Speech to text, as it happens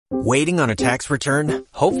Waiting on a tax return?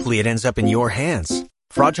 Hopefully it ends up in your hands.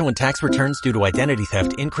 Fraudulent tax returns due to identity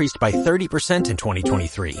theft increased by 30% in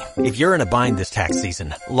 2023. If you're in a bind this tax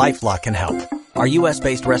season, LifeLock can help. Our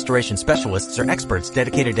U.S.-based restoration specialists are experts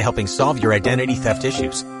dedicated to helping solve your identity theft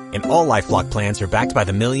issues. And all LifeLock plans are backed by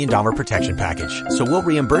the $1 Million Protection Package. So we'll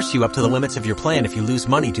reimburse you up to the limits of your plan if you lose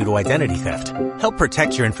money due to identity theft. Help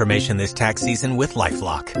protect your information this tax season with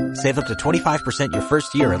LifeLock. Save up to 25% your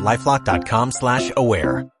first year at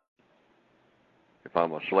LifeLock.com/aware. If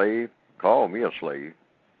I'm a slave, call me a slave.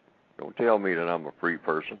 Don't tell me that I'm a free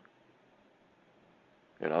person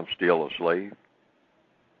and I'm still a slave.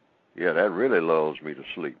 Yeah, that really lulls me to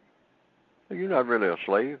sleep. You're not really a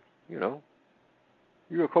slave, you know.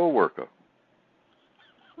 You're a co-worker.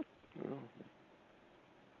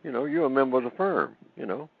 You know, you're a member of the firm, you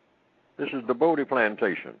know. This is the Bodie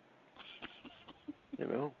plantation, you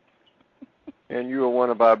know. And you are one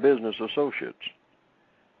of our business associates.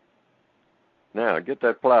 Now, get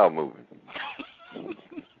that plow moving. Now,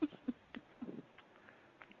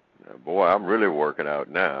 boy, I'm really working out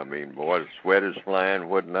now. I mean, boy, the sweat is flying,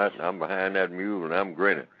 whatnot, and I'm behind that mule and I'm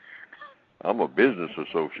grinning. I'm a business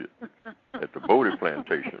associate at the Bodie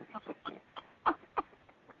plantation.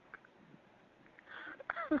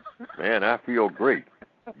 Man, I feel great.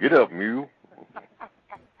 Get up, mule.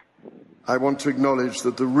 I want to acknowledge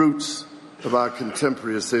that the roots of our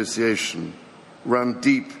contemporary association run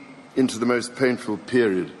deep into the most painful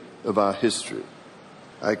period of our history.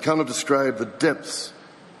 I cannot describe the depths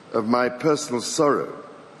of my personal sorrow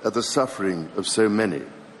at the suffering of so many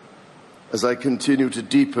as I continue to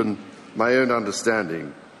deepen my own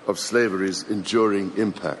understanding of slavery's enduring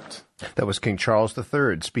impact. That was King Charles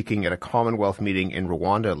III speaking at a Commonwealth meeting in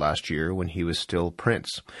Rwanda last year when he was still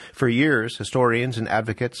prince. For years, historians and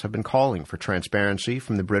advocates have been calling for transparency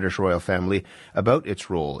from the British royal family about its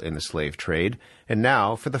role in the slave trade. And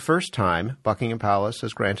now, for the first time, Buckingham Palace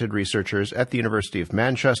has granted researchers at the University of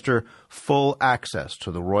Manchester full access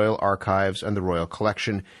to the Royal Archives and the Royal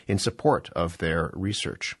Collection in support of their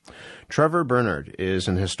research. Trevor Bernard is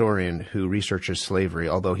an historian who researches slavery,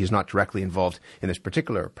 although he's not directly involved in this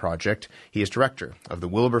particular project. He is director of the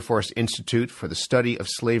Wilberforce Institute for the Study of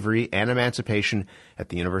Slavery and Emancipation at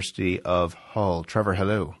the University of Hull. Trevor,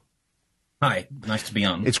 hello. Hi, nice to be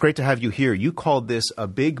on. It's great to have you here. You called this a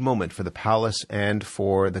big moment for the palace and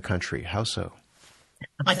for the country. How so?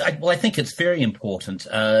 I think it's very important.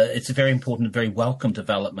 It's a very important and very welcome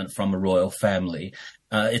development from a royal family.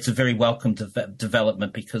 It's a very welcome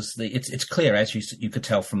development because it's clear, as you could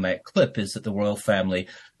tell from that clip, is that the royal family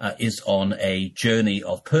is on a journey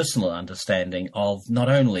of personal understanding of not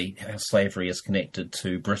only how slavery is connected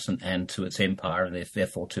to Britain and to its empire and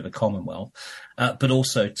therefore to the Commonwealth, but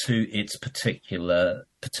also to its particular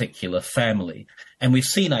family. And we've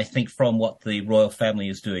seen, I think, from what the royal family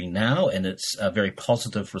is doing now, and its very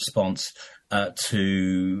positive response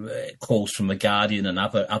to calls from the Guardian and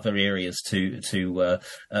other areas to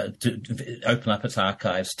open up its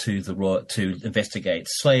archives to investigate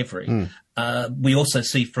slavery. We also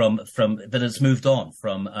see from that it's moved on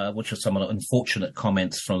from which was some unfortunate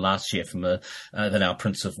comments from last year from the now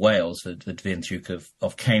Prince of Wales, the then Duke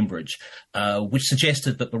of Cambridge, which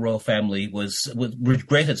suggested that the royal family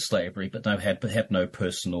regretted slavery but had no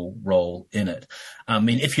personal role in it. I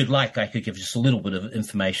mean, if you'd like, I could give just a little bit of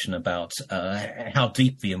information about how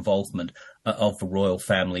deep the involvement of the royal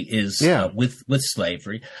family is with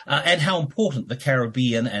slavery, and how important the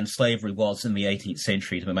Caribbean and slavery was in the 18th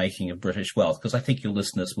century to the making of British wealth, because I think your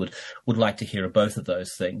listeners would like to hear both of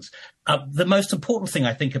those things. The most important thing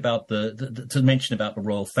I think about to mention about the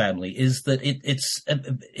royal family is that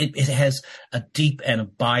it has a deep and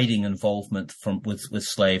abiding involvement with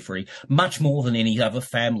slavery, much more than any other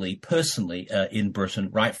family personally in Britain,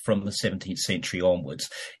 right from the 17th century onwards.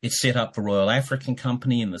 It set up the Royal African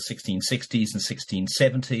Company in the 1660s and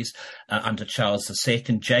 1670s under Charles II.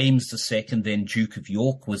 James II, then Duke of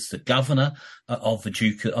York, was the governor of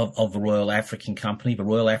the Royal African Company. The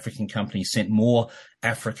Royal African Company sent more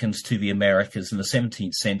Africans to the Americas in the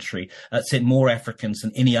 17th century, sent more Africans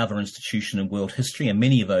than any other institution in world history, and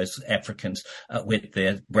many of those Africans went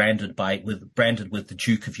there branded with the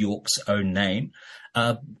Duke of York's own name.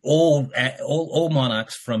 All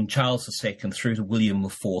monarchs from Charles II through to William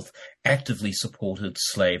IV actively supported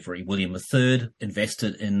slavery. William III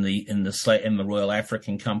invested in the Royal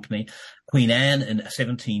African Company. Queen Anne in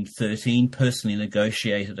 1713 personally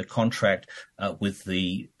negotiated a contract with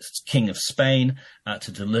the King of Spain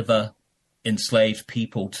to deliver enslaved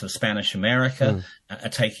people to Spanish America,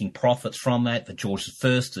 taking profits from that. The George I,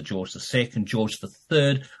 the George II, George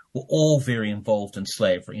III were all very involved in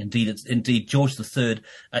slavery. Indeed, George III,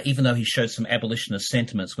 even though he showed some abolitionist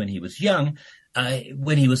sentiments when he was young,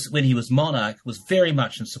 when he was monarch, was very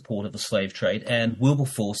much in support of the slave trade, and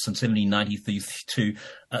Wilberforce in 1792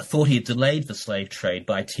 thought he had delayed the slave trade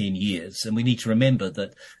by 10 years. And we need to remember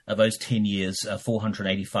that those 10 years,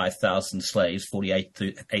 485,000 slaves,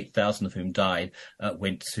 48,000 of whom died,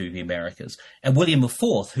 went to the Americas. And William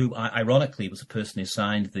IV, who ironically was the person who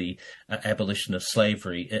signed the abolition of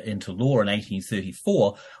slavery into law in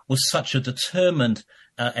 1834, was such a determined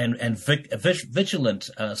and vigilant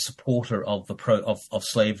supporter of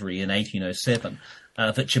slavery in 1807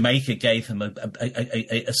 that Jamaica gave him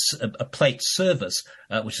a plate service,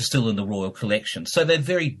 which is still in the royal collection. So they're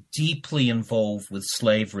very deeply involved with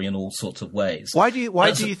slavery in all sorts of ways. Why do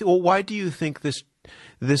you think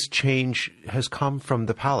this change has come from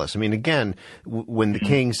the palace? I mean, again, when the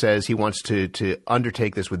king says he wants to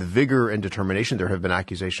undertake this with vigor and determination, there have been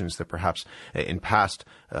accusations that perhaps in past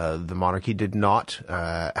the monarchy did not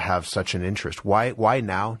have such an interest. Why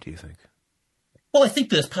now, do you think? Well, I think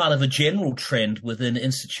there's part of a general trend within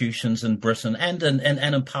institutions in Britain and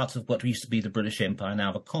in parts of what used to be the British Empire,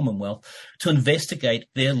 now the Commonwealth, to investigate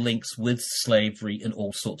their links with slavery in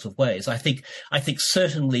all sorts of ways. I think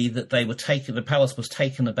certainly that the palace was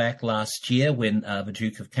taken aback last year when the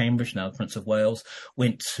Duke of Cambridge, now Prince of Wales,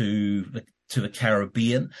 went to the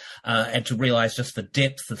Caribbean, and to realize just the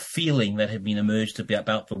depth of feeling that had been emerged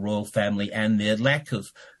about the royal family and their lack of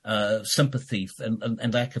sympathy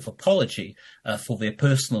and lack of apology for their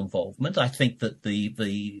personal involvement. I think that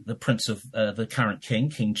the Prince of the current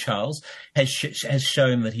King Charles, has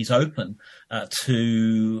shown that he's open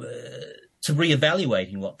to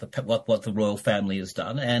reevaluating what the royal family has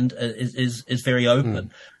done, and is very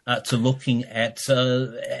open to looking at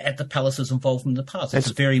the palace's involvement in the past. It's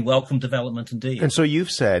a very welcome development indeed. And so you've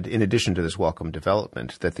said, in addition to this welcome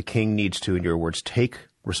development, that the king needs to, in your words, take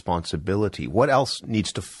responsibility. What else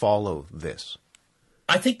needs to follow this?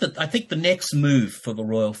 I think the next move for the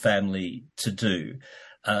royal family to do,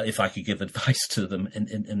 if I could give advice to them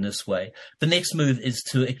in this way, the next move is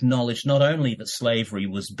to acknowledge not only that slavery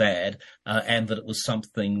was bad and that it was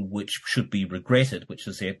something which should be regretted, which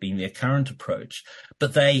has been their current approach,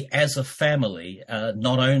 but they, as a family,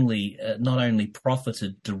 not only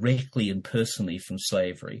profited directly and personally from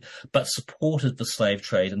slavery, but supported the slave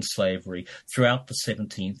trade and slavery throughout the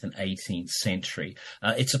 17th and 18th century.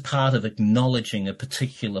 It's a part of acknowledging a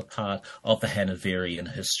particular part of the Hanoverian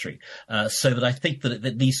history. So that I think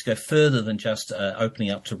that it needs to go further than just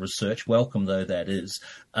opening up to research, welcome though that is,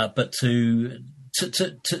 but to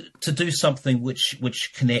do something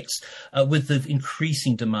which connects with the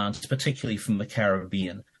increasing demands, particularly from the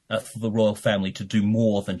Caribbean, for the royal family to do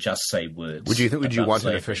more than just say words. Would you want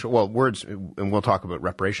an official, words, and we'll talk about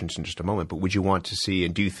reparations in just a moment, but would you want to see,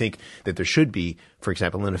 and do you think that there should be, for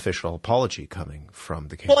example, an official apology coming from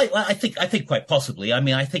the king? Well, I think quite possibly. I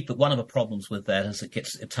mean, I think that one of the problems with that is it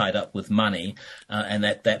gets tied up with money, and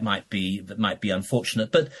that might be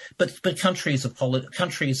unfortunate. But countries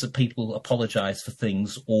of people apologize for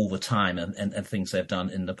things all the time, and things they've done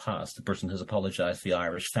in the past. Britain has apologized for the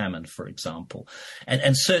Irish famine, for example,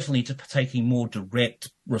 and certainly to taking more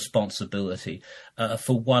direct responsibility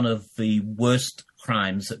for one of the worst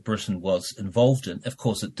crimes that Britain was involved in. Of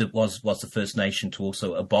course, it was the first nation to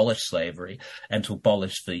also abolish slavery and to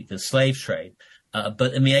abolish the slave trade.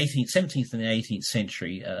 But in the 17th and the 18th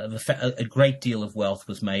century, a great deal of wealth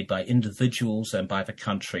was made by individuals and by the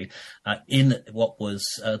country in what was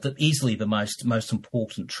easily the most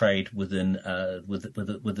important trade within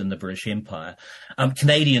the British Empire.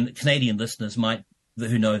 Canadian listeners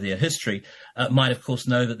who know their history might, of course,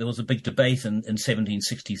 know that there was a big debate in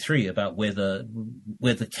 1763 about whether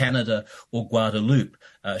Canada or Guadeloupe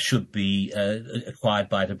should be acquired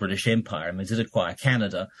by the British Empire. I mean, they did acquire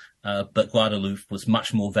Canada, but Guadeloupe was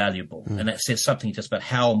much more valuable, and that says something just about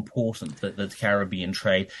how important the Caribbean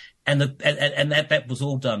trade and that was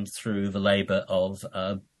all done through the labour of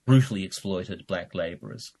brutally exploited black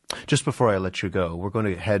laborers. Just before I let you go, we're going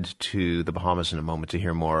to head to the Bahamas in a moment to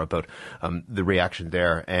hear more about the reaction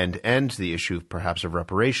there and the issue perhaps of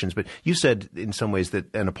reparations. But you said in some ways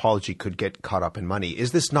that an apology could get caught up in money.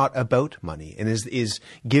 Is this not about money? And is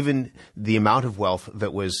given the amount of wealth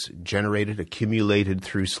that was generated, accumulated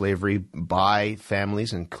through slavery by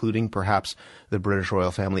families, including perhaps the British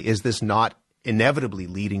royal family, is this not inevitably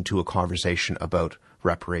leading to a conversation about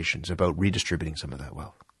reparations, about redistributing some of that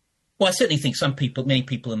wealth? Well, I certainly think many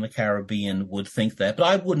people in the Caribbean would think that, but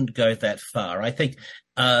I wouldn't go that far. I think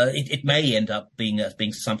it may end up being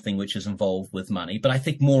something which is involved with money. But I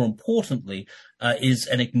think more importantly is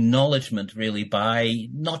an acknowledgement, really, by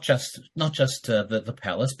not just the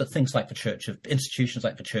palace, but things like institutions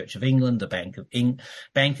like the Church of England, the Bank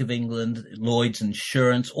of England, Lloyd's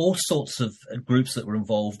Insurance, all sorts of groups that were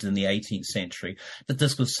involved in the 18th century. That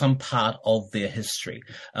this was some part of their history.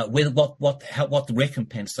 Whether what the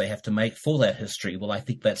recompense they have to make for that history, well, I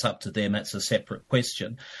think that's up to them. That's a separate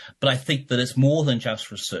question. But I think that it's more than just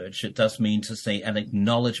research. It does mean to see an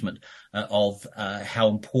acknowledgement of how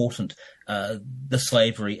important the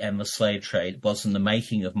slavery and the slave trade was in the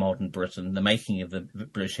making of modern Britain, the making of the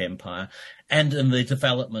British Empire, and in the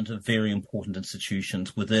development of very important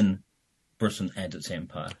institutions within Britain and its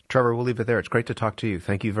empire. Trevor, we'll leave it there. It's great to talk to you.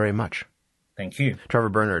 Thank you very much. Thank you. Trevor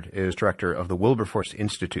Bernard is director of the Wilberforce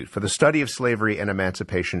Institute for the Study of Slavery and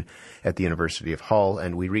Emancipation at the University of Hull,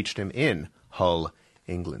 and we reached him in Hull,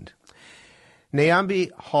 England.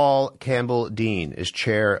 Nyambi Hall Campbell-Dean is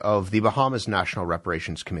chair of the Bahamas National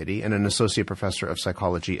Reparations Committee and an associate professor of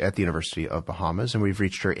psychology at the University of Bahamas, and we've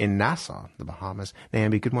reached her in Nassau, the Bahamas.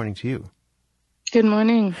 Nyambi, good morning to you. Good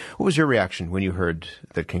morning. What was your reaction when you heard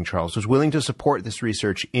that King Charles was willing to support this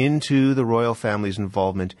research into the royal family's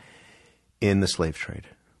involvement in the slave trade?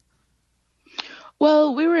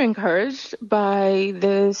 Well, we were encouraged by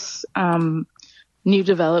this new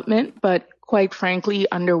development, but quite frankly,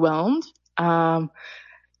 underwhelmed. The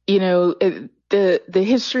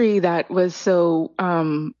history that was so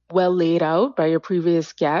well laid out by your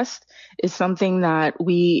previous guest is something that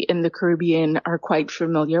we in the Caribbean are quite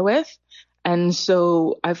familiar with. And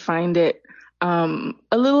so I find it a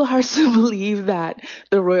little hard to believe that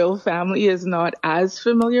the royal family is not as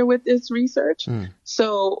familiar with this research.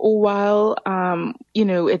 So while,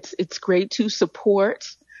 it's great to support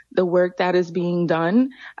the work that is being done,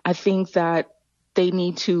 I think that they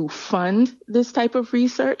need to fund this type of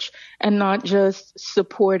research and not just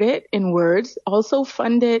support it in words, also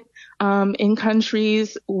fund it in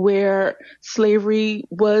countries where slavery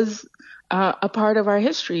was a part of our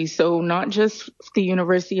history. So not just the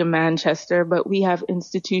University of Manchester, but we have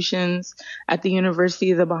institutions at the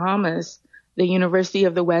University of the Bahamas. The University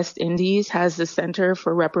of the West Indies has the Center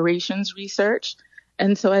for Reparations Research.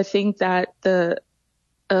 And so I think that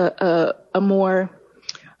a more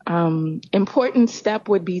important step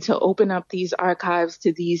would be to open up these archives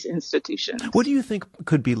to these institutions. What do you think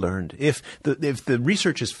could be learned if the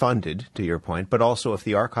research is funded, to your point, but also if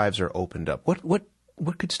the archives are opened up?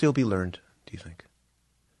 What could still be learned, do you think?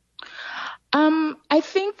 I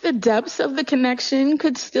think the depths of the connection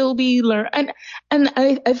could still be learned, and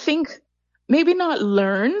I think maybe not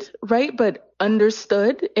learned, right, but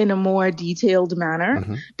understood in a more detailed manner.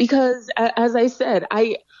 Mm-hmm. Because, as I said,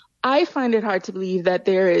 I find it hard to believe that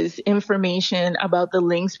there is information about the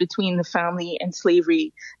links between the family and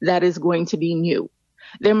slavery that is going to be new.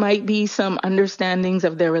 There might be some understandings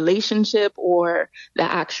of their relationship or the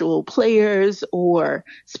actual players or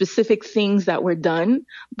specific things that were done.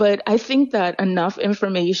 But I think that enough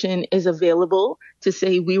information is available to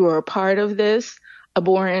say we were a part of this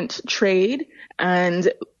abhorrent trade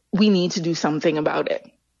and we need to do something about it.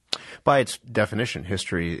 By its definition,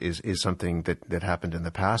 history is something that happened in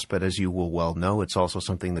the past, but as you will well know, it's also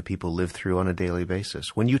something that people live through on a daily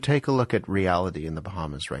basis. When you take a look at reality in the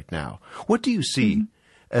Bahamas right now, what do you see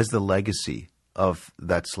as the legacy of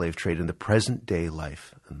that slave trade in the present-day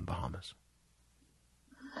life in the Bahamas?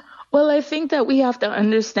 Well, I think that we have to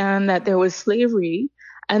understand that there was slavery,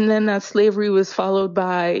 and then that slavery was followed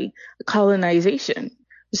by colonization.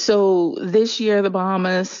 So this year, the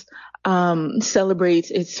Bahamas celebrates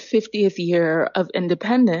its 50th year of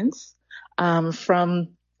independence from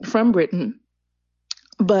Britain.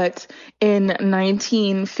 But in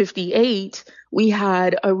 1958, we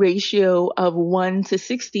had a ratio of 1 to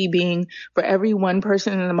 60 being for every one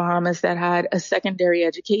person in the Bahamas that had a secondary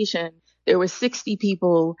education, there were 60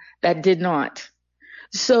 people that did not.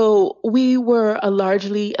 So we were a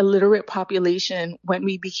largely illiterate population when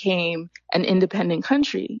we became an independent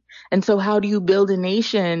country. And so how do you build a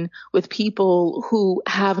nation with people who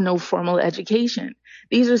have no formal education?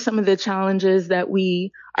 These are some of the challenges that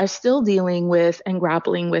we are still dealing with and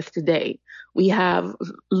grappling with today. We have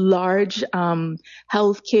large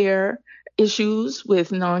healthcare issues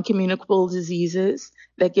with non-communicable diseases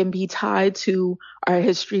that can be tied to our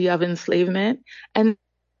history of enslavement. And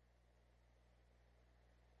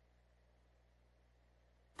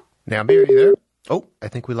Nyambi, are you there? Oh, I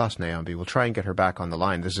think we lost Nyambi. We'll try and get her back on the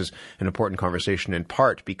line. This is an important conversation in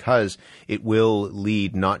part because it will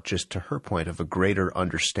lead not just to her point of a greater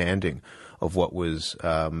understanding of what was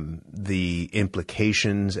the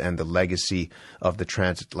implications and the legacy of the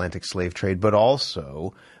transatlantic slave trade, but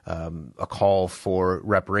also a call for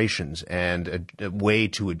reparations and a way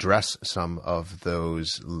to address some of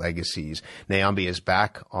those legacies. Nyambi is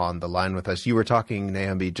back on the line with us. You were talking,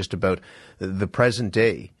 Nyambi, just about the present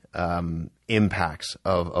day impacts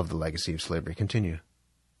of the legacy of slavery. Continue.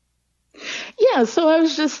 Yeah, so I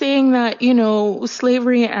was just saying that, you know,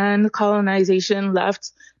 slavery and colonization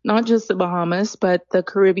left not just the Bahamas, but the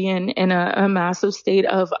Caribbean in a massive state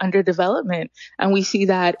of underdevelopment. And we see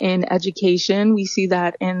that in education. We see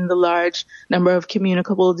that in the large number of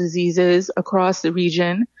communicable diseases across the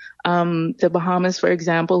region. The Bahamas, for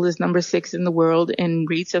example, is number 6 in the world in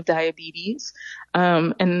rates of diabetes.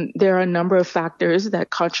 And there are a number of factors that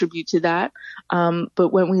contribute to that.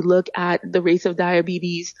 But when we look at the rates of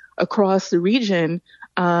diabetes across the region,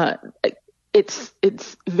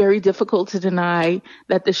 it's very difficult to deny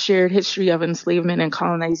that the shared history of enslavement and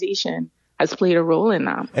colonization has played a role in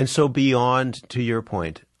that. And so beyond, to your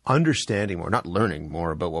point, understanding more, not learning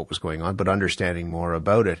more about what was going on, but understanding more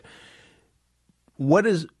about it, what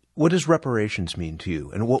does reparations mean to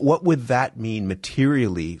you? And what would that mean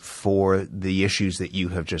materially for the issues that you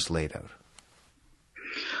have just laid out?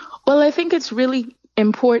 Well, I think it's really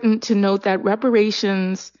important to note that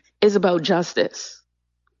reparations is about justice.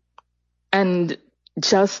 And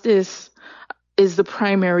justice is the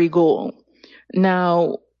primary goal.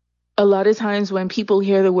 Now, a lot of times when people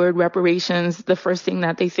hear the word reparations, the first thing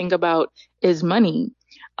that they think about is money.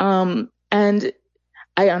 And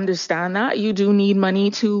I understand that you do need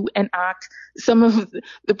money to enact some of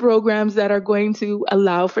the programs that are going to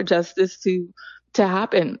allow for justice to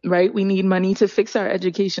happen, right? We need money to fix our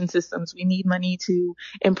education systems. We need money to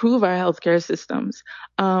improve our healthcare systems.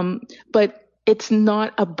 But it's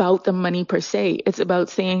not about the money per se. It's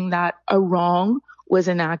about saying that a wrong was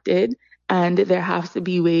enacted and there have to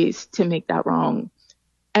be ways to make that wrong.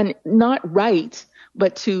 And not right,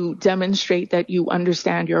 but to demonstrate that you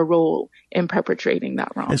understand your role in perpetrating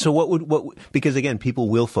that wrong. And so because again, people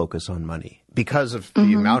will focus on money because of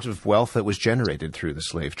the amount of wealth that was generated through the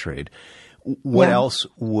slave trade. What else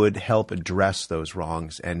would help address those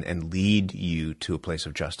wrongs and lead you to a place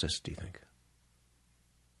of justice, do you think?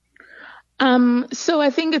 So I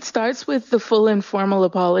think it starts with the full and formal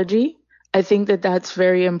apology. I think that that's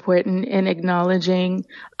very important in acknowledging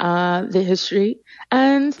the history.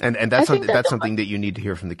 And that's something that you need to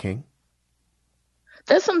hear from the king?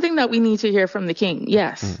 That's something that we need to hear from the king.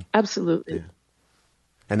 Yes, absolutely. Yeah.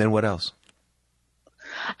 And then what else?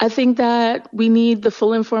 I think that we need the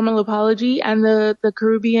full and formal apology, and the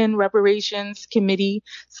Caribbean Reparations Committee's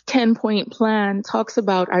 10-point plan talks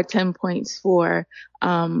about our 10 points for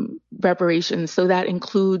reparations. So that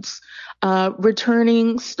includes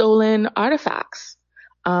returning stolen artifacts,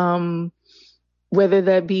 whether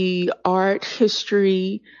that be art,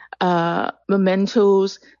 history,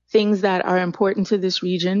 mementos, things that are important to this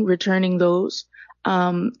region, returning those,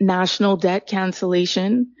 national debt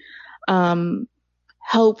cancellation,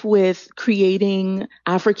 help with creating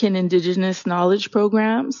African indigenous knowledge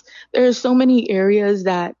programs. There are so many areas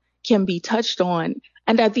that can be touched on.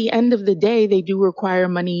 And at the end of the day, they do require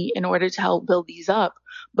money in order to help build these up.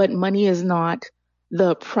 But money is not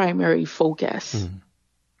the primary focus.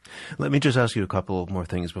 Let me just ask you a couple more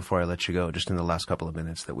things before I let you go, just in the last couple of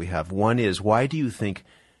minutes that we have. One is, why do you think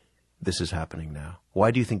this is happening now?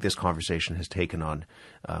 Why do you think this conversation has taken on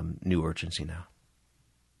new urgency now?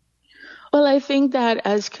 Well, I think that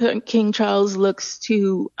as King Charles looks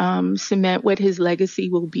to cement what his legacy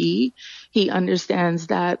will be, he understands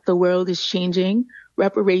that the world is changing.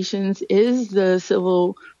 Reparations is the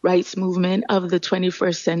civil rights movement of the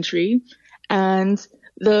 21st century, and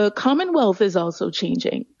the Commonwealth is also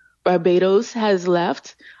changing. Barbados has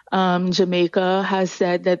left. Jamaica has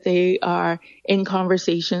said that they are in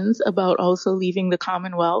conversations about also leaving the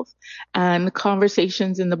Commonwealth, and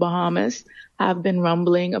conversations in the Bahamas have been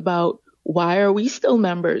rumbling about why are we still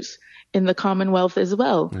members in the Commonwealth as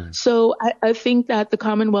well? So I think that the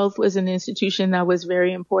Commonwealth was an institution that was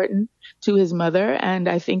very important to his mother, and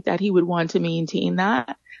I think that he would want to maintain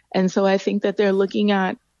that. And so I think that they're looking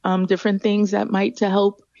at different things that might to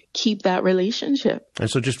help keep that relationship. And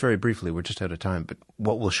so just very briefly, we're just out of time, but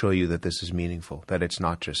what will show you that this is meaningful, that it's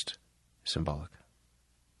not just symbolic?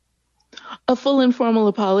 A full and formal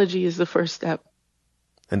apology is the first step.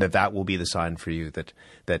 And that will be the sign for you that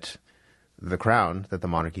the crown, that the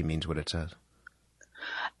monarchy means what it says?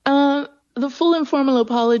 The full and formal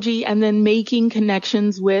apology, and then making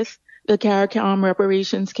connections with the CARICOM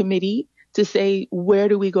Reparations Committee to say, where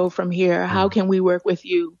do we go from here? How can we work with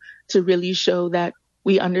you to really show that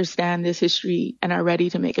we understand this history and are ready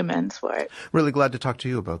to make amends for it? Really glad to talk to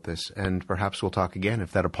you about this, and perhaps we'll talk again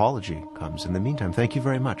if that apology comes. In the meantime, thank you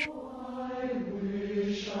very much. I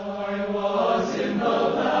wish I was in the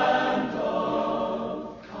land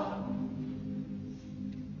of Cannes.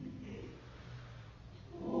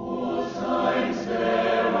 Old times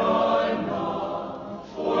there are not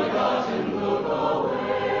forgotten. Look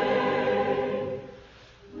away,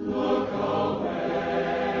 look away,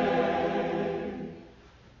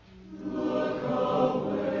 look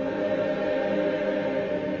away,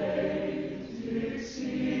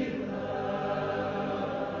 Dixieland.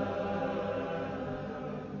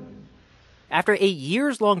 After a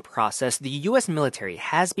years-long process, the U.S. military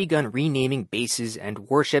has begun renaming bases and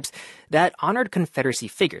warships that honored Confederacy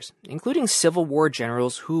figures, including Civil War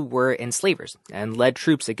generals who were enslavers and led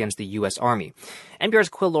troops against the U.S. Army. NPR's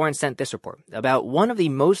Quill Lawrence sent this report about one of the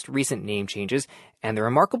most recent name changes and the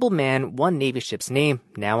remarkable man one Navy ship's name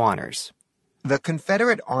now honors. The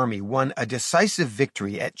Confederate Army won a decisive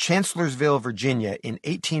victory at Chancellorsville, Virginia in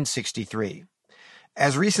 1863.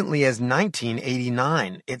 As recently as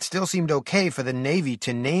 1989, it still seemed okay for the Navy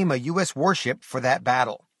to name a U.S. warship for that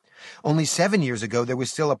battle. Only 7 years ago, there was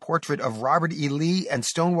still a portrait of Robert E. Lee and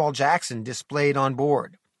Stonewall Jackson displayed on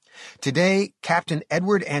board. Today, Captain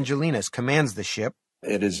Edward Angelinas commands the ship.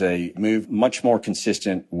 It is a move much more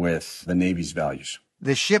consistent with the Navy's values.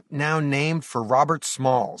 The ship now named for Robert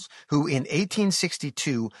Smalls, who in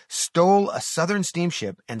 1862 stole a Southern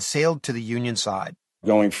steamship and sailed to the Union side.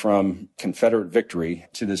 Going from Confederate victory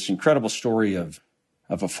to this incredible story of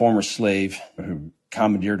a former slave who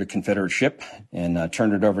commandeered a Confederate ship and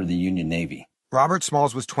turned it over to the Union Navy. Robert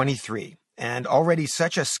Smalls was 23 and already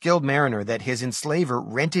such a skilled mariner that his enslaver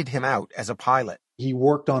rented him out as a pilot. He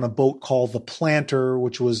worked on a boat called the Planter,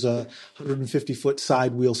 which was a 150-foot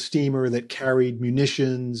sidewheel steamer that carried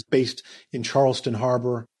munitions based in Charleston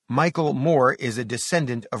Harbor. Michael Moore is a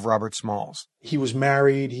descendant of Robert Smalls. He was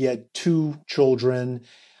married. He had 2 children,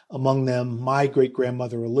 among them my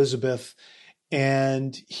great-grandmother Elizabeth.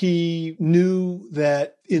 And he knew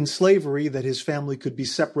that in slavery that his family could be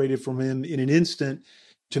separated from him in an instant.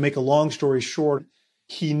 To make a long story short,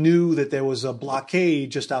 he knew that there was a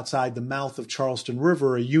blockade just outside the mouth of Charleston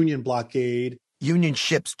River, a Union blockade. Union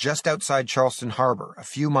ships just outside Charleston Harbor, a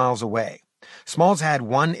few miles away. Smalls had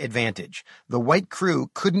one advantage. The white crew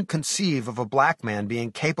couldn't conceive of a black man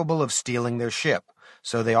being capable of stealing their ship,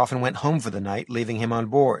 so they often went home for the night, leaving him on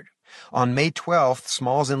board. On May 12th,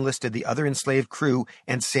 Smalls enlisted the other enslaved crew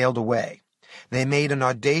and sailed away. They made an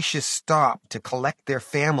audacious stop to collect their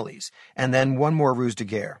families, and then one more ruse de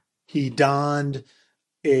guerre. He donned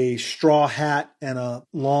a straw hat and a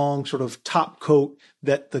long sort of top coat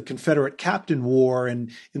that the Confederate captain wore, and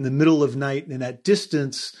in the middle of night and at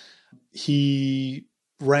distance, he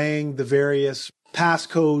rang the various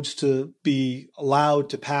passcodes to be allowed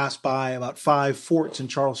to pass by about 5 forts in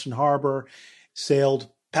Charleston Harbor, sailed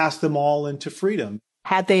past them all into freedom.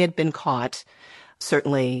 Had they had been caught,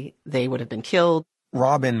 certainly they would have been killed.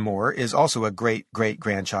 Robin Moore is also a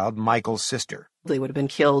great-great-grandchild, Michael's sister. They would have been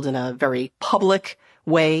killed in a very public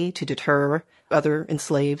way to deter other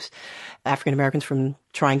enslaved African Americans from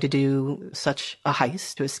trying to do such a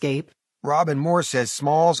heist to escape. Robin Moore says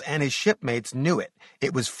Smalls and his shipmates knew it.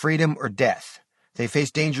 It was freedom or death. They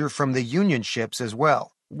faced danger from the Union ships as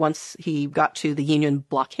well. Once he got to the Union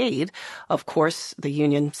blockade, of course, the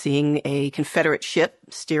Union, seeing a Confederate ship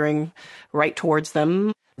steering right towards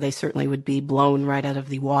them, they certainly would be blown right out of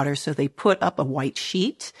the water. So they put up a white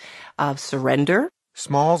sheet of surrender.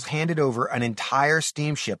 Smalls handed over an entire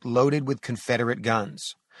steamship loaded with Confederate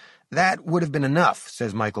guns. That would have been enough,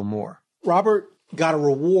 says Michael Moore. Robert got a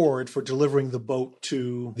reward for delivering the boat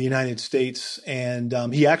to the United States, and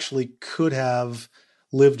he actually could have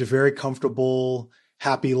lived a very comfortable,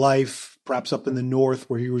 happy life, perhaps up in the North,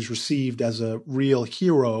 where he was received as a real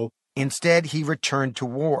hero. Instead, he returned to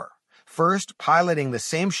war, first piloting the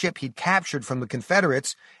same ship he'd captured from the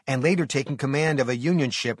Confederates, and later taking command of a Union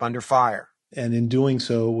ship under fire. And in doing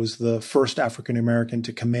so, was the first African American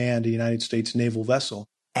to command a United States naval vessel.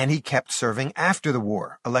 And he kept serving after the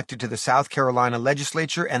war, elected to the South Carolina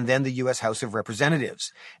legislature and then the U.S. House of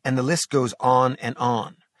Representatives. And the list goes on and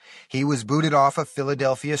on. He was booted off a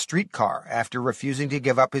Philadelphia streetcar after refusing to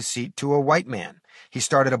give up his seat to a white man. He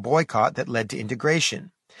started a boycott that led to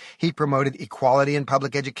integration. He promoted equality in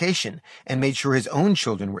public education and made sure his own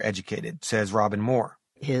children were educated, says Robin Moore.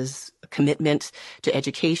 His commitment to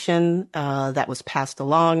education that was passed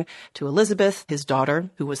along to Elizabeth, his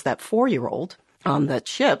daughter, who was that 4-year-old on that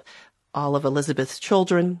ship. All of Elizabeth's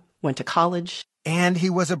children went to college. And he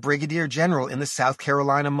was a brigadier general in the South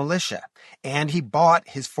Carolina militia. And he bought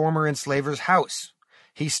his former enslaver's house.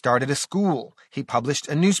 He started a school. He published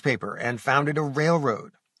a newspaper and founded a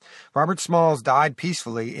railroad. Robert Smalls died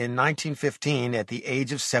peacefully in 1915 at the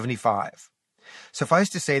age of 75. Suffice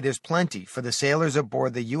to say, there's plenty for the sailors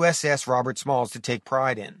aboard the USS Robert Smalls to take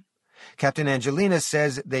pride in. Captain Angelina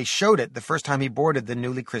says they showed it the first time he boarded the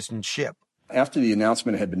newly christened ship. After the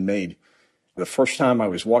announcement had been made, the first time I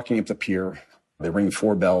was walking up the pier, they ring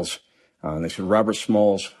 4 bells, and they said, "Robert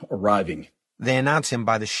Smalls arriving." They announce him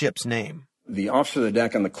by the ship's name. The officer of the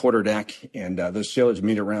deck on the quarterdeck and those sailors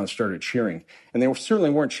meet around and started cheering. And they certainly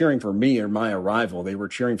weren't cheering for me or my arrival. They were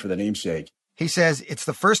cheering for the namesake. He says it's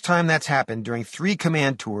the first time that's happened during 3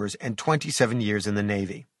 command tours and 27 years in the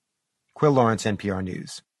Navy. Quill Lawrence, NPR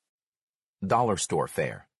News. Dollar store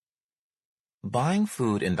fare. Buying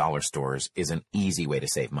food in dollar stores is an easy way to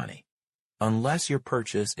save money, unless your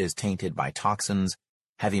purchase is tainted by toxins,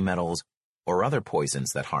 heavy metals, or other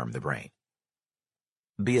poisons that harm the brain.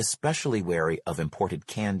 Be especially wary of imported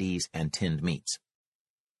candies and tinned meats.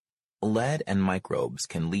 Lead and microbes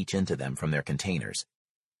can leach into them from their containers,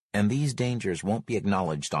 and these dangers won't be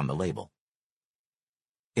acknowledged on the label.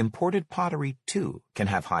 Imported pottery, too, can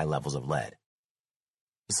have high levels of lead.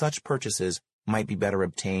 Such purchases might be better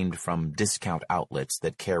obtained from discount outlets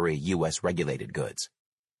that carry U.S.-regulated goods.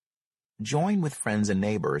 Join with friends and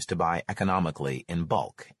neighbors to buy economically in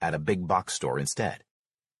bulk at a big box store instead,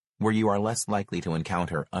 where you are less likely to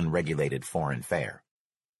encounter unregulated foreign fare.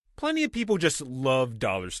 Plenty of people just love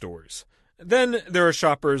dollar stores. Then there are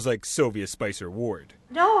shoppers like Sylvia Spicer Ward.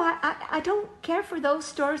 No, I don't care for those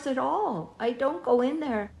stores at all. I don't go in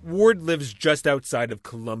there. Ward lives just outside of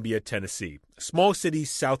Columbia, Tennessee, a small city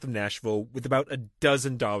south of Nashville with about a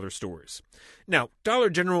dozen dollar stores. Now, Dollar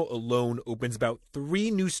General alone opens about 3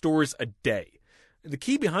 new stores a day. The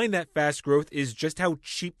key behind that fast growth is just how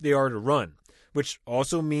cheap they are to run, which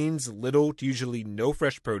also means little to usually no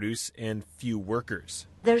fresh produce and few workers.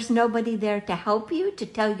 There's nobody there to help you, to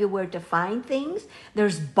tell you where to find things.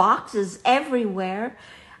 There's boxes everywhere.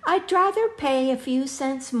 I'd rather pay a few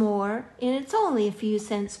cents more, and it's only a few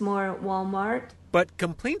cents more at Walmart. But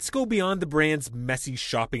complaints go beyond the brand's messy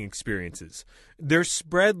shopping experiences. Their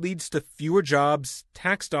spread leads to fewer jobs,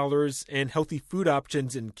 tax dollars, and healthy food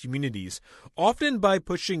options in communities, often by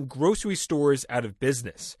pushing grocery stores out of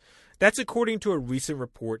business. That's according to a recent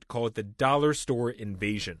report called the Dollar Store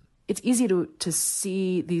Invasion. It's easy to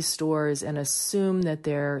see these stores and assume that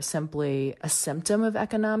they're simply a symptom of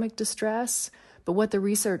economic distress, but what the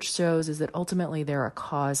research shows is that ultimately they're a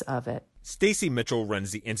cause of it. Stacy Mitchell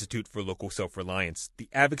runs the Institute for Local Self-Reliance, the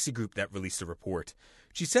advocacy group that released the report.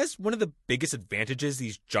 She says one of the biggest advantages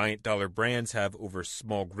these giant dollar brands have over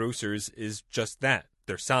small grocers is just that,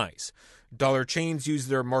 their size. Dollar chains use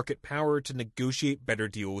their market power to negotiate better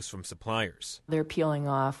deals from suppliers. They're peeling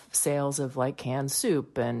off sales of like canned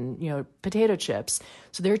soup and, potato chips.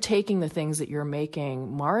 So they're taking the things that you're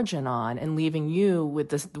making margin on and leaving you with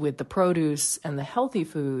the produce and the healthy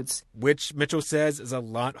foods. Which Mitchell says is a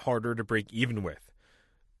lot harder to break even with.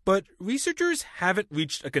 But researchers haven't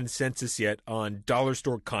reached a consensus yet on dollar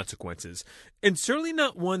store consequences, and certainly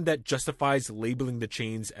not one that justifies labeling the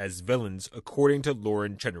chains as villains, according to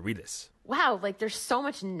Lauren Cheneritis. Wow, there's so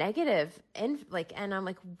much negative, and I'm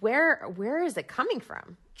like, where is it coming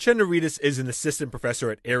from? Cheneritis is an assistant professor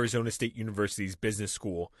at Arizona State University's business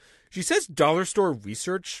school. She says dollar store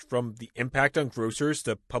research, from the impact on grocers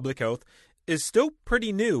to public health, is still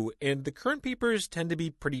pretty new, and the current papers tend to be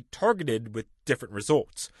pretty targeted with different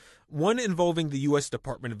results. One involving the U.S.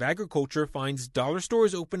 Department of Agriculture finds dollar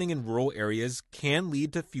stores opening in rural areas can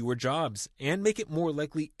lead to fewer jobs and make it more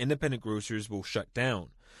likely independent grocers will shut down.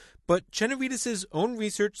 But Cheneritis' own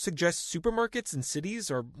research suggests supermarkets in cities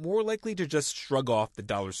are more likely to just shrug off the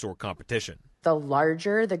dollar store competition. The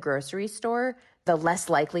larger the grocery store, the less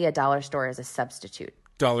likely a dollar store is a substitute.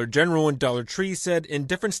 Dollar General and Dollar Tree said in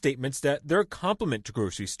different statements that they're a complement to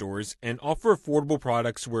grocery stores and offer affordable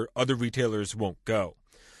products where other retailers won't go.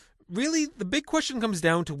 Really, the big question comes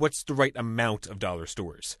down to what's the right amount of dollar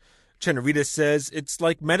stores. Cheneritis says it's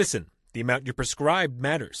like medicine. The amount you prescribe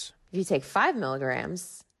matters. If you take 5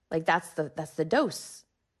 milligrams, that's the dose.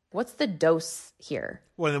 What's the dose here?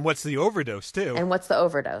 Well, then what's the overdose, too? And what's the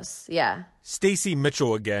overdose? Yeah. Stacy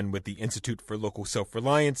Mitchell, again, with the Institute for Local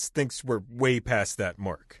Self-Reliance, thinks we're way past that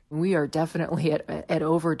mark. We are definitely at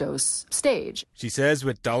overdose stage. She says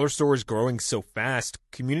with dollar stores growing so fast,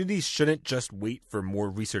 communities shouldn't just wait for more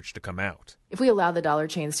research to come out. If we allow the dollar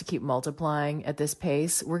chains to keep multiplying at this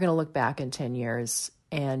pace, we're going to look back in 10 years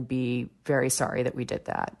and be very sorry that we did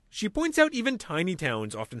that. She points out even tiny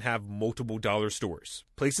towns often have multiple dollar stores.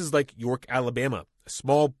 Places like York, Alabama, a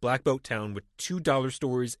small black belt town with 2 dollar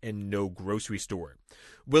stores and no grocery store.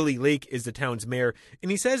 Willie Lake is the town's mayor,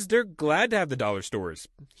 and he says they're glad to have the dollar stores.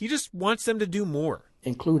 He just wants them to do more.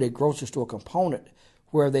 Include a grocery store component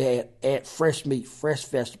where they add fresh meat, fresh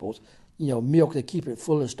vegetables, milk to keep it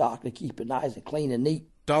full of stock, to keep it nice and clean and neat.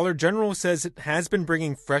 Dollar General says it has been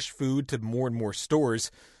bringing fresh food to more and more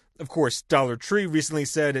stores. Of course, Dollar Tree recently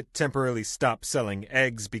said it temporarily stopped selling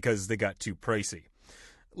eggs because they got too pricey.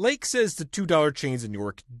 Lake says the $2 chains in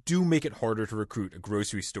York do make it harder to recruit a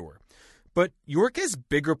grocery store. But York has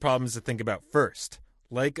bigger problems to think about first,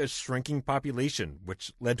 like a shrinking population,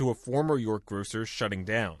 which led to a former York grocer shutting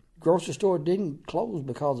down. Grocery store didn't close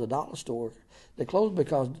because of the dollar store. They closed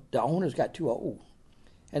because the owners got too old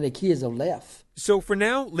and the kids have left. So for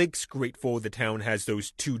now, Lake's grateful the town has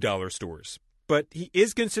those $2 stores. But he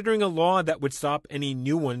is considering a law that would stop any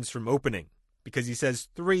new ones from opening, because he says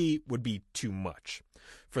 3 would be too much.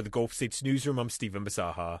 For the Gulf States Newsroom, I'm Stephen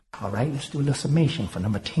Basaha. All right, let's do a little summation for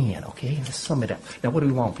number 10, okay? Let's sum it up. Now, what do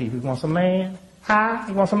we want, people? We want some land? Huh?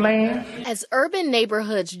 You want some land? As urban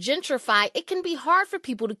neighborhoods gentrify, it can be hard for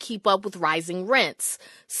people to keep up with rising rents.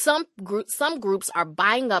 Some groups are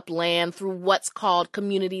buying up land through what's called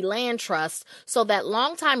community land trust so that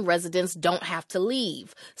longtime residents don't have to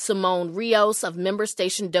leave. Simone Rios of member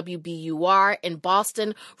station WBUR in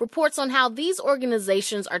Boston reports on how these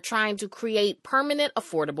organizations are trying to create permanent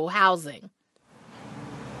affordable housing.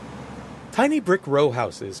 Tiny brick row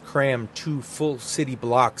houses cram 2 full city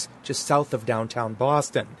blocks just south of downtown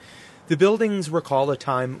Boston. The buildings recall a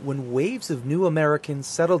time when waves of new Americans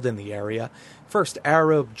settled in the area, first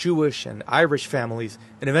Arab, Jewish, and Irish families,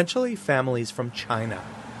 and eventually families from China.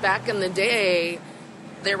 Back in the day,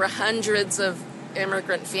 there were hundreds of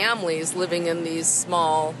immigrant families living in these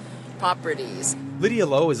small properties. Lydia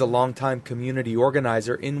Lowe is a longtime community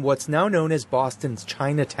organizer in what's now known as Boston's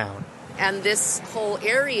Chinatown. And this whole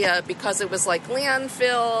area, because it was like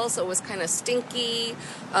landfill, so it was kind of stinky.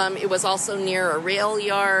 It was also near a rail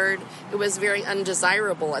yard. It was very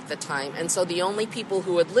undesirable at the time. And so the only people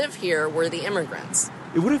who would live here were the immigrants.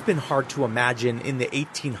 It would have been hard to imagine in the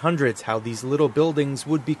 1800s how these little buildings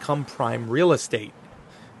would become prime real estate.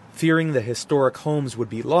 Fearing the historic homes would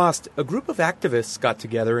be lost, a group of activists got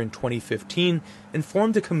together in 2015 and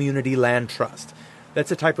formed a community land trust.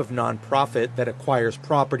 That's a type of nonprofit that acquires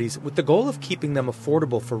properties with the goal of keeping them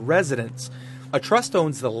affordable for residents. A trust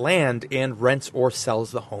owns the land and rents or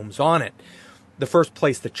sells the homes on it. The first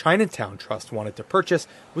place the Chinatown Trust wanted to purchase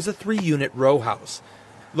was a 3-unit row house.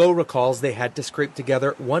 Lowe recalls they had to scrape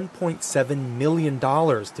together $1.7 million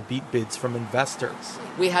to beat bids from investors.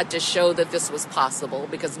 We had to show that this was possible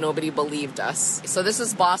because nobody believed us. So this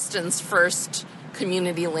is Boston's first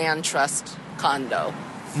community land trust condo.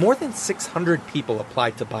 More than 600 people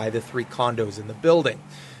applied to buy the 3 condos in the building.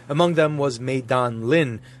 Among them was Mei Dan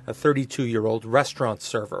Lin, a 32-year-old restaurant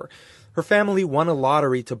server. Her family won a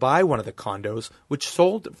lottery to buy one of the condos, which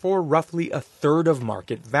sold for roughly 1/3 of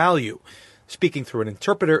market value. Speaking through an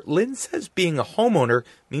interpreter, Lin says being a homeowner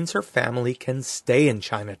means her family can stay in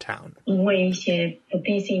Chinatown. There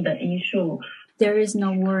is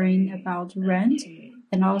no worrying about rent.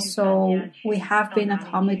 And also, we have been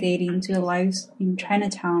accommodating to the lives in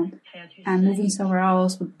Chinatown, and moving somewhere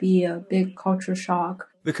else would be a big culture shock.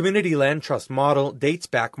 The Community Land Trust model dates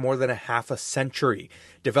back more than a half a century,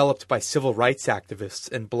 developed by civil rights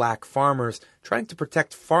activists and black farmers trying to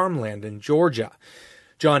protect farmland in Georgia.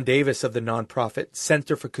 John Davis of the nonprofit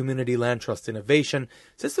Center for Community Land Trust Innovation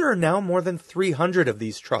says there are now more than 300 of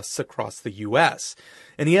these trusts across the U.S.,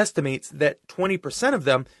 and he estimates that 20% of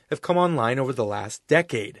them have come online over the last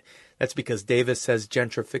decade. That's because Davis says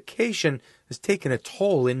gentrification has taken a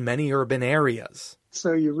toll in many urban areas.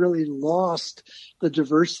 So you really lost the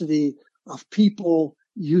diversity of people,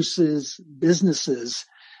 uses, businesses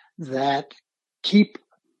that keep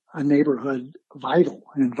a neighborhood vital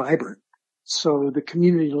and vibrant. So the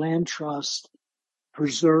Community Land Trust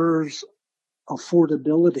preserves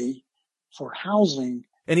affordability for housing.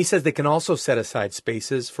 And he says they can also set aside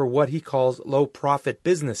spaces for what he calls low-profit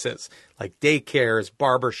businesses, like daycares,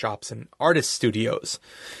 barbershops, and artist studios.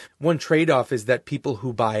 One trade-off is that people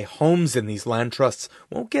who buy homes in these land trusts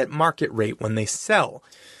won't get market rate when they sell.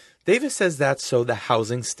 Davis says that's so the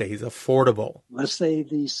housing stays affordable. Let's say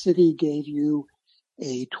the city gave you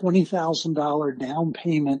a $20,000 down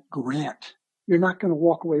payment grant. You're not going to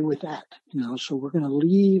walk away with that, so we're going to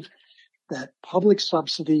leave that public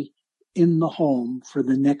subsidy in the home for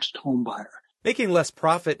the next home buyer. Making less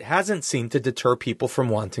profit hasn't seemed to deter people from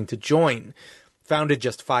wanting to join. Founded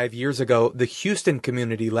just 5 years ago, the Houston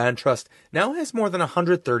Community Land Trust now has more than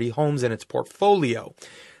 130 homes in its portfolio.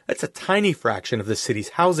 That's a tiny fraction of the city's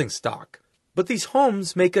housing stock. But these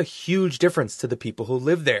homes make a huge difference to the people who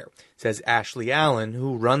live there, says Ashley Allen,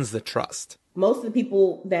 who runs the trust. Most of the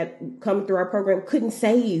people that come through our program couldn't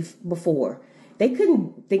save before. They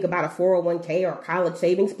couldn't think about a 401k or a college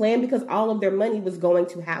savings plan because all of their money was going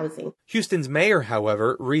to housing. Houston's mayor,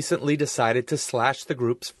 however, recently decided to slash the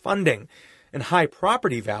group's funding. And high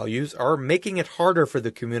property values are making it harder for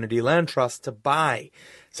the Community Land Trust to buy,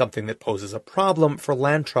 something that poses a problem for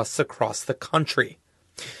land trusts across the country.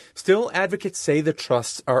 Still, advocates say the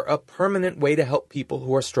trusts are a permanent way to help people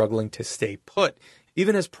who are struggling to stay put,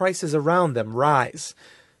 even as prices around them rise.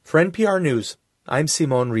 For NPR News, I'm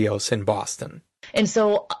Simon Rios in Boston. And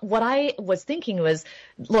so what I was thinking was,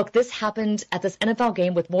 look, this happened at this NFL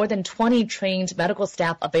game with more than 20 trained medical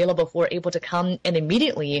staff available who were able to come and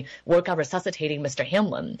immediately work on resuscitating Mr.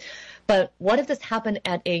 Hamlin. But what if this happened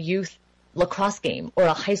at a youth lacrosse game or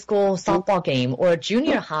a high school softball game or a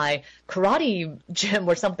junior high karate gym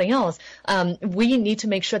or something else? We need to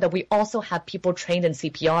make sure that we also have people trained in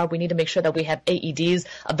CPR. We need to make sure that we have AEDs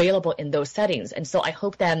available in those settings. And so I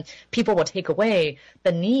hope that people will take away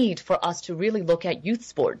the need for us to really look at youth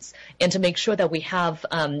sports and to make sure that we have,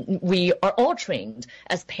 we are all trained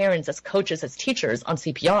as parents, as coaches, as teachers on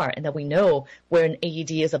CPR, and that we know where an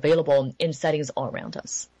AED is available in settings all around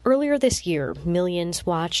us. Earlier this year, millions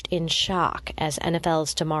watched in shock as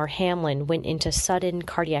NFL's Damar Hamlin went into sudden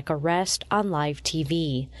cardiac arrest on live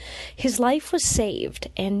TV. His life was saved,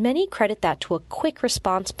 and many credit that to a quick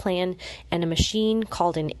response plan and a machine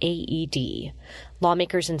called an AED.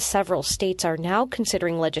 Lawmakers in several states are now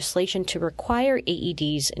considering legislation to require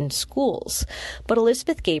AEDs in schools. But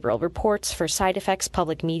Elizabeth Gabriel reports for Side Effects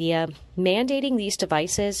Public Media, mandating these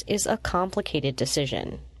devices is a complicated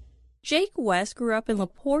decision. Jake West grew up in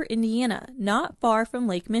LaPorte, Indiana, not far from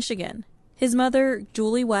Lake Michigan. His mother,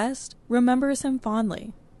 Julie West, remembers him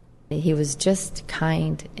fondly. He was just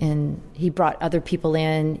kind, and he brought other people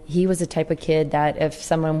in. He was the type of kid that if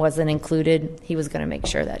someone wasn't included, he was going to make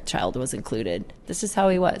sure that child was included. This is how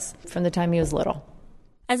he was from the time he was little.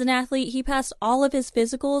 As an athlete, he passed all of his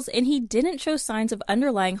physicals, and he didn't show signs of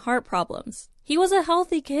underlying heart problems. He was a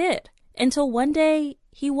healthy kid, until one day,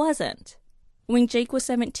 he wasn't. When Jake was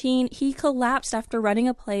 17, he collapsed after running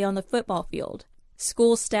a play on the football field.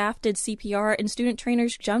 School staff did CPR and student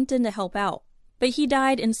trainers jumped in to help out. But he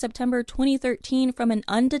died in September 2013 from an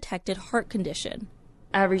undetected heart condition.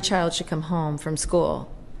 Every child should come home from school.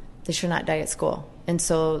 They should not die at school. And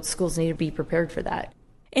so schools need to be prepared for that.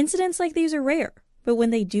 Incidents like these are rare, but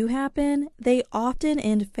when they do happen, they often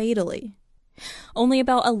end fatally. Only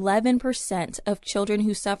about 11% of children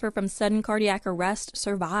who suffer from sudden cardiac arrest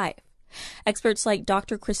survive. Experts like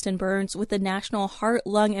Dr. Kristen Burns with the National Heart,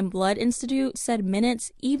 Lung, and Blood Institute said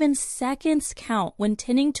minutes, even seconds count when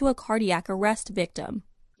tending to a cardiac arrest victim.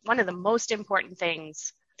 One of the most important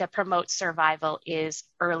things that promotes survival is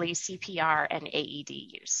early CPR and AED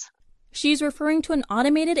use. She's referring to an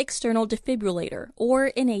automated external defibrillator,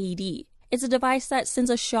 or an AED. It's a device that sends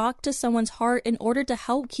a shock to someone's heart in order to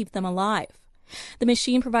help keep them alive. The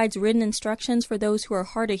machine provides written instructions for those who are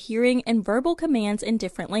hard of hearing and verbal commands in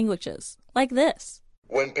different languages, like this.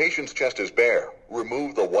 When patient's chest is bare,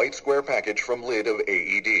 remove the white square package from lid of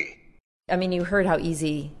AED. I mean, you heard how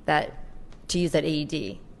easy that to use that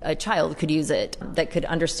AED. A child could use it that could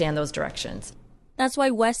understand those directions. That's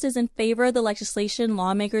why West is in favor of the legislation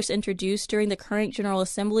lawmakers introduced during the current General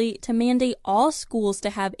Assembly to mandate all schools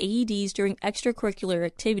to have AEDs during extracurricular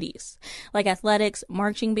activities, like athletics,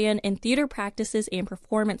 marching band, and theater practices and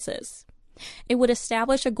performances. It would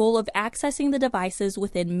establish a goal of accessing the devices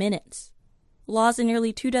within minutes. Laws in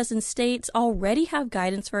nearly 24 states already have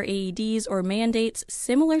guidance for AEDs or mandates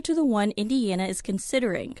similar to the one Indiana is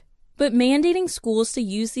considering. But mandating schools to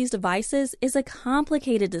use these devices is a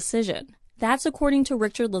complicated decision. That's according to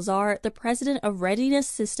Richard Lazar, the president of Readiness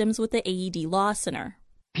Systems with the AED Law Center.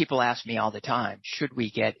 People ask me all the time, should we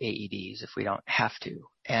get AEDs if we don't have to?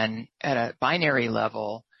 And at a binary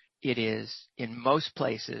level, it is, in most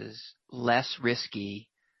places, less risky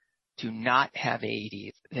to not have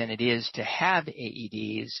AEDs than it is to have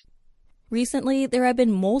AEDs. Recently, there have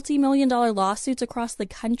been multi-million-dollar lawsuits across the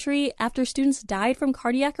country after students died from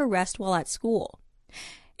cardiac arrest while at school.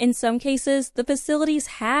 In some cases, the facilities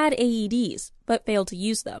had AEDs, but failed to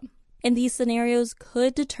use them. And these scenarios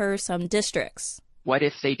could deter some districts. What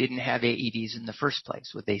if they didn't have AEDs in the first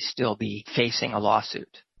place? Would they still be facing a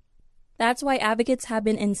lawsuit? That's why advocates have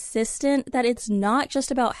been insistent that it's not just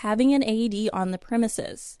about having an AED on the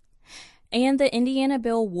premises. And the Indiana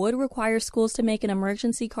bill would require schools to make an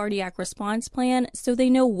emergency cardiac response plan so they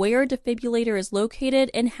know where a defibrillator is located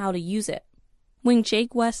and how to use it. When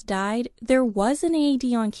Jake West died, there was an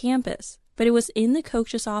AED on campus, but it was in the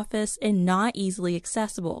coach's office and not easily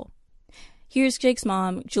accessible. Here's Jake's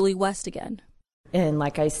mom, Julie West, again. And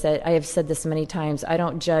like I said, I have said this many times, I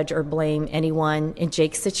don't judge or blame anyone in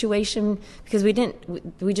Jake's situation because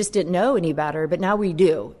we just didn't know any better, but now we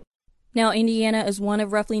do. Now, Indiana is one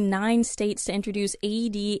of roughly 9 states to introduce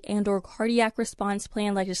AED and/or cardiac response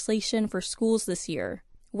plan legislation for schools this year.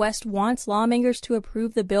 West wants lawmakers to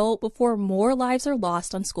approve the bill before more lives are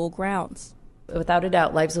lost on school grounds. Without a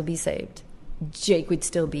doubt, lives will be saved. Jake would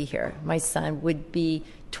still be here. My son would be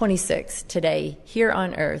 26 today, here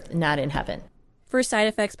on earth, not in heaven. For Side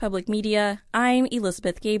Effects Public Media, I'm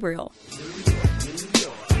Elizabeth Gabriel.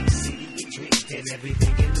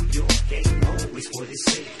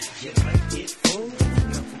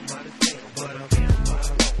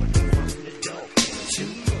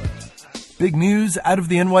 Big news out of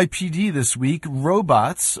the NYPD this week.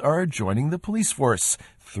 Robots are joining the police force.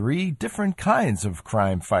 3 different kinds of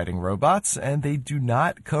crime-fighting robots, and they do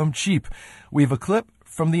not come cheap. We have a clip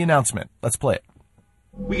from the announcement. Let's play it.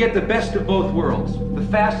 We get the best of both worlds. The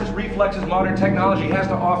fastest reflexes modern technology has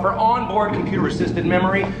to offer, onboard computer-assisted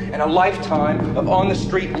memory, and a lifetime of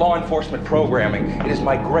on-the-street law enforcement programming. It is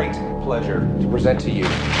my great pleasure to present to you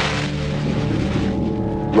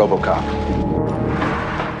RoboCop.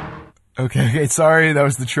 Okay, sorry, that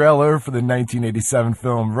was the trailer for the 1987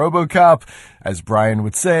 film RoboCop. As Brian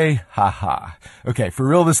would say, ha. Okay, for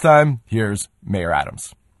real this time, here's Mayor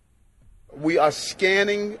Adams. We are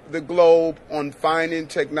scanning the globe on finding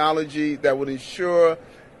technology that would ensure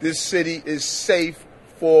this city is safe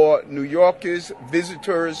for New Yorkers,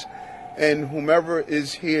 visitors, and whomever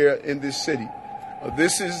is here in this city.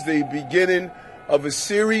 This is the beginning of a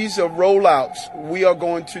series of rollouts we are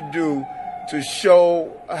going to do to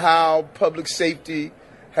show how public safety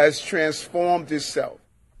has transformed itself.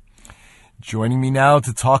 Joining me now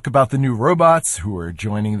to talk about the new robots who are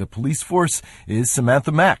joining the police force is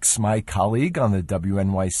Samantha Max, my colleague on the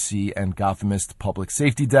WNYC and Gothamist Public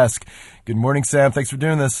Safety Desk. Good morning, Sam. Thanks for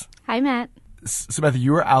doing this. Hi, Matt. Samantha,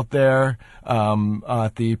 you were out there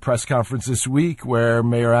at the press conference this week where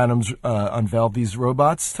Mayor Adams unveiled these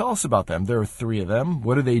robots. Tell us about them. There are 3 of them.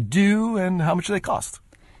 What do they do, and how much do they cost?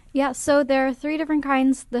 Yeah, so there are 3 different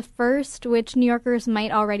kinds. The first, which New Yorkers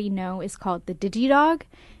might already know, is called the DigiDog.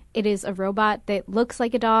 It is a robot that looks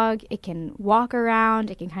like a dog. It can walk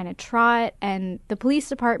around. It can kind of trot. And the police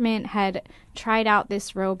department had tried out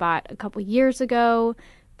this robot a couple years ago,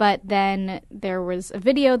 but then there was a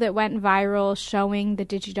video that went viral showing the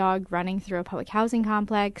DigiDog running through a public housing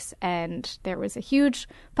complex, and there was a huge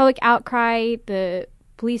public outcry. The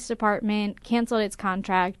police department canceled its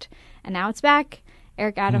contract, and now it's back.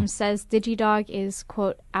 Eric Adams says DigiDog is,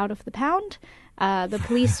 quote, out of the pound. The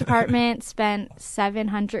police department spent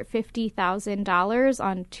 $750,000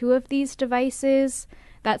 on 2 of these devices.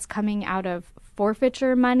 That's coming out of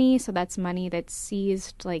forfeiture money, so that's money that's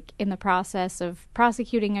seized like in the process of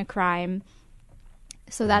prosecuting a crime.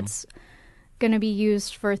 So that's going to be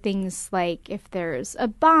used for things like if there's a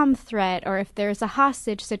bomb threat or if there's a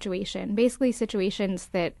hostage situation, basically situations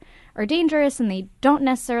that are dangerous and they don't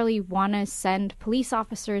necessarily want to send police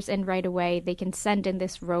officers in right away. They can send in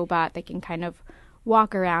this robot that can kind of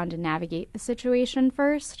walk around and navigate the situation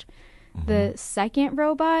first. The second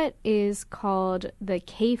robot is called the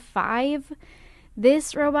K5.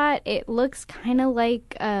 This robot, it looks kind of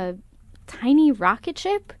like a tiny rocket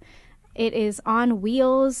ship. It is on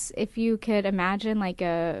wheels. If you could imagine like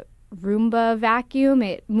a Roomba vacuum,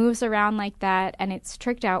 it moves around like that, and it's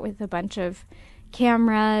tricked out with a bunch of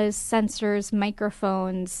cameras, sensors,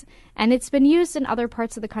 microphones, and it's been used in other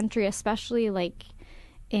parts of the country, especially like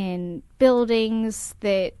in buildings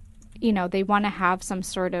that, you know, they want to have some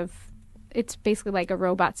sort of, it's basically like a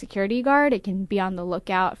robot security guard. It can be on the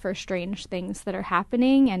lookout for strange things that are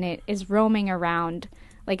happening, and it is roaming around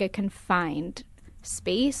like a confined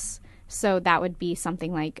space. So that would be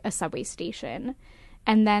something like a subway station.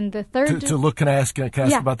 And then the third... To look, can I ask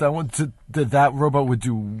about that one? That robot would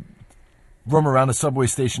roam around a subway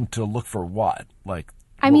station to look for what? Like,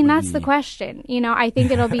 I mean, that's the question. You know, I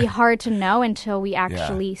think it'll be hard to know until we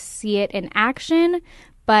actually see it in action.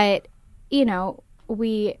 But, you know,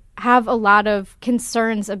 we have a lot of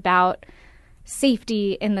concerns about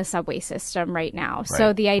safety in the subway system right now. Right,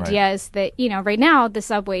 so the idea is that, you know, right now the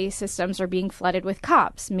subway systems are being flooded with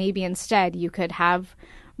cops. Maybe instead you could have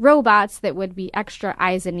robots that would be extra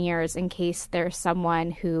eyes and ears in case there's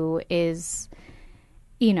someone who is,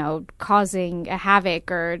 you know, causing a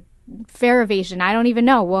havoc or fare evasion. I don't even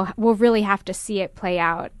know. We'll really have to see it play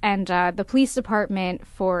out. And the police department,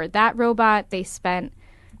 for that robot, they spent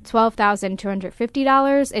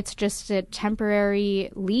 $12,250. It's just a temporary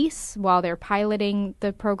lease while they're piloting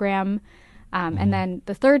the program. And then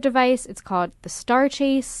the third device, it's called the Star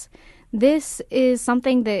Chase. This is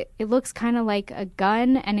something that it looks kind of like a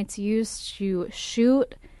gun, and it's used to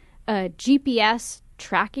shoot a GPS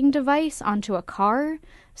tracking device onto a car.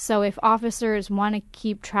 So if officers want to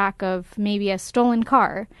keep track of maybe a stolen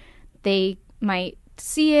car, they might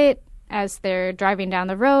see it as they're driving down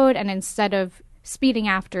the road, and instead of speeding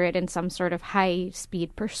after it in some sort of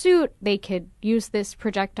high-speed pursuit, they could use this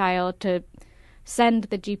projectile to send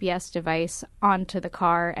the GPS device onto the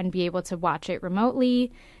car and be able to watch it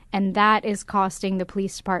remotely. And that is costing the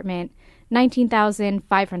police department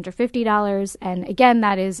 $19,550. And again,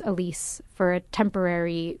 that is a lease for a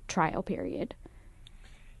temporary trial period.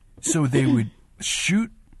 So they would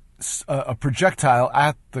shoot a projectile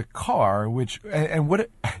at the car,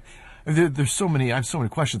 there's so many. I have so many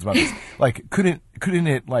questions about this. Like, couldn't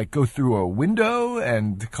it like go through a window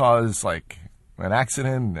and cause like an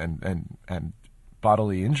accident and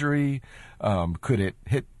bodily injury? Could it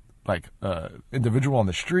hit like individual on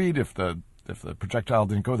the street if the projectile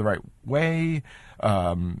didn't go the right way?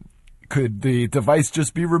 Could the device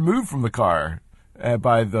just be removed from the car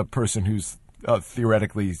by the person who's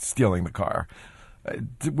theoretically stealing the car?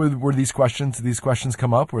 Were these questions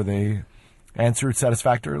come up? Were they answered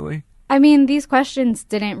satisfactorily? I mean, these questions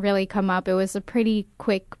didn't really come up. It was a pretty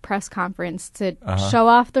quick press conference to show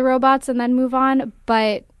off the robots and then move on.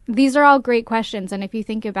 But these are all great questions. And if you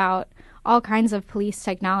think about all kinds of police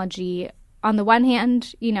technology, on the one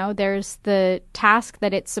hand, there's the task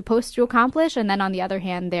that it's supposed to accomplish. And then on the other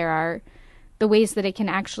hand, there are the ways that it can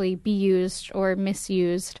actually be used or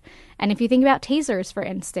misused. And if you think about tasers, for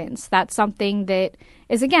instance, that's something that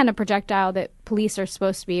is, again, a projectile that police are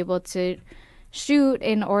supposed to be able to shoot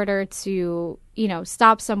in order to,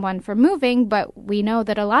 stop someone from moving. But we know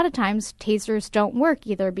that a lot of times tasers don't work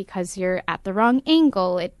either because you're at the wrong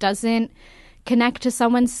angle. It doesn't connect to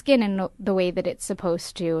someone's skin in the way that it's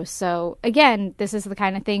supposed to. So again, this is the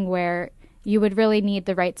kind of thing where you would really need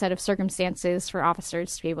the right set of circumstances for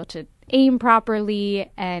officers to be able to aim properly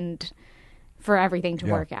and for everything to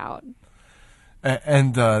work out.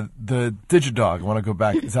 And the DigiDog, I want to go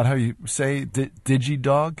back. Is that how you say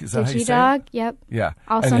DigiDog? Is that how you say it? DigiDog, yep. Yeah.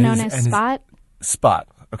 Also known as Spot. Spot.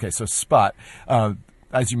 Okay, so Spot.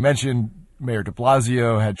 As you mentioned, Mayor de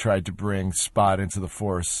Blasio had tried to bring Spot into the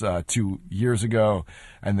force 2 years ago,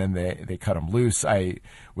 and then they cut him loose. I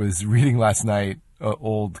was reading last night an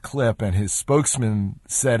old clip, and his spokesman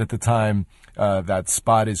said at the time that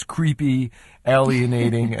Spot is creepy,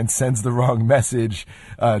 alienating, and sends the wrong message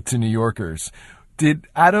to New Yorkers. Did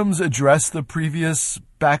Adams address the previous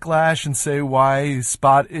backlash and say why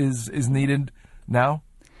Spot is needed now?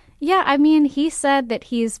 Yeah, I mean, he said that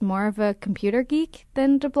he's more of a computer geek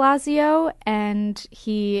than de Blasio, and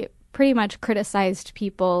he pretty much criticized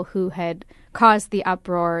people who had caused the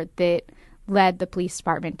uproar that led the police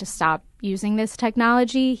department to stop using this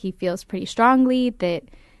technology. He feels pretty strongly that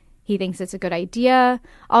he thinks it's a good idea.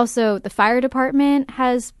 Also, the fire department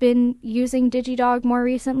has been using DigiDog more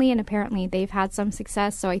recently, and apparently they've had some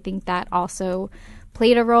success. So I think that also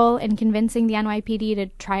played a role in convincing the NYPD to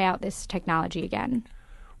try out this technology again.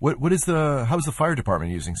 How's the fire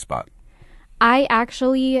department using Spot? I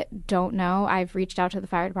actually don't know. I've reached out to the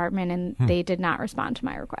fire department and they did not respond to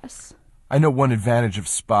my requests. I know one advantage of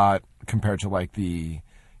Spot compared to like the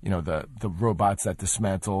robots that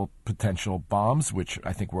dismantle potential bombs, which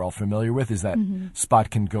I think we're all familiar with, is that Spot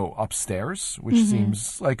can go upstairs, which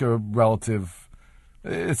seems like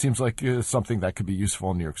it seems like something that could be useful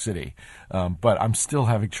in New York City. But I'm still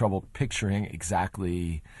having trouble picturing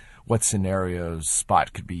exactly what scenarios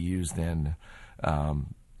Spot could be used in,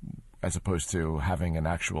 as opposed to having an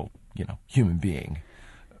actual, human being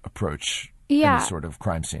approach any sort of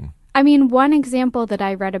crime scene. I mean, one example that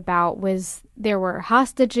I read about was there were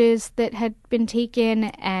hostages that had been taken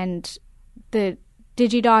and the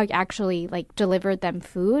DigiDog actually delivered them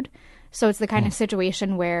food. So it's the kind of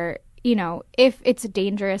situation where, if it's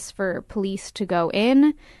dangerous for police to go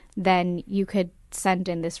in, then you could send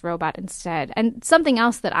in this robot instead. And something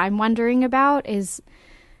else that I'm wondering about is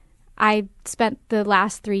I spent the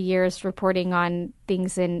last 3 years reporting on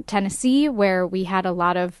things in Tennessee where we had a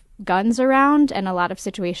lot of guns around and a lot of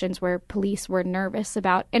situations where police were nervous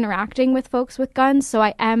about interacting with folks with guns. So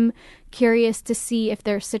I am curious to see if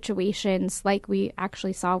there are situations like we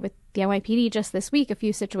actually saw with the NYPD just this week, a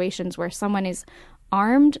few situations where someone is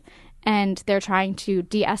armed and they're trying to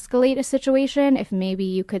de-escalate a situation, if maybe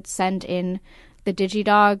you could send in the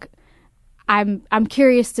DigiDog I'm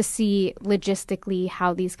curious to see logistically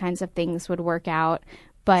how these kinds of things would work out.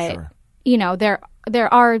 But, Sure. you know, there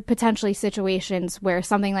are potentially situations where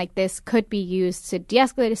something like this could be used to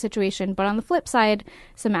de-escalate a situation. But on the flip side,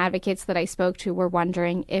 some advocates that I spoke to were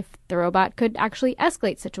wondering if the robot could actually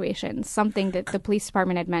escalate situations. Something that the police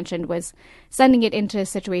department had mentioned was sending it into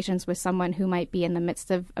situations with someone who might be in the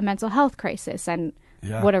midst of a mental health crisis. And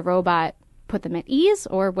would a robot put them at ease,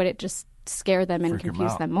 or would it just scare them and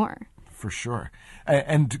confuse them more? For sure.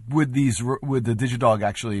 And would the Digidog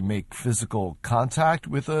actually make physical contact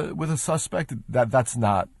with a suspect? That's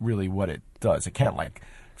not really what it does. It can't like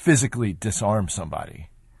physically disarm somebody.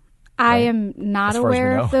 I am not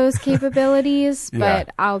aware of those capabilities,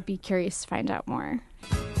 but I'll be curious to find out more.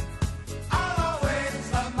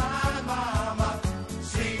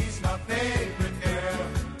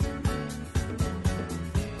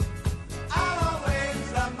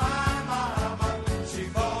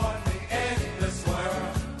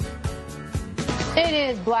 It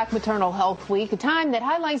is Black Maternal Health Week, a time that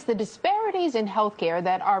highlights the disparities in healthcare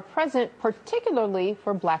that are present particularly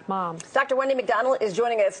for Black moms. Dr. Wendy McDonald is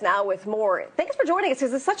joining us now with more. Thanks for joining us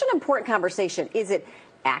because it's such an important conversation. Is it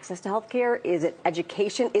access to healthcare? Is it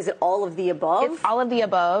education? Is it all of the above? It's all of the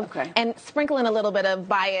above, okay. And sprinkle in a little bit of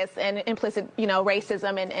bias and implicit,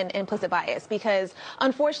 racism and implicit bias, because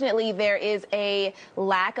unfortunately there is a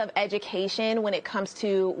lack of education when it comes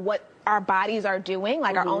to what our bodies are doing,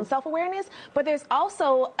 like our own self-awareness, but there's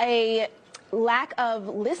also a lack of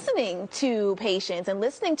listening to patients and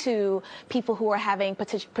listening to people who are having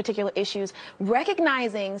particular issues,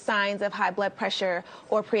 recognizing signs of high blood pressure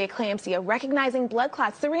or preeclampsia, recognizing blood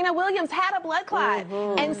clots. Serena Williams had a blood clot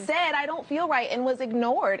and said, I don't feel right, and was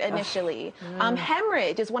ignored initially.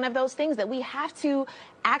 Hemorrhage is one of those things that we have to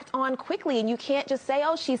act on quickly, and you can't just say,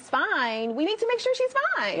 oh, she's fine. We need to make sure she's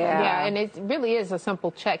fine. Yeah, and it really is a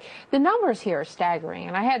simple check. The numbers here are staggering,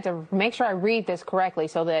 and I had to make sure I read this correctly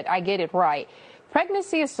so that I get it right.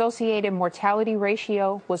 Pregnancy-associated mortality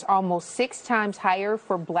ratio was almost 6 times higher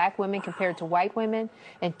for Black women compared to white women,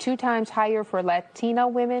 and 2 times higher for Latino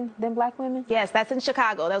women than Black women? Yes, that's in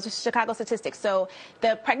Chicago. That was Chicago statistics. So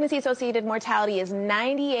the pregnancy-associated mortality is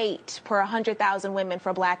 98 per 100,000 women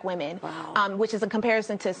for Black women, which is a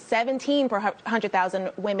comparison to 17 per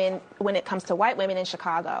 100,000 women when it comes to white women in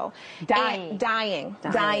Chicago. Dying.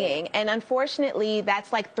 And unfortunately,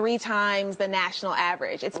 that's like 3 times the national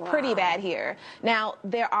average. It's pretty bad here. Now,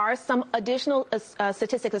 there are some additional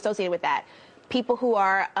statistics associated with that. People who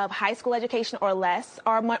are of high school education or less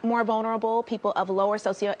are more vulnerable. People of lower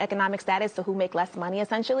socioeconomic status, so who make less money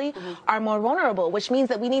essentially, are more vulnerable, which means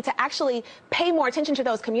that we need to actually pay more attention to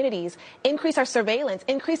those communities, increase our surveillance,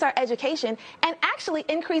 increase our education, and actually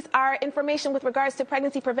increase our information with regards to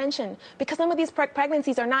pregnancy prevention, because some of these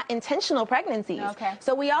pregnancies are not intentional pregnancies. Okay.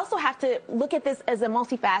 So we also have to look at this as a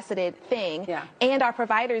multifaceted thing, and our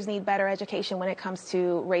providers need better education when it comes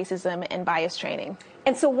to racism and bias training.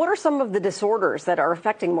 And so what are some of the disorders that are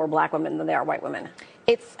affecting more Black women than they are white women?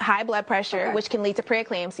 It's high blood pressure, which can lead to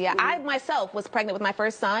preeclampsia. I myself was pregnant with my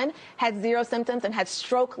first son, had 0 symptoms, and had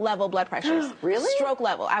stroke-level blood pressures. Really? Stroke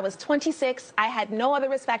level. I was 26. I had no other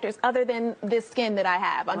risk factors other than this skin that I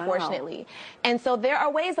have, unfortunately. And so there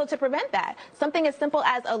are ways, though, to prevent that. Something as simple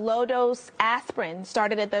as a low-dose aspirin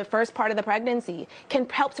started at the first part of the pregnancy can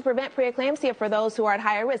help to prevent preeclampsia for those who are at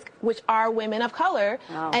higher risk, which are women of color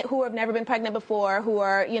and who have never been pregnant before, who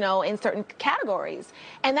are, in certain categories.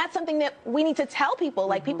 And that's something that we need to tell people.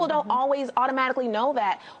 Like, people don't always automatically know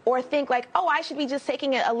that or think like, oh, I should be just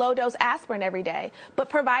taking a low-dose aspirin every day. But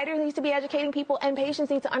providers need to be educating people, and patients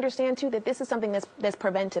need to understand, too, that this is something that's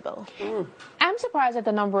preventable. I'm surprised at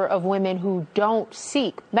the number of women who don't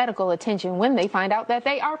seek medical attention when they find out that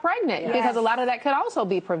they are pregnant, because a lot of that could also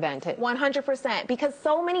be prevented. 100%, because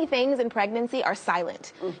so many things in pregnancy are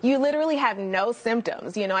silent. You literally have no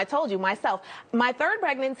symptoms. I told you myself, my 3rd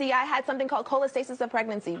pregnancy, I had something called cholestasis of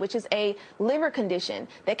pregnancy, which is a liver condition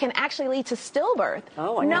that can actually lead to stillbirth.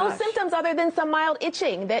 No symptoms other than some mild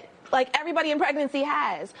itching that everybody in pregnancy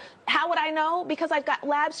has. How would I know? Because I've got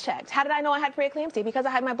labs checked. How did I know I had preeclampsia? Because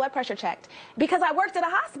I had my blood pressure checked. Because I worked at a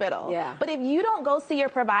hospital. But if you don't go see your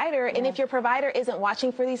provider, and if your provider isn't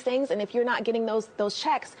watching for these things, and if you're not getting those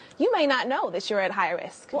checks, you may not know that you're at high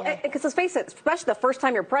risk. Well, because let's face it, especially the first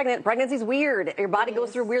time you're pregnant, pregnancy's weird. Your body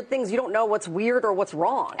goes through weird things. You don't know what's weird or what's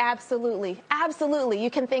wrong. Absolutely. You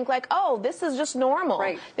can think like, oh, this is just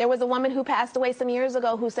normal. There was a woman who passed away some years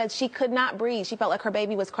ago who said she could not breathe. She felt like her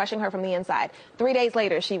baby was crushing her from the inside. 3 days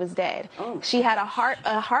later, she was dead. She had a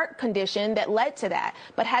heart condition that led to that.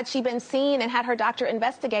 But had she been seen and had her doctor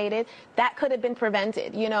investigated, that could have been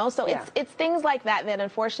prevented, you know? So it's things like that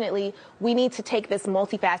unfortunately we need to take this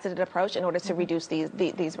multifaceted approach in order to reduce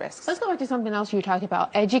these risks. Let's go back to something else you talked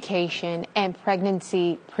about, education and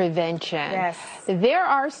pregnancy prevention. Yes. There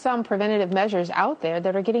are some preventative measures out there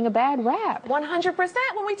that are getting a bad rap. 100%.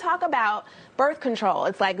 When we talk about birth control,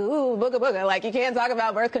 it's like, ooh, booga booga, like you can't talk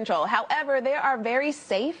about birth control. However, there are very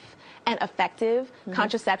safe and effective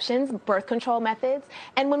contraceptions, birth control methods.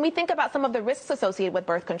 And when we think about some of the risks associated with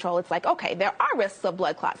birth control, it's like, okay, there are risks of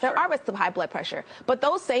blood clots, there are risks of high blood pressure, but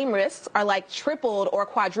those same risks are like tripled or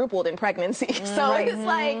quadrupled in pregnancy. So it's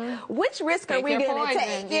like, which risk are we going to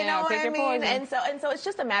take? You know what I mean? And so it's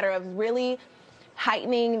just a matter of really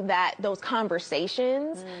heightening those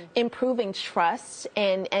conversations, improving trust,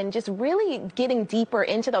 and just really getting deeper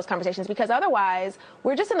into those conversations, because otherwise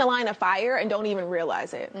we're just in the line of fire and don't even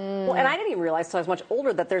realize it. Well, and I didn't even realize until I was much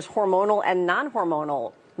older that there's hormonal and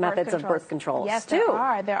non-hormonal methods of birth control. Yes, too.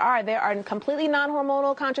 There are completely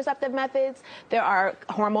non-hormonal contraceptive methods. There are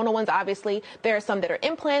hormonal ones, obviously. There are some that are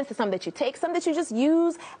implants, some that you take, some that you just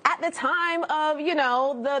use at the time of, you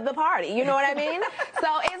know, the party. You know what I mean? So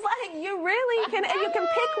it's like you really can, and you can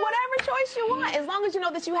pick whatever choice you want as long as you know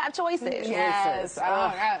that you have choices. Yes. Oh,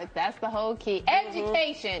 right. That's the whole key.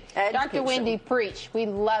 Education. Dr. Wendy Preach. We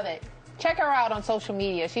love it. Check her out on social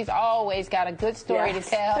media. She's always got a good story to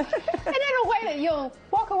tell. And in a way that you'll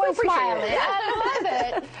walk away smiling. I love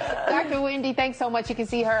it. Dr. Wendy, thanks so much. You can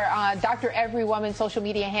see her on Dr. Every Woman social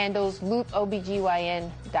media handles,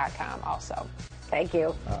 loopobgyn.com also. Thank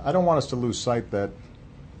you. I don't want us to lose sight that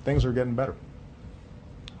things are getting better.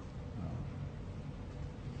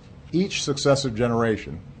 Each successive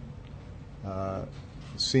generation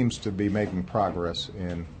seems to be making progress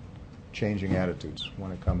in changing attitudes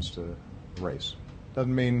when it comes to race.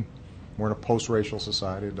 Doesn't mean we're in a post-racial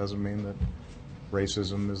society. It doesn't mean that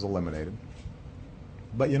racism is eliminated.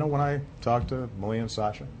 But you know, when I talk to Malia and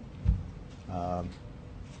Sasha,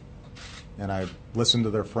 and I listen to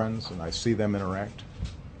their friends and I see them interact,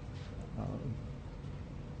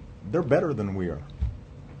 they're better than we are.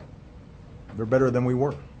 They're better than we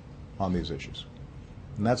were on these issues.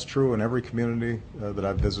 And that's true in every community that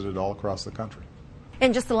I've visited all across the country.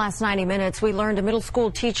 In just the last 90 minutes, we learned a middle school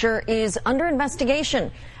teacher is under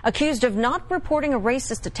investigation, accused of not reporting a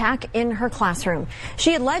racist attack in her classroom.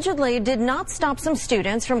 She allegedly did not stop some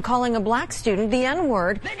students from calling a black student the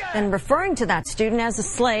N-word, then referring to that student as a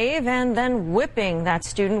slave, and then whipping that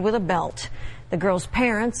student with a belt. The girl's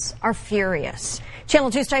parents are furious. Channel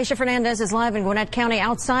 2's Taisha Fernandez is live in Gwinnett County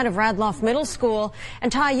outside of Radloff Middle School.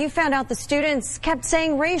 And Ty, you found out the students kept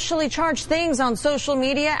saying racially charged things on social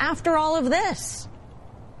media after all of this.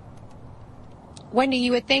 Wendy,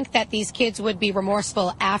 you would think that these kids would be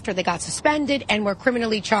remorseful after they got suspended and were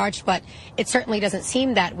criminally charged, but it certainly doesn't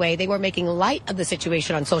seem that way. They were making light of the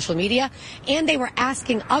situation on social media, and they were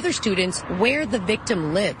asking other students where the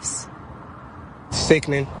victim lives.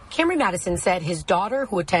 Sickening. Cameron Madison said his daughter,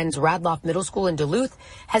 who attends Radloff Middle School in Duluth,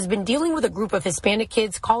 has been dealing with a group of Hispanic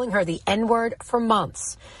kids calling her the N-word for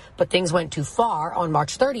months. But things went too far on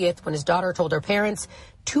March 30th when his daughter told her parents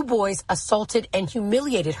 2 boys assaulted and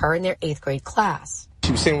humiliated her in their 8th grade class.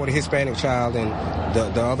 She was sitting with a Hispanic child, and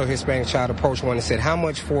the other Hispanic child approached one and said, "How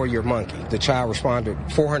much for your monkey?" The child responded,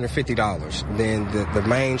 $450. Then the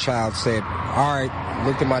main child said, "All right,"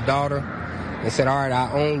 looked at my daughter and said, "All right,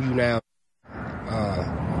 I own you now.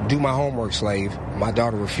 Do my homework, slave." My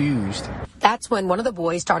daughter refused. That's when one of the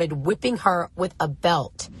boys started whipping her with a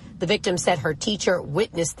belt. The victim said her teacher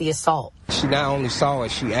witnessed the assault. She not only saw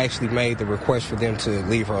it, she actually made the request for them to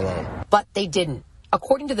leave her alone. But they didn't.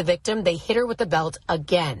 According to the victim, they hit her with the belt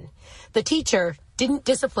again. The teacher didn't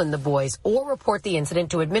discipline the boys or report the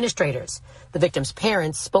incident to administrators. The victim's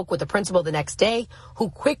parents spoke with the principal the next day,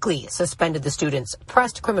 who quickly suspended the students,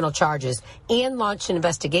 pressed criminal charges, and launched an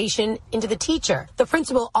investigation into the teacher. The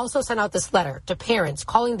principal also sent out this letter to parents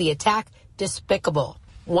calling the attack despicable.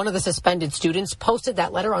 One of the suspended students posted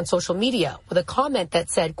that letter on social media with a comment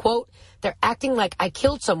that said, quote, "They're acting like I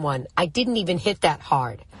killed someone. I didn't even hit that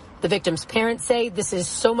hard." The victim's parents say this is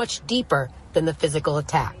so much deeper than the physical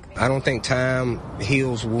attack. I don't think time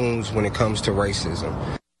heals wounds when it comes to racism.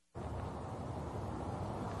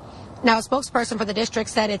 Now, a spokesperson for the district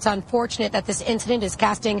said it's unfortunate that this incident is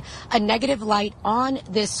casting a negative light on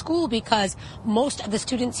this school because most of the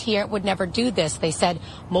students here would never do this. They said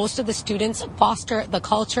most of the students foster the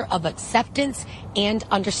culture of acceptance and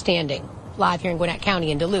understanding. Live here in Gwinnett County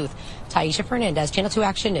in Duluth, Taisha Fernandez, Channel 2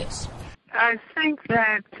 Action News. I think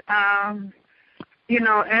that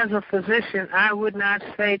as a physician, I would not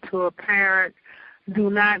say to a parent, do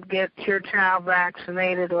not get your child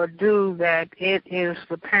vaccinated or do that. It is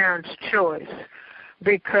the parent's choice,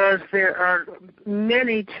 because there are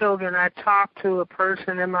many children. I talked to a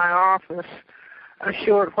person in my office a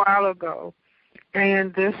short while ago,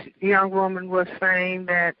 and this young woman was saying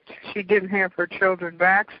that she didn't have her children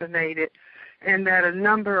vaccinated and that a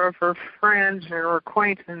number of her friends or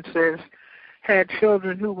acquaintances had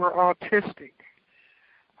children who were autistic.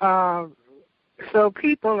 So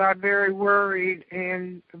people are very worried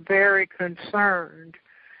and very concerned.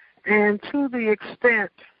 And to the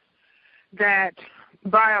extent that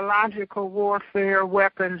biological warfare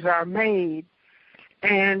weapons are made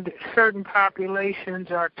and certain populations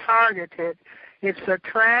are targeted, it's a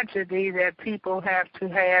tragedy that people have to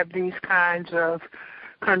have these kinds of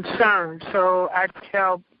concerns. So I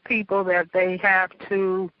tell people that they have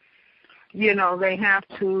to,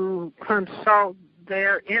 consult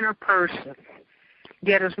their inner person,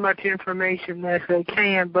 get as much information as they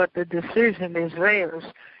can, but the decision is theirs.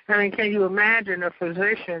 I mean, can you imagine a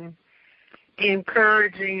physician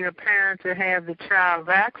encouraging a parent to have the child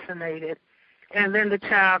vaccinated, and then the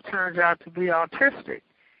child turns out to be autistic?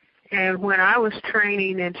 And when I was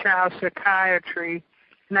training in child psychiatry,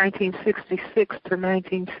 1966 to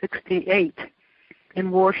 1968,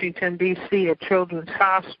 in Washington, D.C., at Children's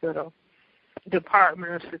Hospital,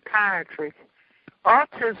 Department of Psychiatry,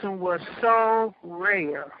 autism was so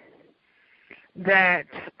rare that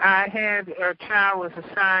I had a child was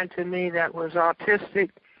assigned to me that was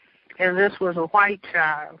autistic, and this was a white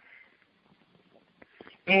child.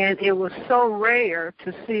 And it was so rare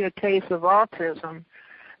to see a case of autism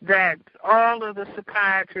that all of the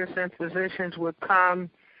psychiatrists and physicians would come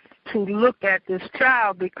to look at this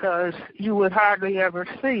child, because you would hardly ever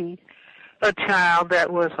see a child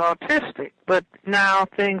that was autistic. But now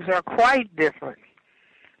things are quite different.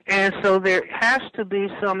 And so there has to be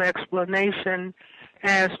some explanation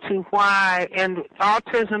as to why. And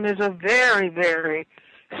autism is a very, very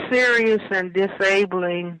serious and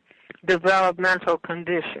disabling developmental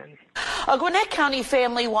condition. A Gwinnett County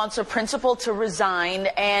family wants a principal to resign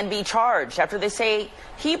and be charged after they say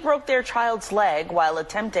he broke their child's leg while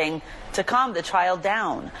attempting to calm the child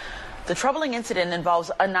down. The troubling incident involves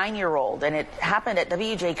a 9-year-old, and it happened at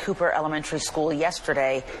W.J. Cooper Elementary School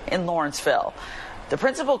yesterday in Lawrenceville. The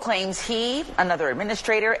principal claims he, another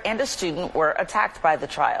administrator, and a student were attacked by the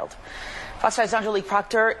child. Fox 5's Angelique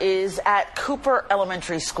Proctor is at Cooper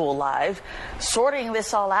Elementary School live, sorting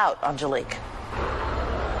this all out. Angelique.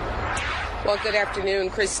 Well, good afternoon,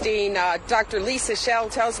 Christine. Dr. Lisa Shell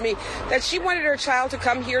tells me that she wanted her child to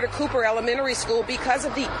come here to Cooper Elementary School because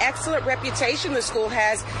of the excellent reputation the school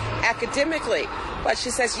has academically. But she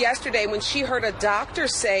says yesterday when she heard a doctor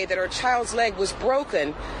say that her child's leg was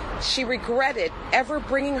broken, she regretted ever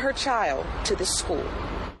bringing her child to the school.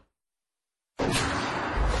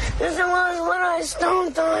 This was when I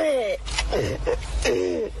stomped on it.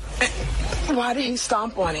 Why did he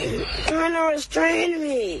stomp on it? Trying to restrain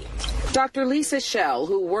me. Dr. Lisa Shell,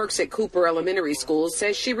 who works at Cooper Elementary School,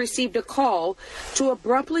 says she received a call to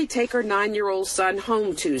abruptly take her 9-year-old son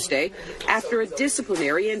home Tuesday after a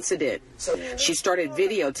disciplinary incident. She started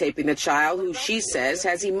videotaping the child, who she says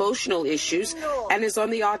has emotional issues and is on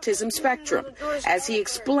the autism spectrum, as he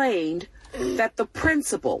explained that the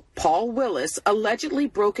principal, Paul Willis, allegedly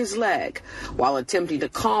broke his leg while attempting to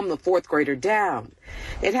calm the 4th grader down.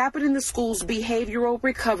 It happened in the school's behavioral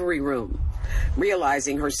recovery room.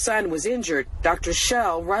 Realizing her son was injured, Dr.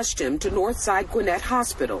 Shell rushed him to Northside Gwinnett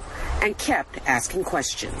Hospital and kept asking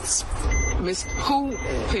questions. Miss, who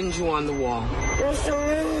pinned you on the wall?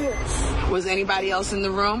 Was anybody else in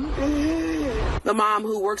the room? The mom,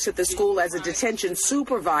 who works at the school as a detention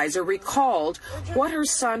supervisor, recalled what her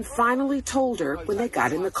son finally told her when they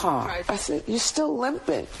got in the car. I said, "You're still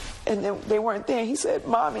limping." And then they weren't there. He said,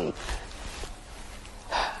 "Mommy,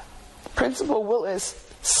 Principal Willis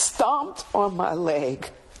stomped on my leg."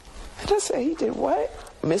 And I said, "He did what?"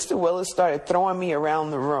 Mr. Willis started throwing me around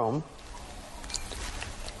the room.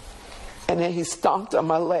 And then he stomped on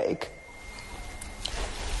my leg.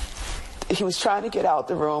 He was trying to get out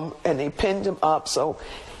the room, and they pinned him up, so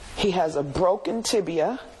he has a broken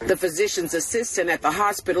tibia. The physician's assistant at the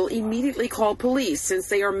hospital immediately called police, since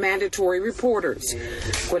they are mandatory reporters.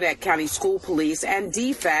 Gwinnett County School Police and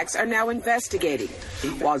DFACS are now investigating,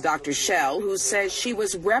 while Dr. Shell, who says she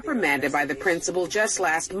was reprimanded by the principal just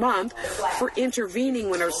last month for intervening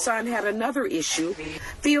when her son had another issue,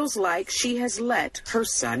 feels like she has let her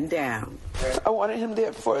son down. I wanted him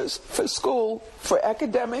there for school, for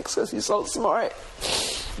academics, because he's so smart.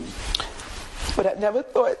 But I never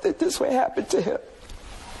thought that this would happen to him.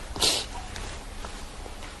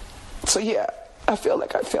 So yeah, I feel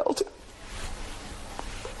like I failed him.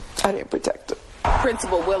 I didn't protect him.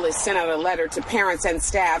 Principal Willis sent out a letter to parents and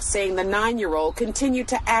staff saying the 9-year-old continued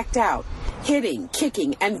to act out, hitting,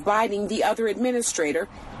 kicking, and biting the other administrator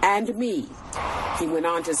and me. He went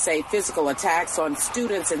on to say physical attacks on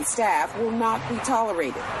students and staff will not be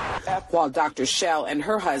tolerated. While Dr. Shell and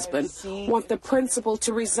her husband want the principal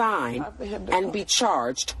to resign and be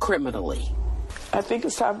charged criminally. I think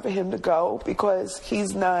it's time for him to go because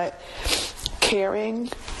he's not caring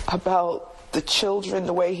about the children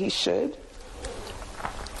the way he should.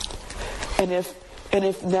 And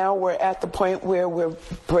if now we're at the point where we're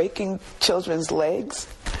breaking children's legs,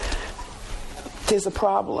 there's a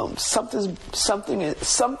problem. Something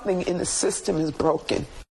in the system is broken.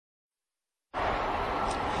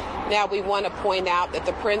 Now we want to point out that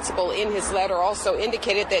the principal in his letter also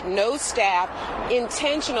indicated that no staff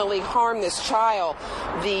intentionally harmed this child.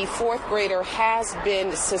 The 4th grader has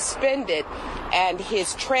been suspended and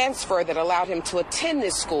his transfer that allowed him to attend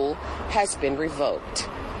this school has been revoked.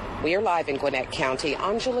 We are live in Gwinnett County.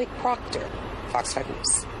 Angelique Proctor, Fox 5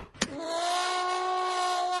 News.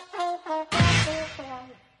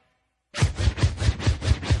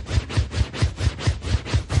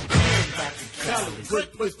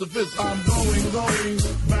 Great place to visit. I'm going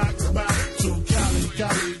back to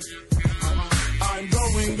Cali. I'm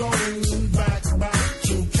going back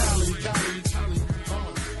to Cali.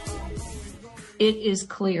 It is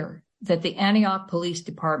clear that the Antioch Police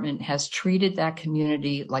Department has treated that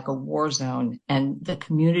community like a war zone and the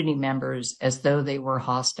community members as though they were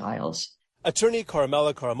hostiles. Attorney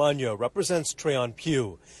Carmela Caramagno represents Treyon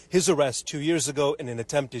Pugh. His arrest 2 years ago in an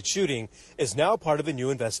attempted shooting is now part of a new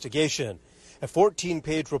investigation. A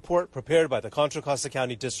 14-page report prepared by the Contra Costa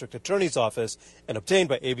County District Attorney's Office and obtained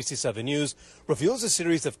by ABC 7 News reveals a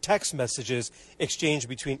series of text messages exchanged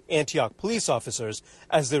between Antioch police officers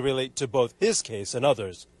as they relate to both his case and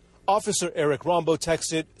others. Officer Eric Rombo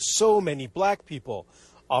texted, "So many black people."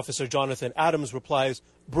 Officer Jonathan Adams replies,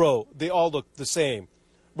 "Bro, they all look the same."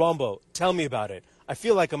 Rombo, "Tell me about it. I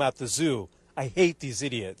feel like I'm at the zoo. I hate these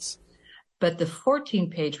idiots." But the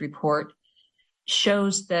 14-page report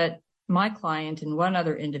shows that my client and one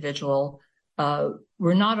other individual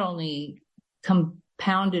were not only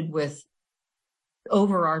compounded with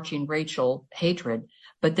overarching racial hatred,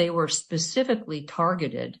 but they were specifically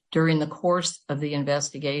targeted during the course of the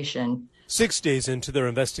investigation. 6 days into their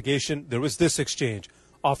investigation, there was this exchange.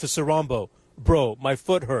 Officer Rombo, "Bro, my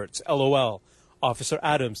foot hurts, LOL." Officer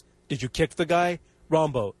Adams, "Did you kick the guy?"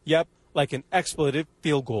 Rombo, "Yep, like an expletive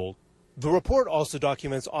field goal." The report also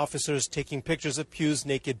documents officers taking pictures of Pugh's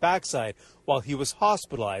naked backside while he was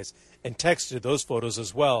hospitalized and texted those photos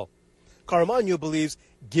as well. Caramagno believes,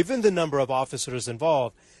 given the number of officers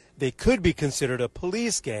involved, they could be considered a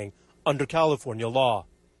police gang under California law.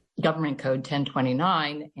 Government Code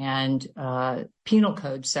 1029 and Penal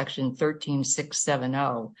Code Section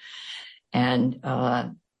 13670. And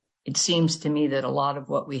it seems to me that a lot of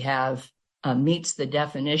what we have meets the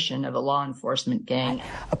definition of a law enforcement gang.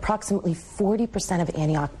 Approximately 40% of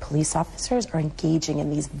Antioch police officers are engaging in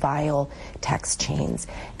these vile text chains.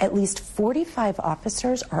 At least 45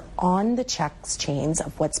 officers are on the text chains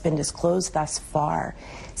of what's been disclosed thus far.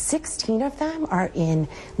 16 of them are in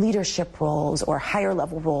leadership roles or higher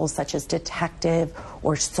level roles such as detective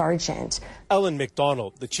or sergeant. Ellen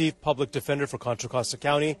McDonald, the chief public defender for Contra Costa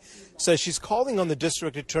County, says she's calling on the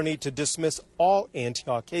district attorney to dismiss all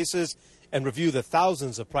Antioch cases and review the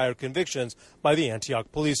thousands of prior convictions by the Antioch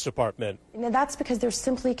Police Department. And that's because there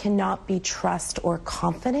simply cannot be trust or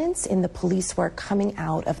confidence in the police work coming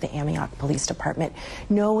out of the Antioch Police Department,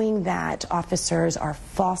 knowing that officers are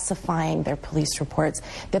falsifying their police reports,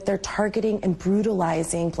 that they're targeting and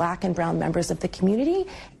brutalizing black and brown members of the community.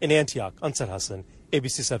 In Antioch, Ansar Hassan,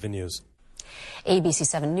 ABC 7 News. ABC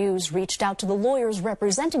 7 News reached out to the lawyers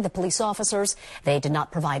representing the police officers. They did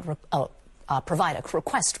not provide a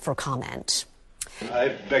request for comment. I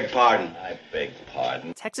beg pardon. I beg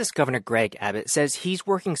pardon. Texas Governor Greg Abbott says he's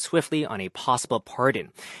working swiftly on a possible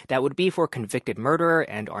pardon. That would be for convicted murderer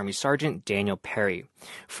and Army Sergeant Daniel Perry.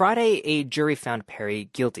 Friday, a jury found Perry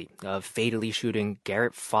guilty of fatally shooting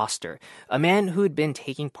Garrett Foster, a man who had been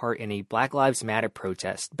taking part in a Black Lives Matter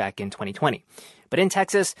protest back in 2020. But in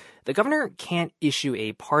Texas, the governor can't issue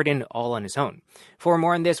a pardon all on his own. For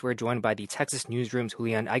more on this, we're joined by the Texas Newsroom's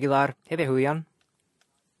Julian Aguilar. Hey there, Julian.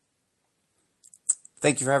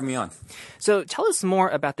 Thank you for having me on. So tell us more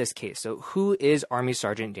about this case. So who is Army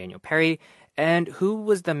Sergeant Daniel Perry, and who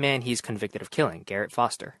was the man he's convicted of killing, Garrett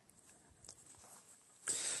Foster?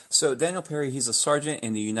 So Daniel Perry, he's a sergeant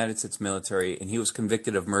in the United States military, and he was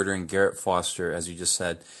convicted of murdering Garrett Foster, as you just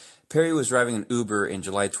said, Perry was driving an Uber in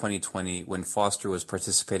July 2020 when Foster was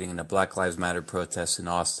participating in a Black Lives Matter protest in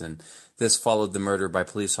Austin. This followed the murder by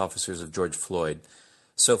police officers of George Floyd.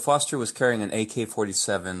 So Foster was carrying an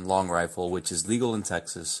AK-47 long rifle, which is legal in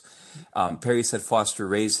Texas. Perry said Foster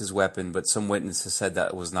raised his weapon, but some witnesses said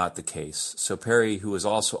that was not the case. So Perry, who was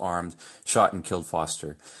also armed, shot and killed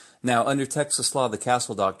Foster. Now, under Texas law, the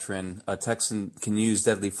Castle Doctrine, a Texan can use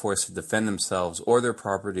deadly force to defend themselves or their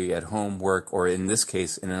property at home, work, or in this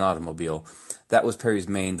case, in an automobile. That was Perry's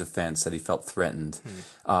main defense, that he felt threatened.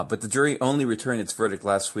 But the jury only returned its verdict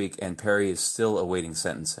last week, and Perry is still awaiting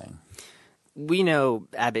sentencing. We know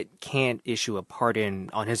Abbott can't issue a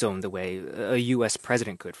pardon on his own the way a U.S.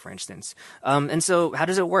 president could, for instance. And so how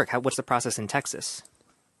does it work? What's the process in Texas?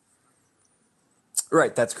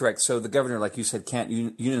 Right, that's correct. So the governor, like you said, can't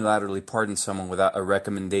unilaterally pardon someone without a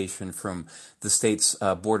recommendation from the state's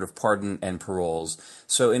Board of Pardon and Paroles.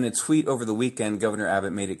 So in a tweet over the weekend, Governor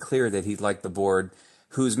Abbott made it clear that he'd like the board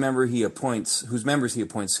whose members he appoints,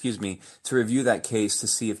 to review that case to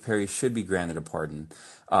see if Perry should be granted a pardon.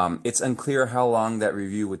 It's unclear how long that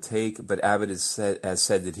review would take, but Abbott has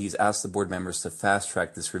said that he's asked the board members to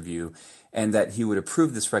fast-track this review and that he would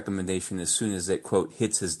approve this recommendation as soon as it, quote,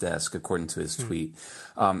 hits his desk, according to his tweet.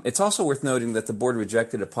 It's also worth noting that the board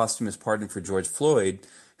rejected a posthumous pardon for George Floyd,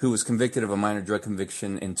 who was convicted of a minor drug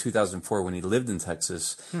conviction in 2004 when he lived in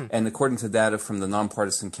Texas. And according to data from the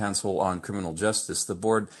Nonpartisan Council on Criminal Justice, the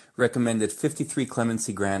board recommended 53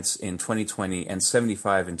 clemency grants in 2020 and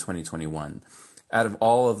 75 in 2021. Out of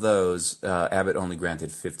all of those, Abbott only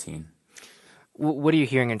granted 15. What are you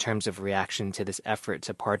hearing in terms of reaction to this effort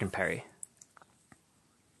to pardon Perry?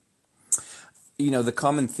 The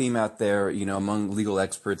common theme out there, among legal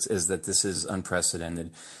experts is that this is unprecedented.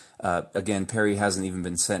 Again, Perry hasn't even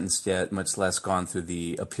been sentenced yet, much less gone through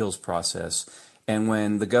the appeals process. And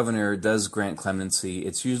when the governor does grant clemency,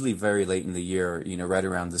 it's usually very late in the year, right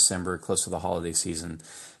around December, close to the holiday season.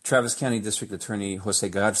 Travis County District Attorney Jose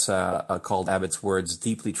Garza called Abbott's words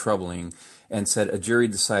deeply troubling and said a jury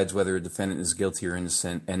decides whether a defendant is guilty or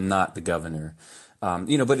innocent and not the governor.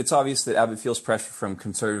 But it's obvious that Abbott feels pressure from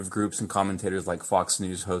conservative groups and commentators like Fox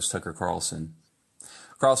News host Tucker Carlson.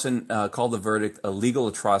 Carlson called the verdict a legal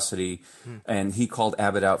atrocity, and he called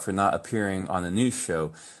Abbott out for not appearing on the news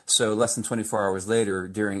show. So less than 24 hours later,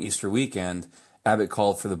 during Easter weekend, Abbott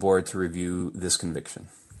called for the board to review this conviction.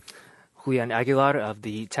 Julian Aguilar of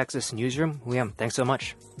the Texas Newsroom. Julian, thanks so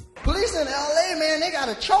much. Police in L.A., man, they got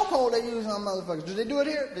a chokehold they use on motherfuckers. Do they do it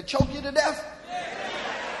here? They choke you to death?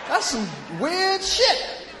 That's some weird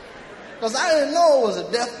shit. Because I didn't know it was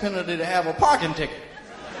a death penalty to have a parking ticket.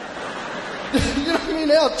 You know what I mean?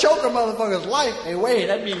 They'll choke a motherfucker's life. Hey, wait,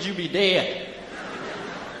 that means you be dead.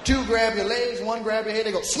 2 grab your legs, 1 grab your head,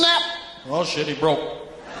 they go, snap! Oh, shit, he broke.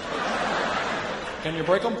 Can you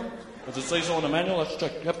break them? Does it say so in the manual? Let's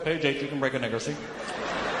check. Yep, page 8, you can break a nigger, see?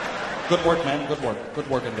 Good work, man, good work. Good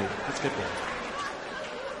work indeed. Let's get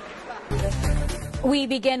going. We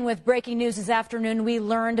begin with breaking news this afternoon. We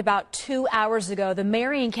learned about 2 hours ago the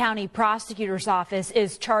Marion County Prosecutor's Office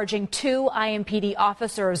is charging 2 IMPD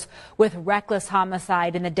officers with reckless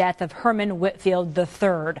homicide in the death of Herman Whitfield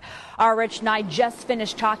III. Our Rich Nye just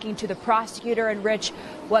finished talking to the prosecutor. And Rich,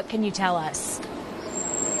 what can you tell us?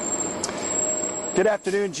 Good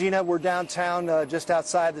afternoon, Gina. We're downtown just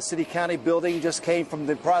outside the city-county building. Just came from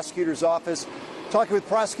the prosecutor's office. Talking with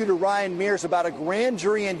Prosecutor Ryan Mears about a grand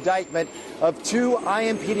jury indictment of 2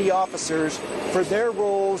 IMPD officers for their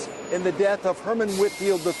roles in the death of Herman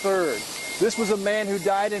Whitfield III. This was a man who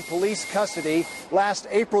died in police custody last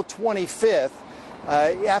April 25th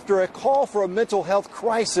after a call for a mental health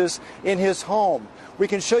crisis in his home. We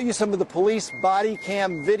can show you some of the police body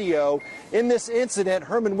cam video. In this incident,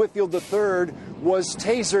 Herman Whitfield III was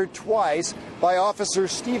tasered twice by Officer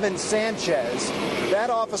Steven Sanchez. That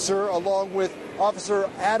officer, along with Officer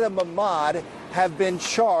Adam Ahmad, have been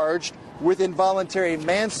charged with involuntary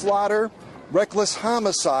manslaughter, reckless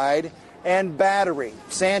homicide, and battery.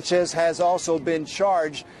 Sanchez has also been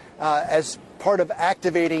charged as part of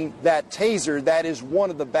activating that taser. That is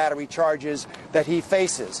one of the battery charges that he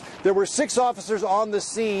faces. There were 6 officers on the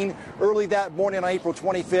scene early that morning on April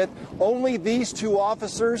 25th. Only these 2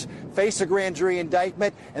 officers face a grand jury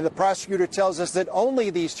indictment, and the prosecutor tells us that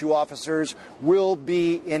only these 2 officers will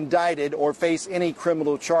be indicted or face any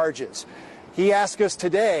criminal charges. He asked us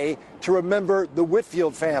today to remember the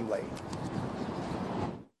Whitfield family.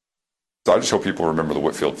 I just hope people remember the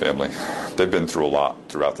Whitfield family. They've been through a lot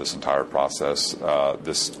throughout this entire process.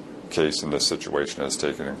 This case and this situation has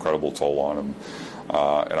taken an incredible toll on them.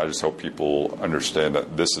 And I just hope people understand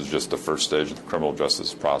that this is just the first stage of the criminal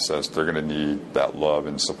justice process. They're going to need that love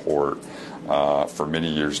and support for many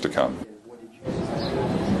years to come.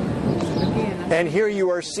 And here you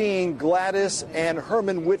are seeing Gladys and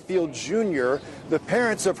Herman Whitfield Jr., the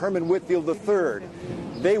parents of Herman Whitfield III.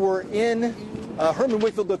 They were in, Herman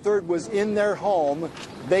Whitfield III was in their home.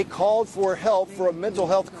 They called for help for a mental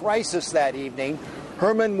health crisis that evening.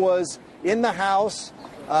 Herman was in the house,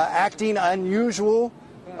 acting unusual,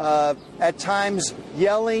 at times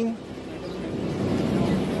yelling.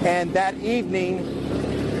 And that evening,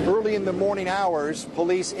 early in the morning hours,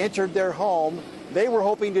 police entered their home. They were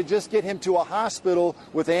hoping to just get him to a hospital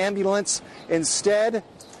with an ambulance. Instead,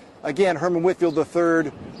 again, Herman Whitfield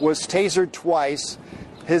III was tasered twice.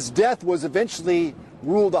 His death was eventually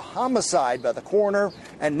ruled a homicide by the coroner,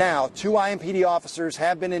 and now 2 IMPD officers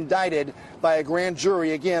have been indicted by a grand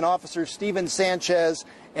jury. Again, Officers Steven Sanchez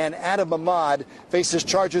and Adam Ahmad faces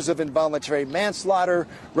charges of involuntary manslaughter,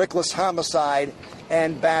 reckless homicide,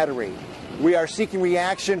 and battery. We are seeking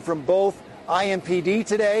reaction from both IMPD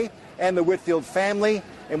today and the Whitfield family,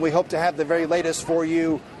 and we hope to have the very latest for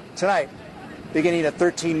you tonight, beginning at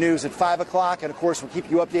 13 News at 5 o'clock, and of course we'll keep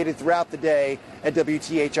you updated throughout the day at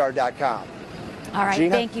WTHR.com. All right, Gina?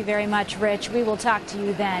 Thank you very much, Rich. We will talk to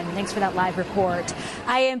you then. Thanks for that live report.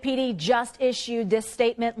 IMPD just issued this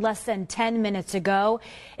statement less than 10 minutes ago.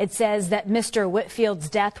 It says that Mr. Whitfield's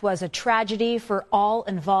death was a tragedy for all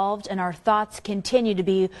involved, and our thoughts continue to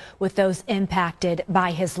be with those impacted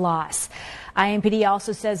by his loss. IMPD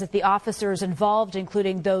also says that the officers involved,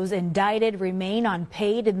 including those indicted, remain on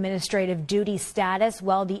paid administrative duty status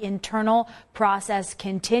while the internal process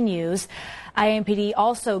continues. IMPD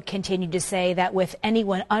also continued to say that with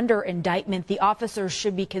anyone under indictment, the officers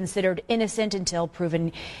should be considered innocent until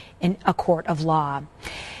proven in a court of law.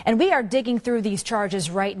 And we are digging through these charges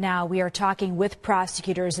right now. We are talking with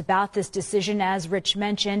prosecutors about this decision, as Rich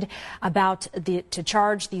mentioned, about to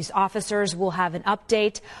charge these officers. We'll have an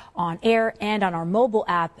update on air and on our mobile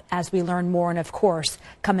app as we learn more, and of course,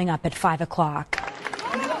 coming up at 5 o'clock.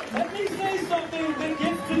 Let me say something that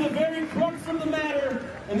gets to the very crux of the matter,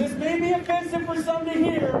 and this may be offensive for some to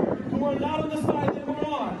hear who are not on the side that we're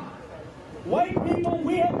on. White people,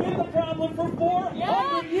 we have been the problem for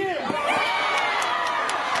 400 years.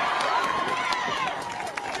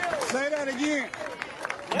 Say that again.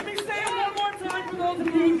 Let me say it one more time for those of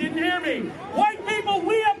you who didn't hear me. White people,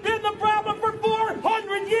 we have been the problem for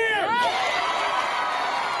 400 years.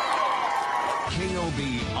 KOB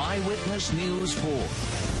Eyewitness News 4.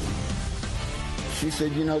 She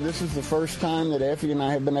said, you know, this is the first time that Effie and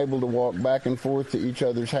I have been able to walk back and forth to each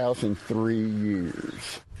other's house in 3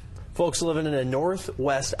 years. Folks living in a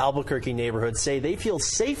northwest Albuquerque neighborhood say they feel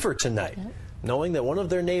safer tonight, knowing that one of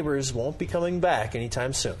their neighbors won't be coming back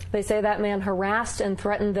anytime soon. They say that man harassed and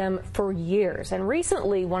threatened them for years, and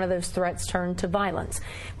recently one of those threats turned to violence.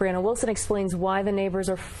 Brianna Wilson explains why the neighbors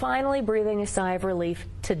are finally breathing a sigh of relief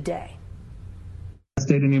today.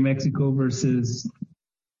 State of New Mexico versus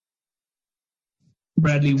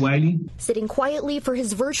Bradley Wiley. Sitting quietly for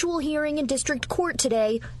his virtual hearing in district court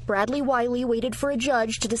today, Bradley Wiley waited for a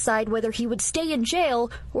judge to decide whether he would stay in jail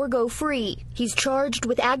or go free. He's charged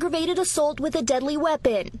with aggravated assault with a deadly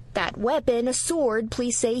weapon. That weapon, a sword,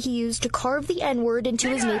 police say he used to carve the N-word into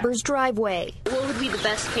his neighbor's driveway. What would be the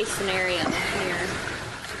best case scenario here?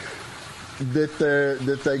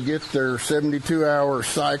 That they get their 72-hour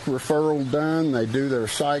psych referral done, they do their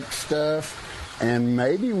psych stuff, and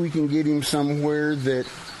maybe we can get him somewhere that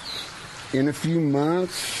in a few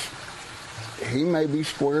months he may be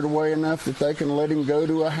squared away enough that they can let him go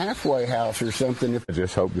to a halfway house or something. I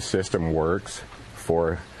just hope the system works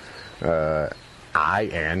for I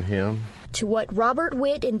and him. To what Robert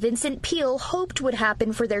Witt and Vincent Peel hoped would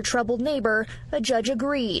happen for their troubled neighbor, a judge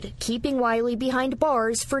agreed, keeping Wiley behind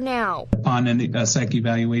bars for now. Upon a psych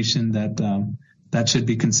evaluation, that should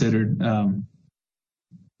be considered,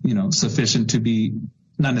 sufficient to be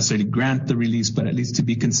not necessarily grant the release, but at least to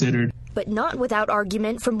be considered. But not without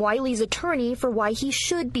argument from Wiley's attorney for why he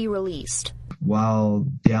should be released. While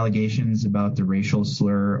the allegations about the racial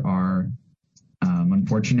slur are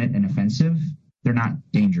unfortunate and offensive, they're not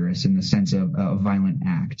dangerous in the sense of a violent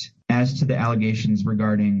act. As to the allegations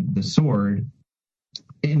regarding the sword,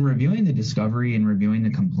 in reviewing the discovery and reviewing the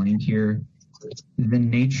complaint here, the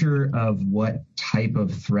nature of what type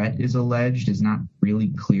of threat is alleged is not really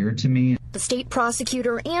clear to me. The state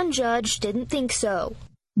prosecutor and judge didn't think so.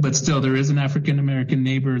 But still, there is an African-American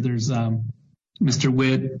neighbor. There's Mr.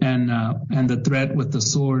 Witt and the threat with the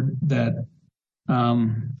sword that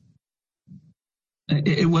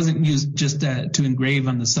it wasn't used just to engrave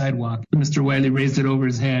on the sidewalk. Mr. Wiley raised it over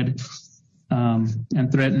his head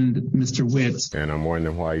and threatened Mr. Witt. And I'm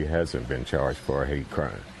wondering why he hasn't been charged for a hate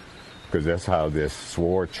crime, because that's how this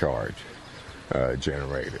sword charge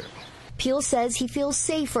generated. Peel says he feels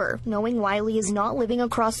safer knowing Wiley is not living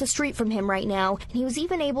across the street from him right now, and he was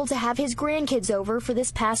even able to have his grandkids over for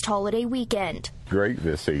this past holiday weekend. Great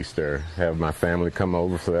this Easter. Have my family come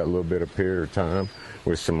over for that little bit of period of time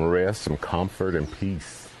with some rest, some comfort, and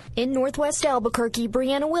peace. In Northwest Albuquerque,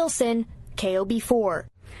 Brianna Wilson, KOB4.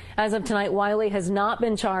 As of tonight, Wiley has not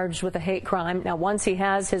been charged with a hate crime. Now, once he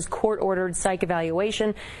has his court-ordered psych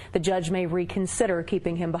evaluation, the judge may reconsider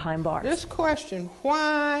keeping him behind bars. This question,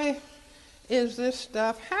 why is this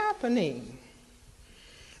stuff happening?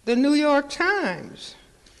 The New York Times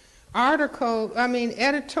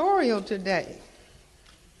editorial today.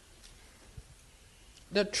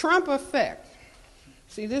 The Trump effect.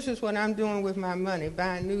 See, this is what I'm doing with my money,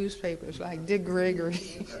 buying newspapers like Dick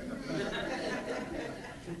Gregory.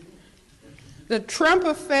 The Trump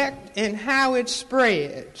effect and how it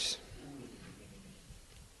spreads.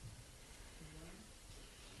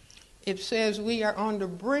 It says we are on the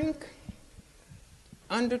brink,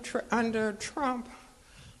 under Trump,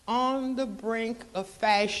 on the brink of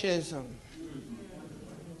fascism.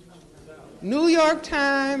 New York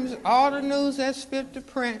Times, all the news that's fit to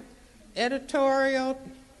print, editorial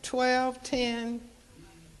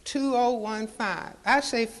 12/10/2015. I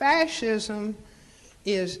say fascism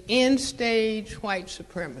is end-stage white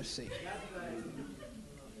supremacy.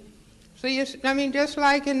 See, just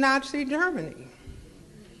like in Nazi Germany.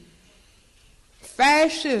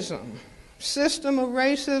 Fascism, system of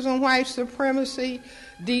racism, white supremacy,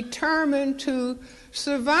 determined to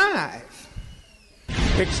survive.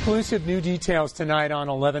 Exclusive new details tonight on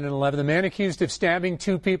 11 and 11. The man accused of stabbing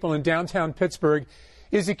 2 people in downtown Pittsburgh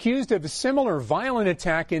is accused of a similar violent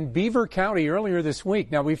attack in Beaver County earlier this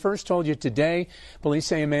week. Now, we first told you today, police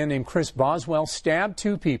say a man named Chris Boswell stabbed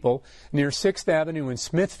 2 people near 6th Avenue in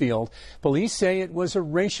Smithfield. Police say it was a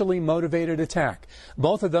racially motivated attack.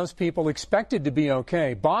 Both of those people expected to be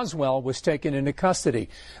okay. Boswell was taken into custody.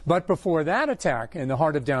 But before that attack in the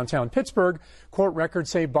heart of downtown Pittsburgh, court records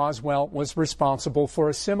say Boswell was responsible for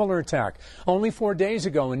a similar attack only 4 days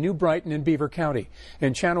ago in New Brighton in Beaver County.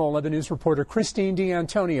 And Channel 11 News reporter Christine D'Antonio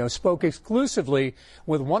spoke exclusively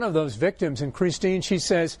with one of those victims. And Christine, she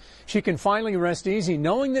says she can finally rest easy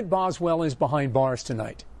knowing that Boswell is behind bars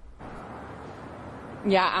tonight.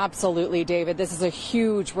 Yeah, absolutely, David. This is a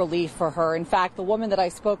huge relief for her. In fact, the woman that I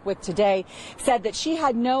spoke with today said that she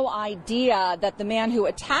had no idea that the man who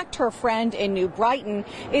attacked her friend in New Brighton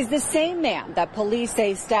is the same man that police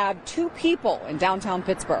say stabbed 2 people in downtown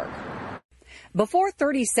Pittsburgh. Before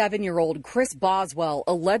 37-year-old Chris Boswell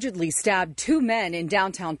allegedly stabbed 2 men in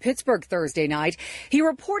downtown Pittsburgh Thursday night, he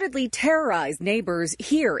reportedly terrorized neighbors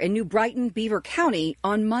here in New Brighton, Beaver County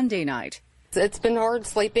on Monday night. It's been hard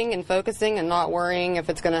sleeping and focusing and not worrying if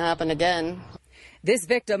it's going to happen again. This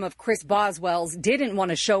victim of Chris Boswell's didn't want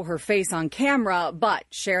to show her face on camera, but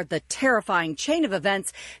shared the terrifying chain of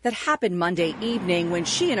events that happened Monday evening when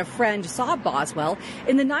she and a friend saw Boswell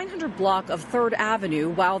in the 900 block of 3rd Avenue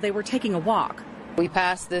while they were taking a walk. We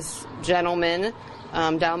passed this gentleman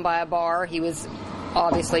down by a bar. He was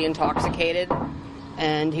obviously intoxicated,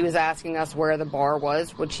 and he was asking us where the bar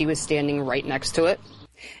was, which he was standing right next to it.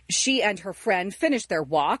 She and her friend finished their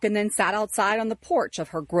walk and then sat outside on the porch of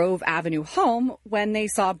her Grove Avenue home when they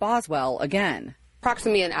saw Boswell again.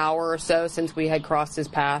 Approximately an hour or so since we had crossed his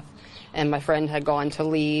path, and my friend had gone to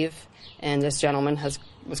leave, and this gentleman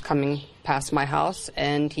was coming past my house,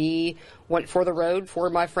 and he went for the road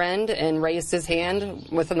for my friend and raised his hand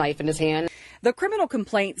with a knife in his hand. The criminal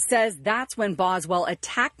complaint says that's when Boswell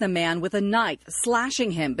attacked the man with a knife,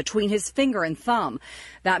 slashing him between his finger and thumb.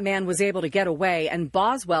 That man was able to get away, and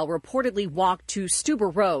Boswell reportedly walked to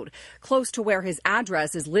Stuber Road, close to where his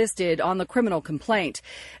address is listed on the criminal complaint.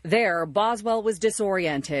 There, Boswell was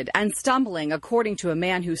disoriented and stumbling, according to a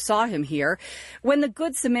man who saw him here. When the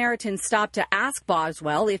Good Samaritan stopped to ask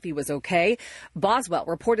Boswell if he was okay, Boswell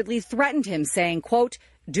reportedly threatened him, saying, quote,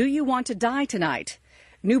 "Do you want to die tonight?"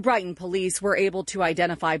 New Brighton police were able to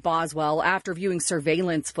identify Boswell after viewing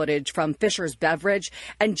surveillance footage from Fisher's Beverage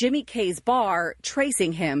and Jimmy K's bar,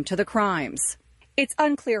 tracing him to the crimes. It's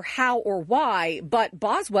unclear how or why, but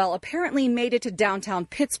Boswell apparently made it to downtown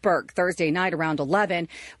Pittsburgh Thursday night around 11,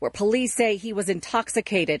 where police say he was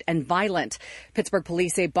intoxicated and violent. Pittsburgh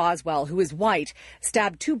police say Boswell, who is white,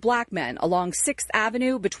 stabbed 2 black men along 6th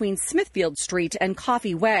Avenue between Smithfield Street and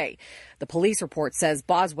Coffee Way. The police report says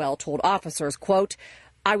Boswell told officers, quote,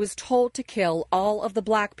 "I was told to kill all of the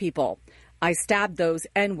black people. I stabbed those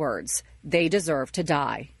N-words. They deserve to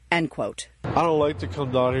die." End quote. I don't like to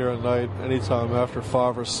come down here at night anytime after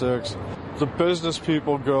 5 or 6. The business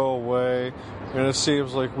people go away, and it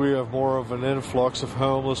seems like we have more of an influx of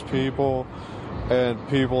homeless people. and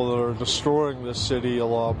people that are destroying the city a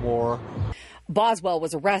lot more. Boswell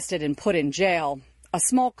was arrested and put in jail. A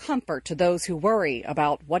small comfort to those who worry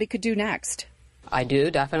about what he could do next. I do,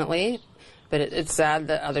 definitely. But it's sad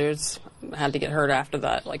that others had to get hurt after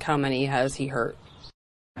that. Like, how many has he hurt?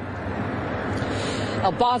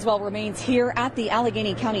 Boswell remains here at the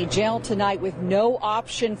Allegheny County Jail tonight with no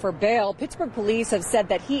option for bail. Pittsburgh police have said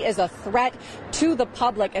that he is a threat to the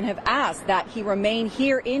public and have asked that he remain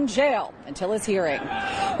here in jail until his hearing.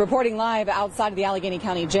 Reporting live outside of the Allegheny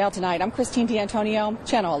County Jail tonight, I'm Christine D'Antonio,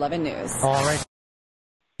 Channel 11 News. All right.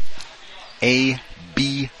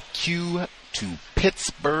 ABQ to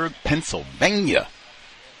Pittsburgh, Pennsylvania.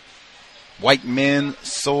 White men,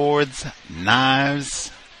 swords, knives.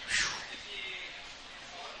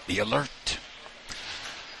 Be alert.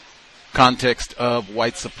 Context of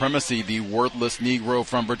white supremacy. The worthless Negro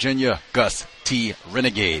from Virginia, Gus T.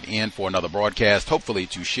 Renegade, in for another broadcast, hopefully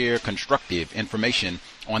to share constructive information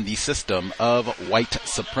on the system of white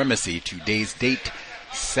supremacy. Today's date,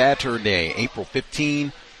 Saturday, April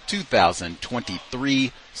 15,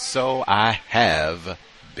 2023. So I have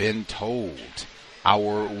been told.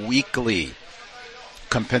 Our weekly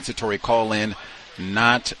compensatory call-in,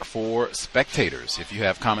 not for spectators. If you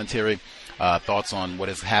have commentary, thoughts on what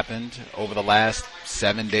has happened over the last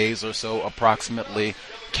 7 days or so, approximately,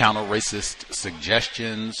 counter-racist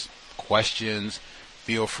suggestions, questions,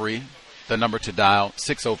 feel free. The number to dial,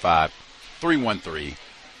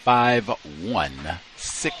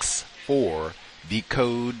 605-313-5164. The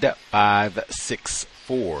code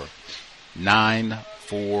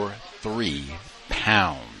 564-943#.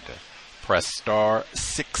 Press star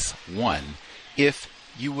 61 if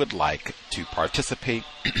you would like to participate.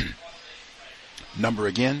 Number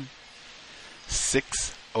again,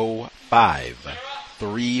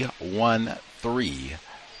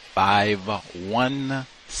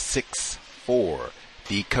 605-313-5164.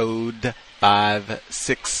 The code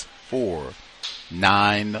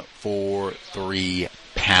 564-943#.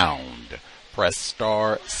 Press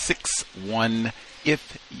star 61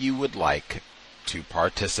 if you would like to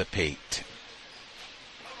participate.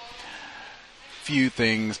 Few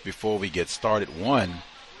things before we get started. One,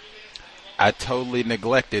 I totally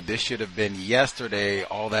neglected, this should have been yesterday,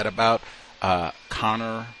 all that about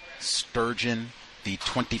Connor Sturgeon, the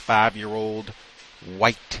 25-year-old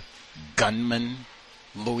white gunman,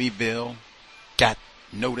 Louisville, got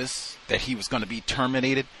notice that he was going to be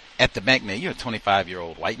terminated at the bank. Man, you're a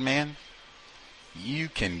 25-year-old white man. You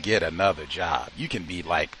can get another job. You can be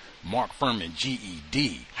like Mark Furman,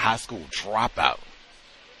 GED, high school dropout,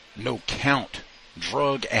 no count,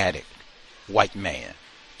 drug addict, white man.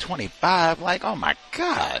 25, like, oh my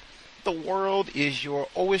God, the world is your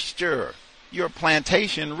oyster, your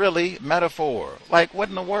plantation, really, metaphor. Like, what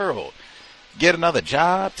in the world? Get another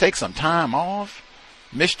job, take some time off,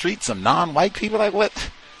 mistreat some non-white people, like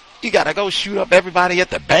what? You gotta go shoot up everybody at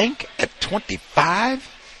the bank at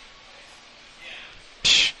 25?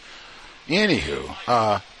 Psh.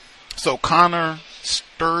 Anywho, so Connor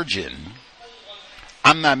Sturgeon,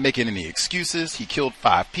 I'm not making any excuses. He killed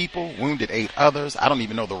 5 people, wounded 8 others. I don't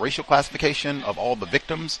even know the racial classification of all the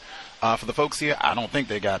victims. For the folks here, I don't think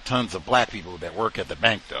they got tons of black people that work at the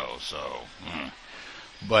bank, though. So,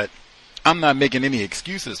 but I'm not making any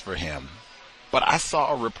excuses for him. But I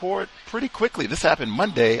saw a report pretty quickly. This happened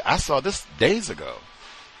Monday. I saw this days ago,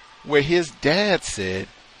 where his dad said,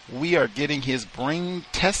 we are getting his brain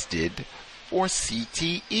tested for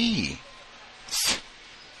CTE.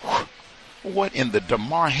 What in the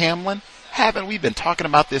Damar Hamlin? Haven't we been talking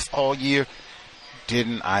about this all year?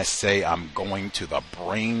 Didn't I say I'm going to the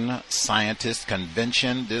Brain Scientist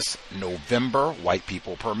Convention this November, white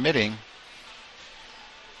people permitting?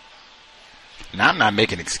 Now, I'm not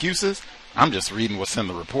making excuses. I'm just reading what's in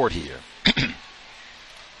the report here.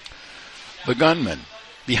 The gunman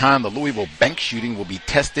behind the Louisville bank shooting will be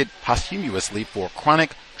tested posthumously for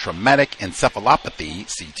chronic traumatic encephalopathy,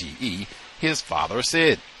 CTE, his father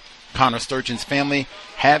said. Connor Sturgeon's family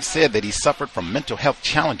have said that he suffered from mental health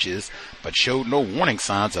challenges, but showed no warning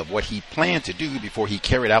signs of what he planned to do before he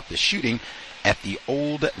carried out the shooting at the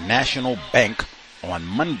Old National Bank on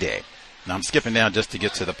Monday. Now I'm skipping down just to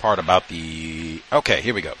get to the part about the... Okay,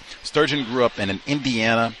 here we go. Sturgeon grew up in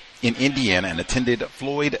Indiana and attended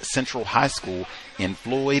Floyd Central High School in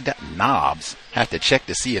Floyd Knobs. Have to check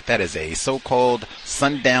to see if that is a so-called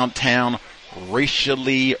sundown town,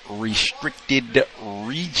 racially restricted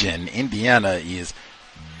region. Indiana is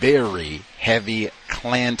very heavy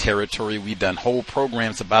Klan territory. We've done whole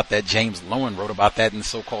programs about that. James Lowen wrote about that in the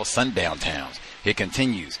so-called sundown towns. It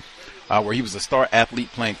continues, where he was a star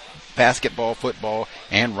athlete playing basketball, football,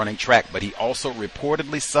 and running track, but he also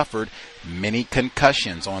reportedly suffered many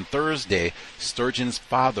concussions. On Thursday, Sturgeon's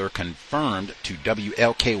father confirmed to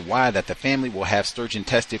WLKY that the family will have Sturgeon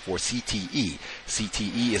tested for CTE.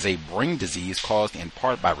 CTE is a brain disease caused in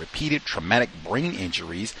part by repeated traumatic brain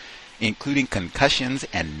injuries, including concussions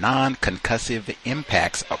and non-concussive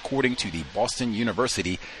impacts, according to the Boston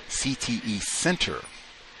University CTE Center.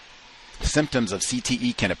 Symptoms of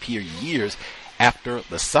CTE can appear years after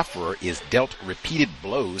the sufferer is dealt repeated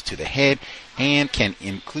blows to the head and can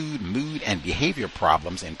include mood and behavior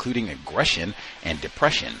problems, including aggression and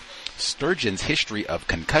depression. Sturgeon's history of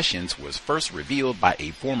concussions was first revealed by a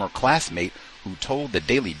former classmate who told the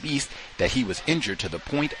Daily Beast that he was injured to the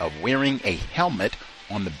point of wearing a helmet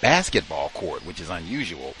on the basketball court, which is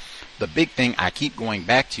unusual. The big thing I keep going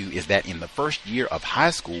back to is that in the first year of high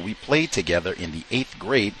school, we played together in the 8th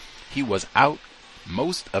grade. He was out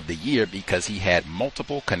most of the year because he had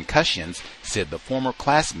multiple concussions, said the former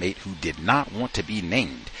classmate who did not want to be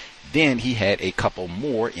named. Then he had a couple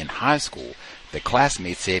more in high school. The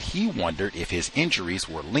classmate said he wondered if his injuries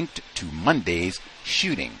were linked to Monday's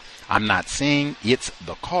shooting. I'm not saying it's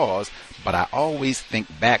the cause, but I always think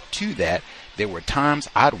back to that. There were times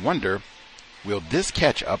I'd wonder, will this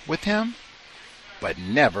catch up with him? But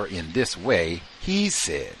never in this way, he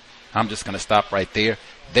said. I'm just going to stop right there.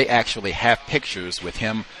 They actually have pictures with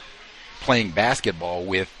him playing basketball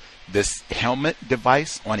with this helmet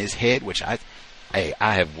device on his head, which I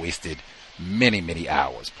have wasted many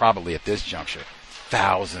hours, probably at this juncture,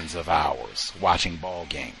 thousands of hours watching ball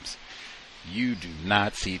games. You do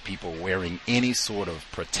not see people wearing any sort of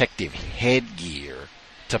protective headgear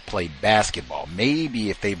to play basketball. Maybe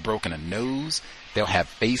if they've broken a nose, they'll have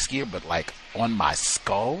face gear, but like on my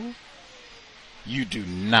skull, you do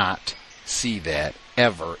not see that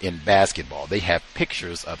ever in basketball. They have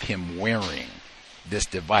pictures of him wearing this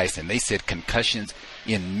device, and they said concussions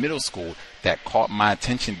in middle school. That caught my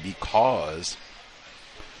attention because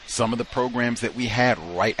some of the programs that we had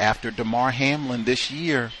right after Damar Hamlin this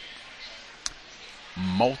year,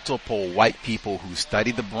 multiple white people who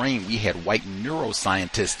study the brain. We had white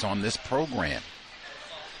neuroscientists on this program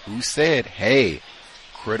who said, hey,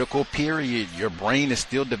 critical period, your brain is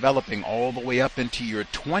still developing all the way up into your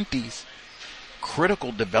 20s.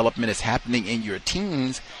 Critical development is happening in your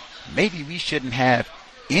teens. Maybe we shouldn't have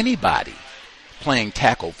anybody playing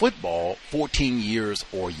tackle football 14 years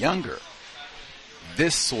or younger.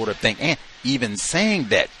 This sort of thing. And even saying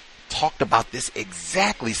that, talked about this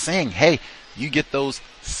exactly, saying, hey, you get those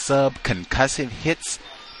subconcussive hits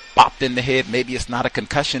bopped in the head. Maybe it's not a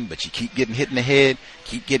concussion, but you keep getting hit in the head,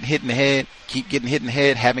 keep getting hit in the head, keep getting hit in the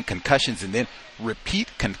head, having concussions, and then repeat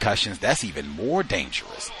concussions. That's even more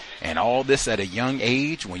dangerous. And all this at a young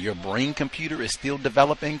age, when your brain computer is still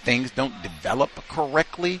developing, things don't develop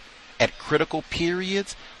correctly at critical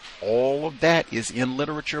periods. All of that is in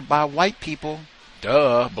literature by white people.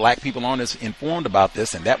 Duh, black people aren't as informed about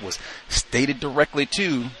this, and that was stated directly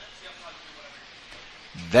too.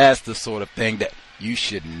 That's the sort of thing that you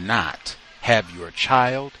should not have your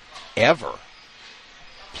child ever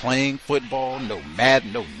playing football, no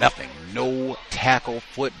Madden, no nothing, no tackle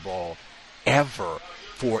football ever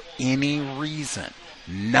for any reason.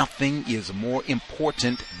 Nothing is more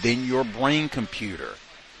important than your brain computer.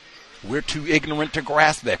 We're too ignorant to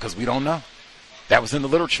grasp that because we don't know. That was in the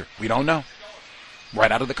literature. We don't know.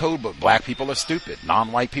 Right out of the code book. Black people are stupid.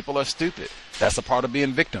 Non-white people are stupid. That's a part of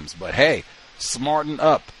being victims. But hey, smarten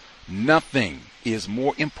up. Nothing is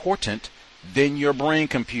more important than your brain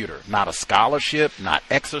computer. Not a scholarship, not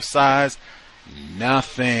exercise.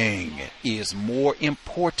 Nothing is more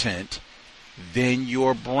important than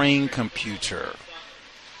your brain computer.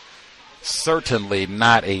 Certainly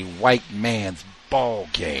not a white man's ball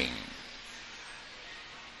game.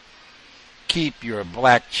 Keep your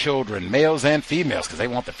black children, males and females, because they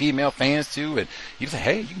want the female fans too. And you say,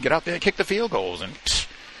 hey, you can get out there and kick the field goals. And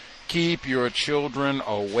keep your children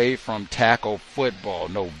away from tackle football.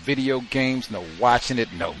 No video games, no watching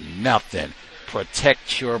it, no nothing.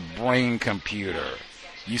 Protect your brain computer.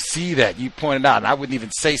 You see that. You pointed out, and I wouldn't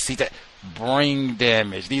even say see that. Brain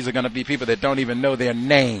damage. These are going to be people that don't even know their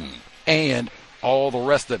name. And all the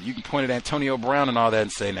rest of it. You can point at Antonio Brown and all that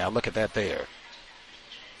and say, now look at that there.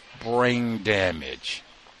 Brain damage.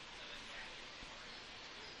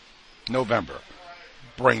 November.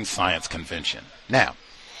 Brain Science Convention. Now,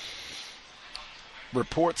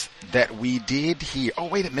 reports that we did hear. Oh,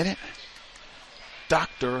 wait a minute.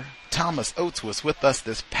 Dr. Thomas Oates was with us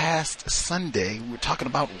this past Sunday. We were talking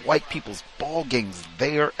about white people's ball games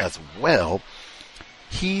there as well.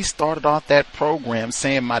 He started off that program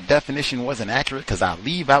saying my definition wasn't accurate because I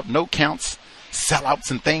leave out no counts sellouts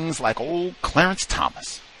and things like old Clarence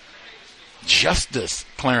Thomas. Justice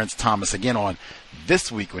Clarence Thomas again on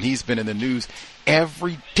This Week when he's been in the news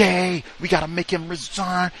every day. We got to make him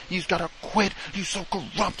resign. He's got to quit. He's so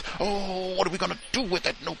corrupt. Oh, what are we going to do with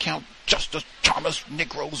that no-count Justice Thomas?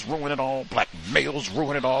 Negroes ruin it all. Black males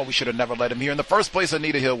ruin it all. We should have never let him here in the first place.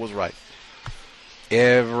 Anita Hill was right.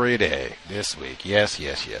 Every day this week. Yes.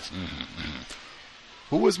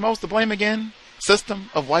 Who was most to blame again? System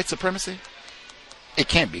of white supremacy? It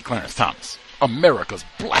can't be Clarence Thomas. America's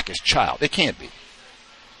blackest child. It can't be.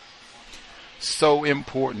 So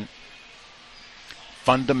important.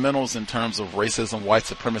 Fundamentals in terms of racism, white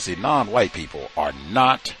supremacy, non-white people are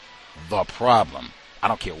not the problem. I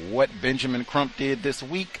don't care what Benjamin Crump did this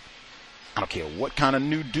week. I don't care what kind of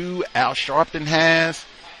new do Al Sharpton has.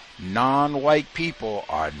 Non-white people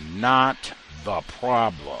are not the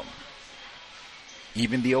problem.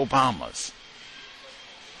 Even the Obamas.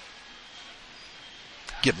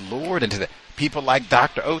 Get lured into that. People like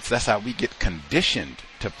Dr. Oates, that's how we get conditioned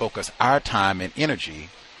to focus our time and energy.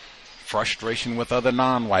 Frustration with other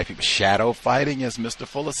non-white people. Shadow fighting, as Mr.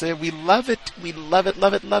 Fuller said. We love it. We love it,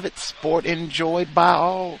 love it, love it. Sport enjoyed by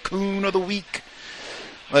all. Coon of the week.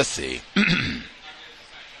 Let's see.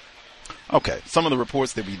 Okay, some of the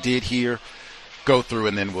reports that we did here, go through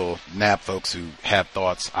and then we'll nab folks who have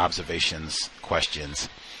thoughts, observations, questions.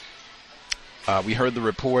 We heard the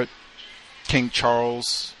report. King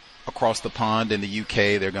Charles across the pond in the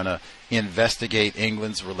UK, they're going to investigate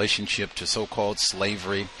England's relationship to so-called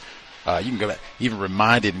slavery. You can go back, even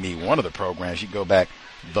reminded me, one of the programs, you can go back,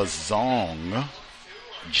 The Zong,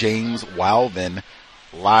 James Walvin,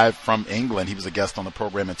 live from England. He was a guest on the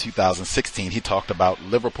program in 2016. He talked about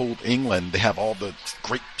Liverpool, England. They have all the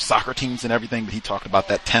great soccer teams and everything, but he talked about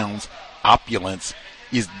that town's opulence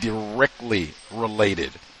is directly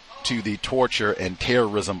related to the torture and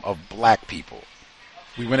terrorism of black people.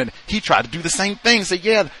 We went in, he tried to do the same thing. Say,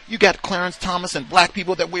 yeah, you got Clarence Thomas and black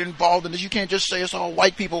people that were involved in this. You can't just say it's all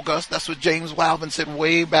white people, Gus. That's what James Walvin said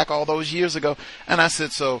way back all those years ago. And I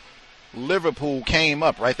said, so Liverpool came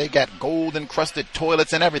up, right? They got gold encrusted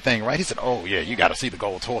toilets and everything, right? He said, oh yeah, you got to see the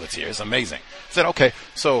gold toilets here. It's amazing. I said, okay,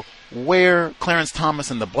 so where Clarence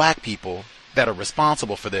Thomas and the black people that are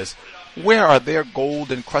responsible for this, where are their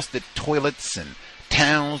gold encrusted toilets and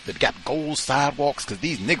towns that got gold sidewalks? Because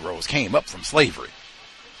these Negroes came up from slavery.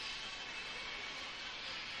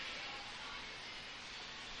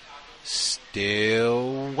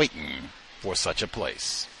 Still waiting for such a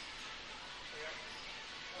place.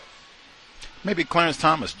 Maybe Clarence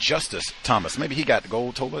Thomas, Justice Thomas, maybe he got the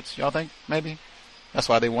gold toilets, y'all think? Maybe? That's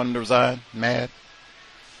why they wanted him to resign? Mad?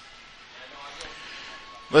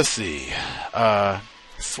 Let's see.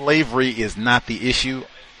 Slavery is not the issue.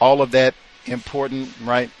 All of that important,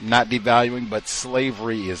 right? Not devaluing, but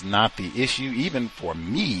slavery is not the issue. Even for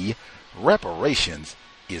me, reparations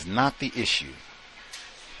is not the issue.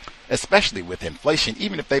 Especially with inflation,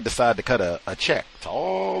 even if they decide to cut a check to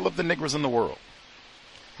all of the niggers in the world.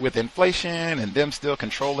 With inflation and them still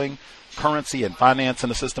controlling currency and finance in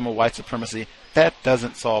the system of white supremacy, that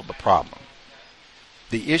doesn't solve the problem.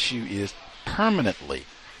 The issue is permanently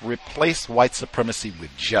replace white supremacy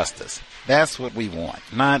with justice. That's what we want.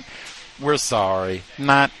 Not, we're sorry.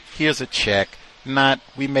 Not, here's a check. Not,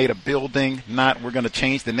 we made a building. Not, we're going to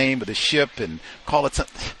change the name of the ship and call it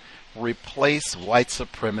something. Replace white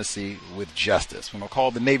supremacy with justice. We're going to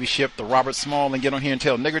call the Navy ship the Robert Small and get on here and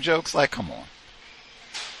tell nigger jokes? Like, come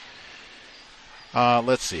on.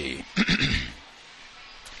 Let's see.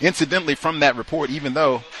 Incidentally, from that report, even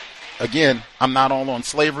though, again, I'm not all on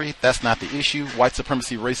slavery, that's not the issue. White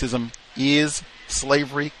supremacy racism is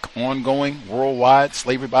slavery, ongoing, worldwide,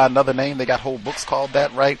 slavery by another name. They got whole books called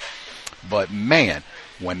that, right? But man,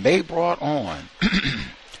 when they brought on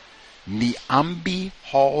Niambi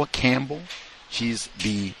Hall Campbell, she's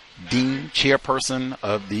the dean, chairperson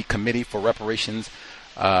of the Committee for Reparations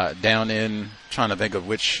down in, trying to think of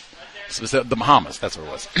which, the Bahamas, that's where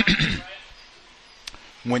it was.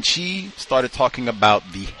 When she started talking about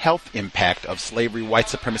the health impact of slavery, white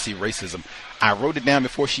supremacy, racism, I wrote it down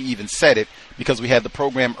before she even said it because we had the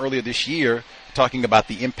program earlier this year talking about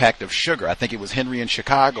the impact of sugar. I think it was Henry in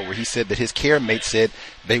Chicago where he said that his care mate said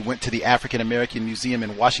they went to the African American Museum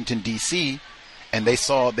in Washington, D.C., and they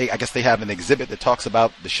saw, I guess they have an exhibit that talks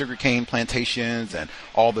about the sugarcane plantations and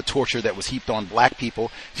all the torture that was heaped on black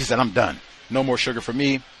people. She said, I'm done. No more sugar for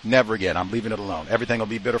me. Never again. I'm leaving it alone. Everything will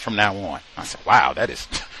be bitter from now on. I said, wow, that is,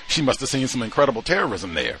 she must have seen some incredible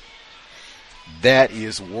terrorism there. That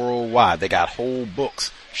is worldwide. They got whole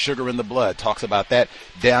books. Sugar in the Blood talks about that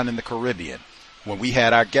down in the Caribbean. When we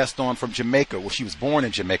had our guest on from Jamaica, well, she was born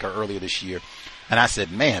in Jamaica earlier this year, And I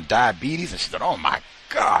said, man, diabetes? And she said, oh, my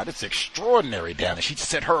God, it's extraordinary down there. She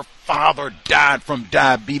said her father died from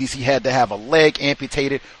diabetes. He had to have a leg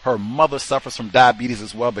amputated. Her mother suffers from diabetes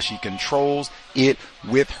as well, but she controls it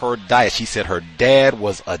with her diet. She said her dad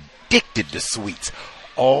was addicted to sweets.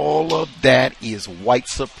 All of that is white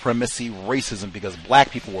supremacy racism because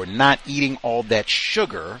black people were not eating all that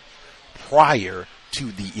sugar prior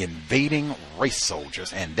to the invading race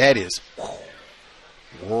soldiers. And that is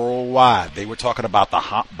worldwide. They were talking about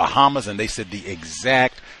the Bahamas, and they said the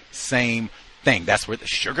exact same thing. That's where the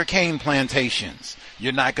sugarcane plantations.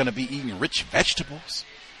 You're not going to be eating rich vegetables,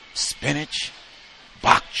 spinach,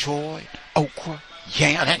 bok choy, okra,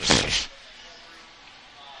 yam.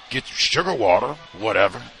 Get sugar water,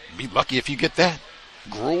 whatever. Be lucky if you get that.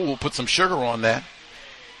 Gruel will put some sugar on that.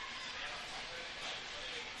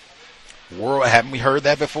 World, haven't we heard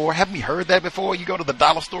that before? Haven't we heard that before? You go to the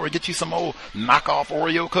dollar store and get you some old knockoff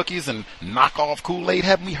Oreo cookies and knockoff Kool-Aid.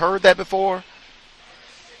 Haven't we heard that before?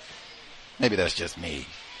 Maybe that's just me.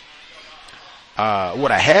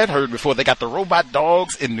 What I had heard before, they got the robot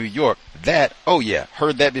dogs in New York.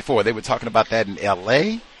 Heard that before. They were talking about that in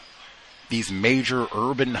L.A., these major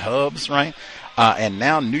urban hubs, right? And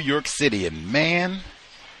now New York City. And man,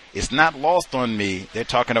 it's not lost on me. They're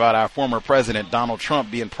talking about our former president, Donald Trump,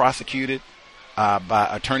 being prosecuted by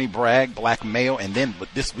Attorney Bragg, black male. And then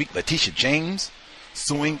this week, Letitia James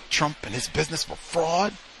suing Trump and his business for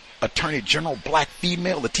fraud. Attorney General, black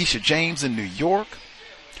female, Letitia James in New York.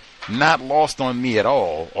 Not lost on me at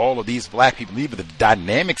all. All of these black people, even the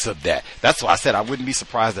dynamics of that. That's why I said I wouldn't be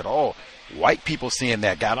surprised at all. White people seeing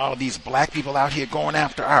that, got all of these black people out here going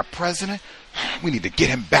after our president. We need to get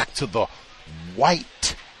him back to the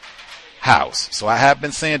White House. So I have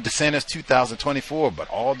been saying DeSantis 2024, but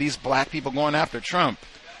all these black people going after Trump.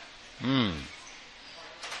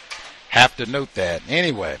 Have to note that.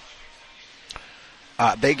 Anyway,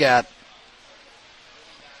 they got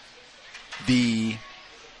the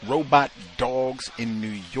robot dogs in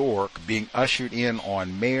New York being ushered in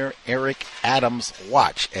on Mayor Eric Adams'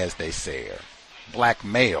 watch, as they say. Black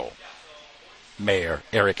male Mayor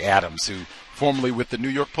Eric Adams, who formerly with the New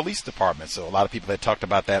York Police Department. So a lot of people had talked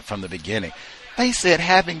about that from the beginning. They said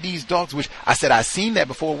having these dogs, which I said I've seen that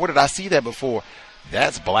before. Where did I see that before?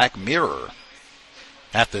 That's Black Mirror.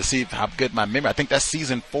 I have to see how good my memory. I think that's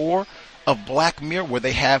season 4 of Black Mirror, where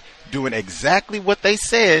they have doing exactly what they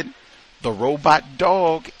said. The robot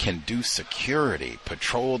dog can do security,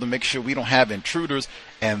 patrol to make sure we don't have intruders.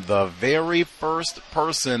 And the very first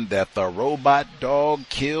person that the robot dog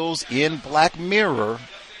kills in Black Mirror,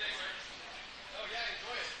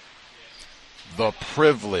 the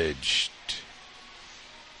privileged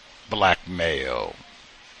black male.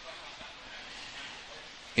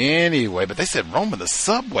 Anyway, but they said roaming the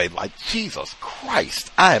subway, like Jesus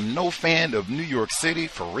Christ. I am no fan of New York City,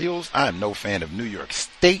 for reals. I am no fan of New York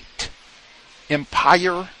State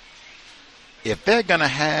Empire. If they're going to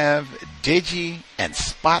have Digi and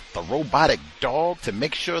Spot, the robotic dog, to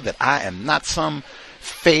make sure that I am not some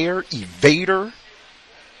fare evader,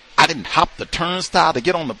 I didn't hop the turnstile to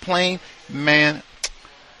get on the plane, man,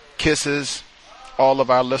 kisses all of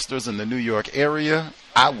our listeners in the New York area.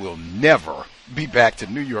 I will never be back to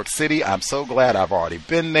New York City. I'm so glad I've already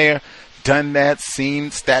been there, done that,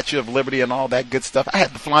 seen Statue of Liberty and all that good stuff. I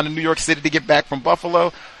had to fly to New York City to get back from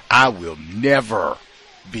Buffalo. I will never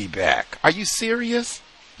be back. Are you serious?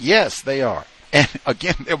 Yes, they are. And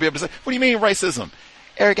again, they'll be able to say, what do you mean racism?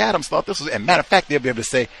 Eric Adams thought this was, and matter of fact, they'll be able to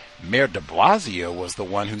say, Mayor de Blasio was the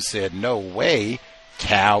one who said, no way,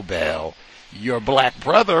 cowbell. Your black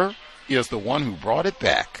brother is the one who brought it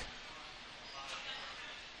back.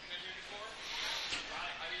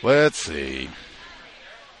 Let's see.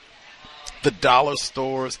 The dollar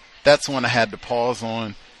stores, that's one I had to pause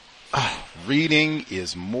on. Reading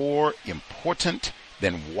is more important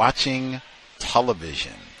than watching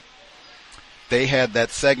television. They had that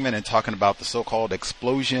segment and talking about the so-called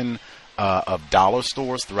explosion of dollar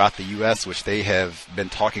stores throughout the U.S., which they have been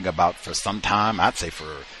talking about for some time, I'd say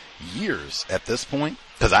for years at this point,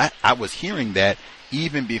 because I was hearing that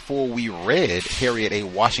even before we read Harriet A.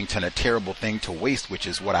 Washington, A Terrible Thing to Waste, which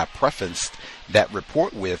is what I prefaced that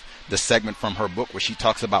report with, the segment from her book where she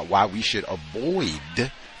talks about why we should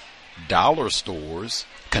avoid dollar stores,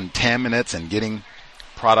 contaminants, and getting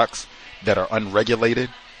products that are unregulated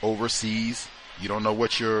overseas. You don't know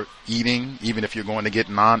what you're eating, even if you're going to get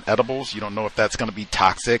non-edibles. You don't know if that's going to be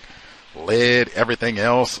toxic, lead, everything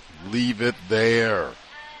else. Leave it there.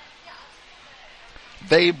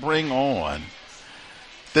 They bring on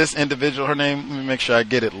this individual, her name, let me make sure I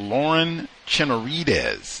get it, Lauren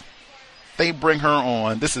Chinarides. They bring her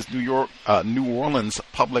on. This is New Orleans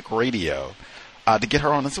Public Radio. to get her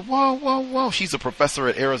on and say, whoa. She's a professor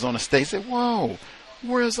at Arizona State. Say, whoa,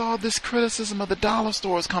 where's all this criticism of the dollar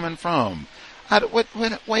stores coming from? Wait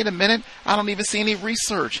a minute. I don't even see any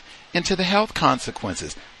research into the health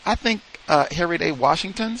consequences. I think Harriet A.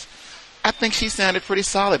 Washington's, I think she sounded pretty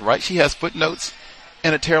solid, right? She has footnotes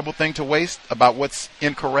in A Terrible Thing to Waste about what's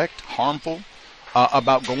incorrect, harmful,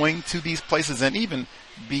 about going to these places, and even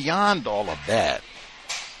beyond all of that,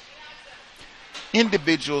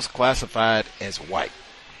 individuals classified as white.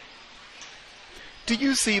 Do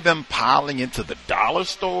you see them piling into the dollar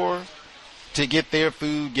store to get their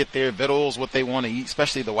food, get their victuals, what they want to eat,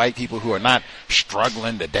 especially the white people who are not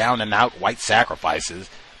struggling, the down and out white sacrifices,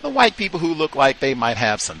 the white people who look like they might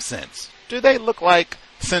have some sense? Do they look like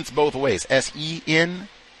sense both ways? S-E-N-S-E,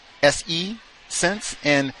 sense,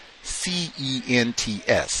 and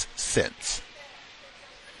C-E-N-T-S, sense.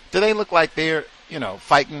 Do they look like they're,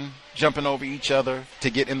 fighting, jumping over each other to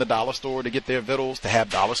get in the dollar store, to get their victuals, to have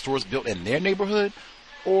dollar stores built in their neighborhood?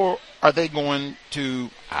 Or are they going to,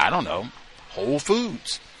 I don't know, Whole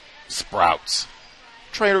Foods, Sprouts,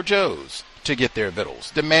 Trader Joe's to get their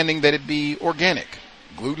victuals, demanding that it be organic,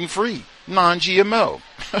 gluten-free, non-GMO?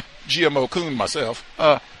 GMO coon myself.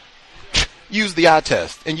 Use the eye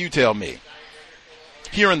test and you tell me.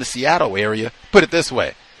 Here in the Seattle area, put it this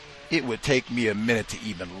way, it would take me a minute to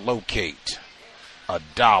even locate a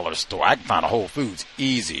dollar store. I can find a Whole Foods,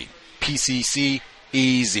 easy. PCC,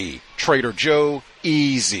 easy. Trader Joe,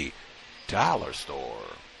 easy. Dollar store.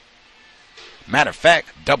 Matter of fact,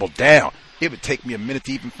 double down. It would take me a minute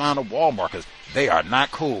to even find a Walmart, because they are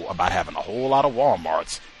not cool about having a whole lot of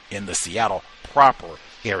Walmarts in the Seattle proper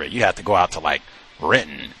area. You have to go out to like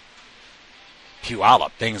Renton,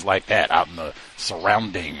 Puyallup, things like that, out in the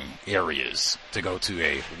surrounding areas to go to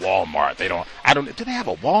a Walmart. Do they have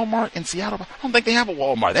a Walmart in Seattle? I don't think they have a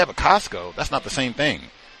Walmart. They have a Costco. That's not the same thing.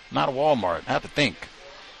 Not a Walmart. I have to think.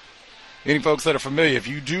 Any folks that are familiar, if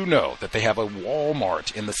you do know that they have a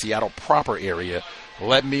Walmart in the Seattle proper area,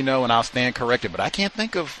 let me know and I'll stand corrected. But I can't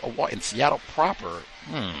think of a Walmart in Seattle proper.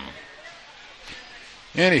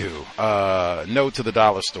 Anywho, no to the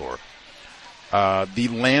dollar store. The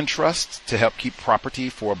land trust to help keep property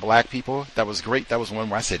for black people, that was great. That was one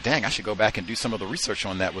where I said, dang, I should go back and do some of the research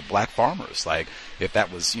on that with black farmers. Like, if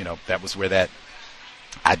that was, that was where that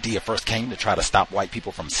idea first came, to try to stop white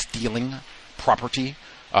people from stealing property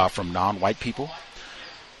from non-white people.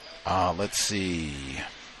 Let's see.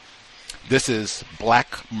 This is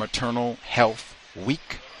Black Maternal Health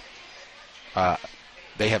Week.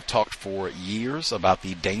 They have talked for years about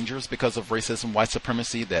the dangers because of racism, white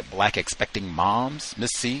supremacy, that black expecting moms,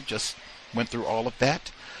 Miss C just went through all of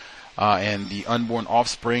that, and the unborn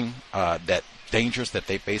offspring, that dangers that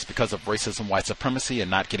they face because of racism, white supremacy,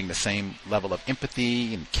 and not getting the same level of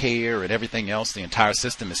empathy and care and everything else. The entire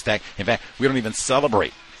system is stacked. In fact, we don't even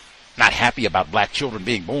celebrate, not happy about black children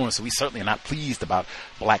being born, so we certainly are not pleased about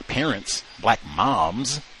black parents, black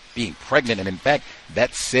moms being pregnant. And in fact,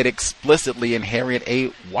 that's said explicitly in Harriet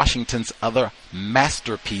A. Washington's other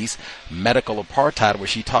masterpiece, Medical Apartheid, where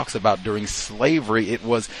she talks about during slavery, it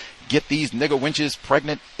was get these nigger wenches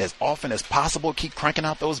pregnant as often as possible, keep cranking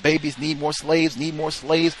out those babies, need more slaves,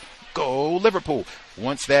 go Liverpool.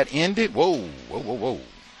 Once that ended, whoa.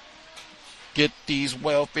 Get these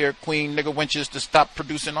welfare queen nigger wenches to stop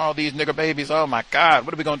producing all these nigger babies. Oh my God,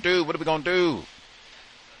 what are we going to do?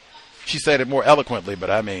 She said it more eloquently, but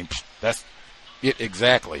I mean, that's it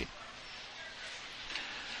exactly.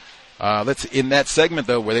 In that segment,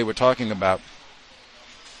 though, where they were talking about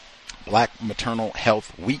Black Maternal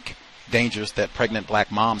Health Week, dangers that pregnant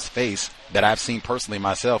black moms face, that I've seen personally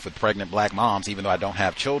myself with pregnant black moms, even though I don't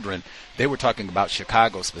have children, they were talking about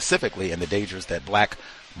Chicago specifically and the dangers that black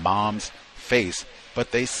moms face.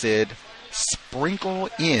 But they said, sprinkle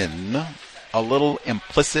in a little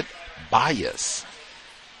implicit bias.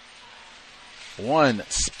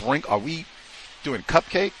 Are we doing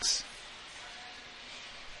cupcakes?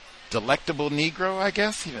 Delectable Negro, I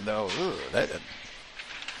guess, even though,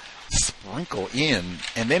 sprinkle in,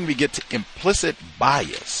 and then we get to implicit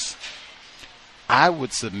bias. I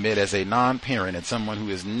would submit, as a non-parent and someone who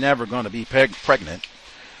is never going to be pregnant,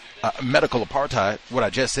 medical apartheid, what I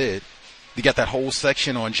just said, you got that whole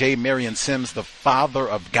section on J. Marion Sims, the father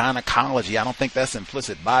of gynecology. I don't think that's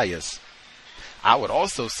implicit bias. I would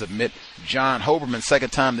also submit John Hoberman's second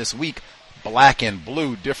time this week, Black and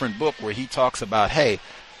Blue, different book, where he talks about, hey,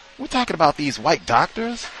 we're talking about these white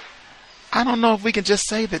doctors. I don't know if we can just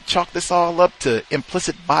say that, chalk this all up to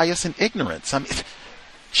implicit bias and ignorance. I mean,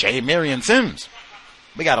 J. Marion Sims.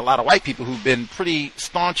 We got a lot of white people who've been pretty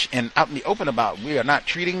staunch and out in the open about we are not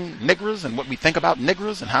treating niggers and what we think about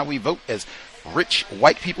niggers and how we vote as rich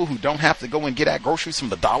white people who don't have to go and get at groceries from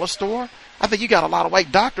the dollar store. I think you got a lot of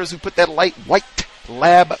white doctors who put that light white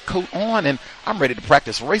lab coat on, and I'm ready to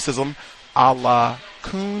practice racism a la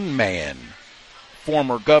Coon Man,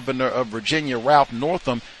 former governor of Virginia, Ralph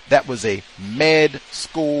Northam. That was a med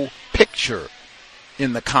school picture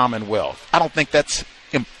in the Commonwealth. I don't think that's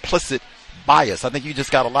implicit bias. I think you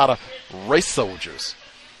just got a lot of race soldiers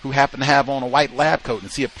who happen to have on a white lab coat and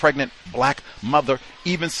see a pregnant black mother.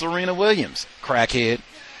 Even Serena Williams, crackhead,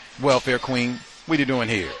 welfare queen. What are you doing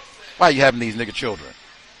here? Why are you having these nigga children?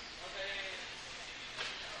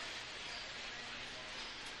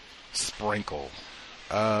 Sprinkle.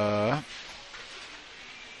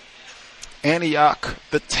 Antioch,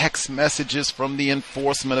 the text messages from the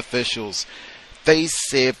enforcement officials. They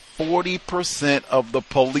said 40% of the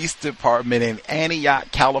police department in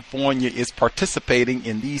Antioch, California is participating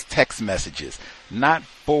in these text messages. Not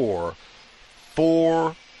 4,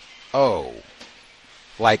 4-0.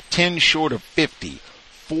 Like 10 short of 50.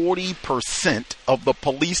 40% of the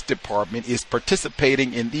police department is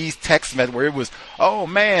participating in these text messages where it was, oh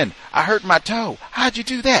man, I hurt my toe. How'd you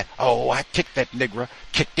do that? Oh, I kicked that nigger.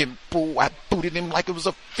 Kicked him, boo. I booted him like it was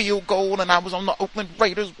a field goal and I was on the Oakland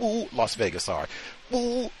Raiders. Woo. Las Vegas, sorry.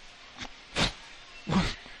 Woo.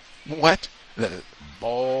 What? The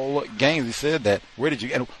ball game. They said that. Where did you,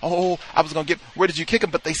 and oh, I was going to get, where did you kick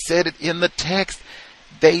him? But they said it in the text.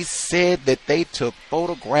 They said that they took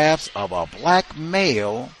photographs of a black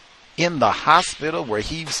male in the hospital where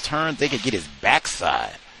he was turned. They could get his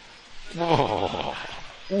backside. Whoa.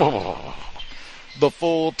 Whoa. The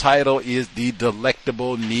full title is The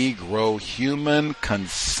Delectable Negro, Human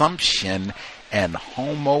Consumption and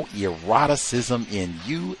Homoeroticism in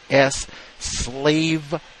U.S.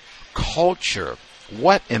 Slave Culture.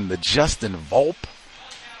 What in the Justin Volpe?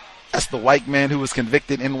 That's the white man who was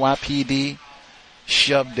convicted NYPD.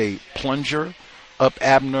 Shoved a plunger up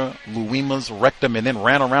Abner Luima's rectum and then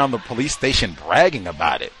ran around the police station bragging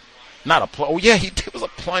about it. Not a oh yeah, it was a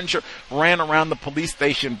plunger. Ran around the police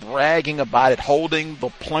station bragging about it, holding the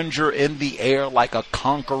plunger in the air like a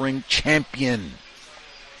conquering champion.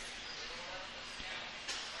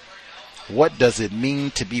 What does it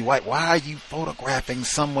mean to be white? Why are you photographing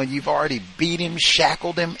someone? You've already beat him,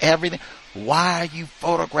 shackled him, everything. Why are you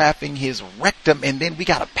photographing his rectum and then we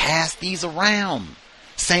got to pass these around?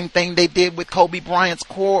 Same thing they did with Kobe Bryant's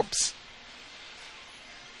corpse.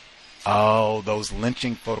 Oh, those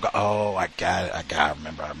lynching photographs. Oh, I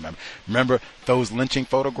remember. Remember those lynching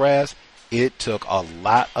photographs? It took a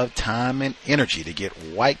lot of time and energy to get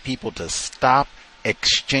white people to stop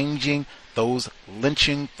exchanging those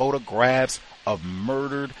lynching photographs of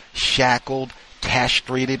murdered, shackled,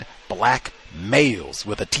 castrated black males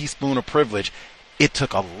with a teaspoon of privilege. It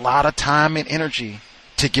took a lot of time and energy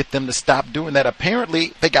to get them to stop doing that.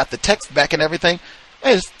 Apparently, they got the text back and everything.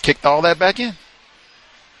 They just kicked all that back in.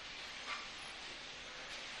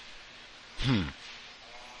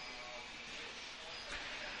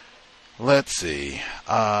 Let's see.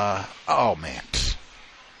 Oh, man.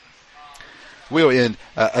 We'll end.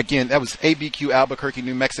 Again, that was ABQ Albuquerque,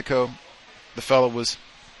 New Mexico. The fellow was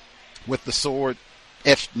with the sword,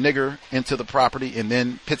 etched nigger into the property. And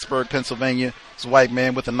then Pittsburgh, Pennsylvania, this white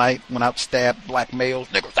man with a knife went out, stabbed black males.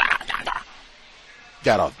 Niggers.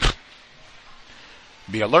 Gotta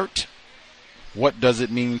be alert. What does it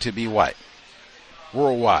mean to be white?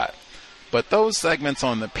 Worldwide. But those segments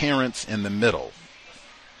on the parents in the middle,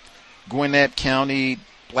 Gwinnett County,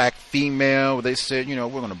 black female, they said, we're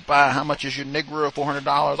going to buy, how much is your Negro? $400.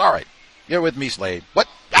 All right, you're with me, slave. What?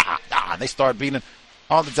 They start beating.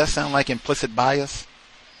 Oh, does that sound like implicit bias?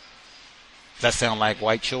 Does that sound like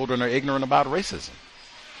white children are ignorant about racism?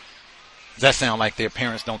 Does that sound like their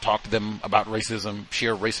parents don't talk to them about racism,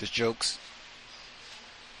 share racist jokes?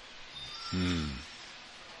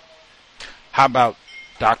 How about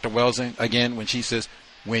Dr. Welsing, again, when she says,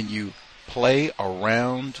 when you play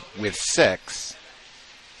around with sex,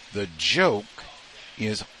 the joke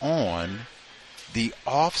is on the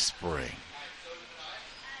offspring.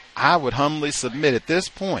 I would humbly submit at this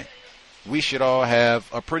point, we should all have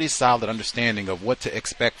a pretty solid understanding of what to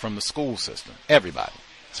expect from the school system. Everybody.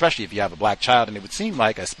 Especially if you have a black child, and it would seem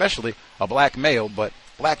like, especially a black male, but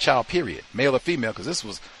black child, period. Male or female, because this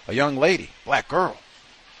was a young lady, black girl.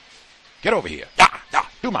 Get over here.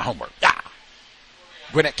 Do my homework.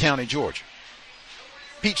 Gwinnett County, Georgia.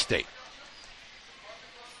 Peach State.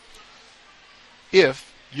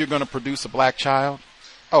 If you're going to produce a black child,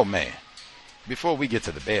 oh man, before we get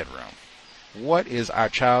to the bedroom, what is our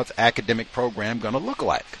child's academic program going to look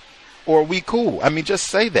like? Or are we cool? I mean, just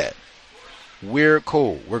say that. We're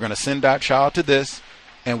cool. We're going to send our child to this.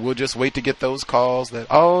 And we'll just wait to get those calls that,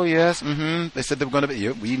 oh, yes, they said they were going to be,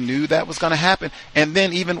 yeah, we knew that was going to happen. And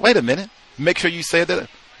then even, wait a minute, make sure you say that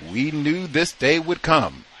we knew this day would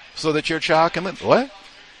come so that your child can live. What?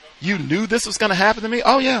 You knew this was going to happen to me?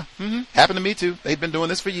 Oh, yeah, happened to me too. They've been doing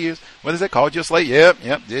this for years. What is it? Called you a slave?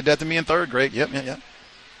 Yep, did that to me in 3rd grade. Yep.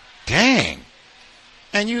 Dang.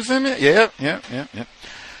 And you send me? Yep.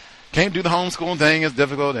 Can't do the homeschooling thing. It's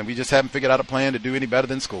difficult, and we just haven't figured out a plan to do any better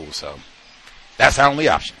than school, so that's our only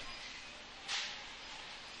option.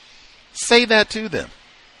 Say that to them.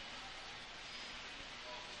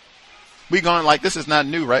 We going like this is not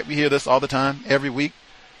new, right? We hear this all the time, every week.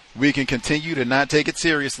 We can continue to not take it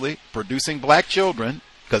seriously, producing black children,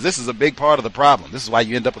 because this is a big part of the problem. This is why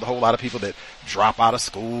you end up with a whole lot of people that drop out of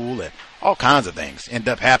school and all kinds of things end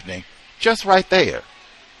up happening just right there.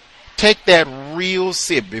 Take that real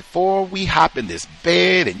sip before we hop in this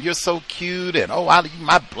bed and you're so cute and oh, I'll you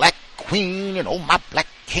my black queen and oh, my black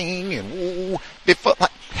king and ooh, before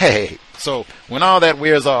like, hey. So when all that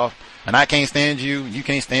wears off and I can't stand you and you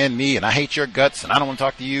can't stand me and I hate your guts and I don't want to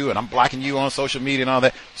talk to you and I'm blocking you on social media and all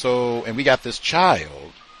that. So, and we got this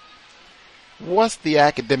child. What's the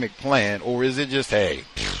academic plan? Or is it just, hey,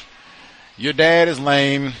 your dad is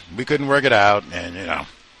lame. We couldn't work it out and you know.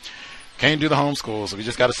 Can't do the homeschool, so we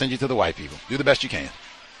just got to send you to the white people. Do the best you can.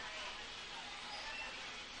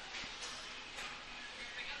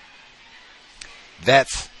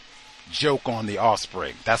 That's joke on the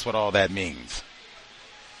offspring. That's what all that means.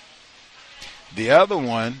 The other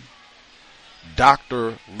one,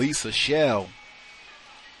 Dr. Lisa Shell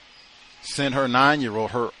sent her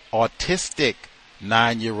 9-year-old, her autistic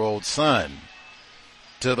 9-year-old son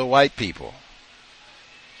to the white people.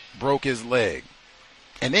 Broke his leg.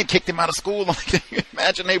 And then kicked him out of school. Can you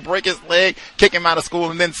imagine they break his leg, kick him out of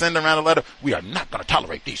school, and then send around a letter, we are not going to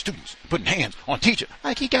tolerate these students putting hands on teacher.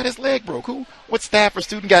 Like he got his leg broke. Who? What staff or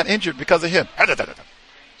student got injured because of him?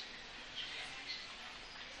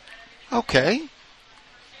 Okay.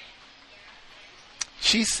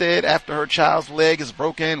 She said after her child's leg is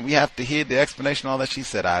broken, we have to hear the explanation, all that. She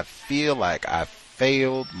said, I feel like I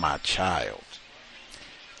failed my child.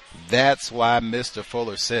 That's why Mr.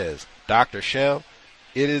 Fuller says, Dr. Shell,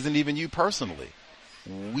 it isn't even you personally.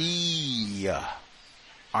 We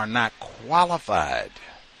are not qualified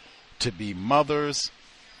to be mothers,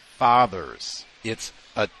 fathers. It's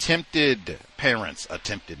attempted parents,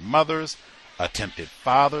 attempted mothers, attempted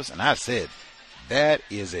fathers. And I said, that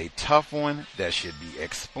is a tough one that should be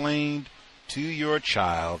explained to your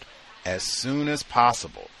child as soon as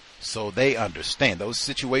possible so they understand those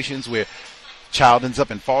situations where child ends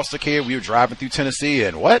up in foster care. We were driving through Tennessee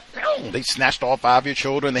and what? They snatched all 5 of your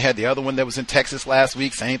children. They had the other one that was in Texas last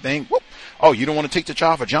week. Same thing. Whoop. Oh, you don't want to take the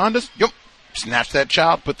child for jaundice? Yep. Snatch that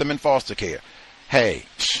child, put them in foster care. Hey,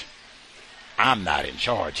 I'm not in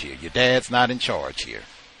charge here. Your dad's not in charge here.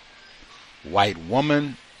 White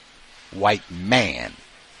woman, white man,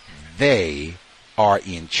 they are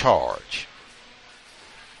in charge.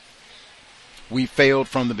 We failed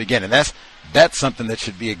from the beginning. That's something that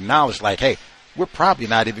should be acknowledged. Like, hey, we're probably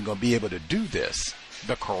not even going to be able to do this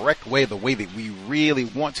the correct way, the way that we really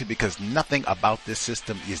want to, because nothing about this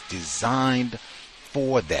system is designed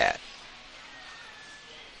for that.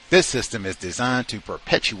 This system is designed to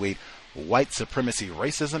perpetuate white supremacy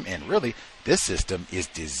racism, and really, this system is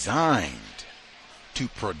designed to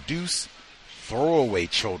produce throwaway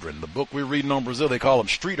children. The book we're reading on Brazil, they call them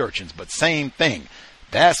street urchins, but same thing.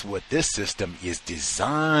 That's what this system is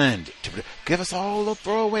designed to give us all the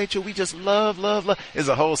throwaway children. We just love. It's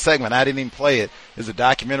a whole segment. I didn't even play it. It's a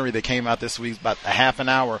documentary that came out this week, about a half an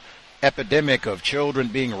hour epidemic of children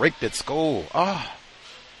being raped at school. Oh,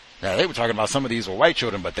 now they were talking about some of these were white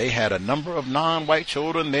children, but they had a number of non-white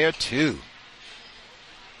children there too.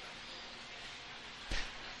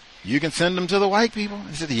 You can send them to the white people.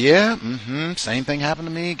 They said, yeah, same thing happened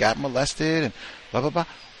to me, got molested and blah, blah, blah.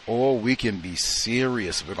 Or we can be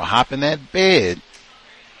serious. We're going to hop in that bed.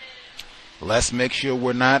 Let's make sure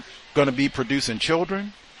we're not going to be producing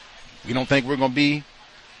children. We don't think we're going to be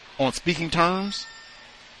on speaking terms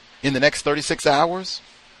in the next 36 hours,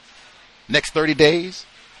 next 30 days,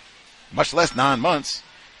 much less 9 months.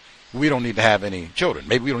 We don't need to have any children.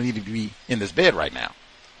 Maybe we don't need to be in this bed right now.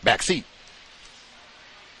 Back seat.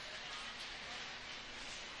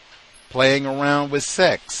 Playing around with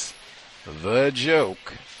sex. The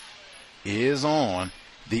joke is on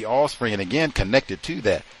the offspring, and again connected to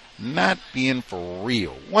that, not being for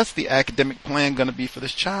real. What's the academic plan going to be for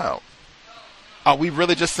this child? Are we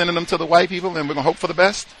really just sending them to the white people and we're going to hope for the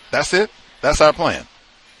best? That's it? That's our plan?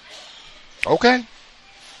 Okay.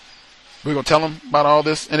 We're going to tell them about all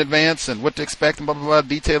this in advance and what to expect and blah, blah, blah,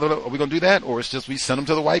 detail it. Are we going to do that? Or it's just we send them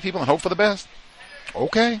to the white people and hope for the best?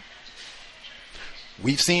 Okay.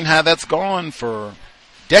 We've seen how that's gone for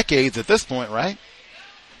decades at this point, right?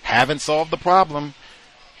 Haven't solved the problem.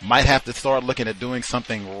 Might have to start looking at doing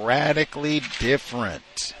something radically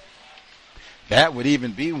different. That would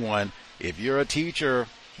even be one if you're a teacher,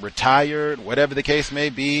 retired, whatever the case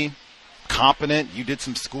may be, competent, you did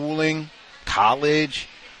some schooling, college.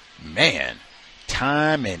 Man,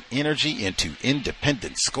 time and energy into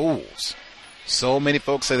independent schools. So many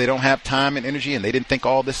folks say they don't have time and energy and they didn't think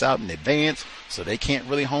all this out in advance, so they can't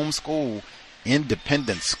really homeschool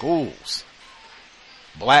independent schools.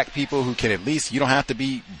 Black people who can at least, you don't have to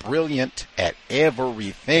be brilliant at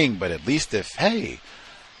everything, but at least if, hey,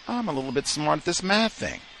 I'm a little bit smart at this math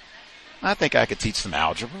thing. I think I could teach some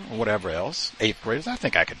algebra or whatever else. 8th graders, I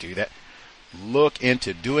think I could do that. Look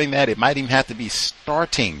into doing that. It might even have to be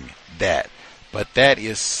starting that. But that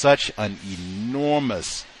is such an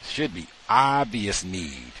enormous, should be obvious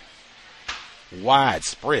need.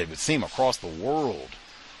 Widespread, would seem across the world.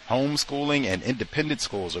 Homeschooling and independent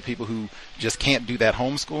schools are people who just can't do that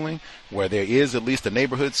homeschooling, where there is at least a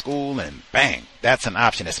neighborhood school and bang, that's an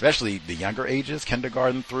option, especially the younger ages,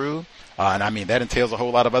 kindergarten through. And I mean, that entails a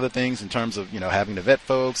whole lot of other things in terms of, having to vet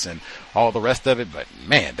folks and all the rest of it. But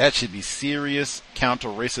man, that should be serious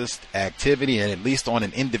counter-racist activity, and at least on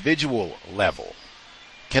an individual level.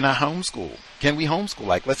 Can I homeschool? Can we homeschool?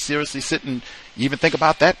 Like, let's seriously sit and even think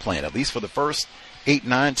about that plan, at least for the first 8,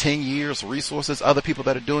 9, 10 years, resources, other people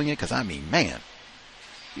that are doing it. Because I mean, man,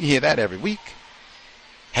 you hear that every week.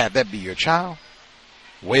 Have that be your child.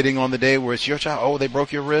 Waiting on the day where it's your child. Oh, they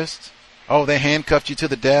broke your wrist. Oh, they handcuffed you to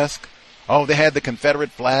the desk. Oh, they had the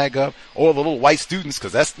Confederate flag up. Or the little white students,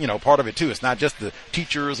 because that's, part of it too. It's not just the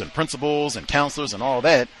teachers and principals and counselors and all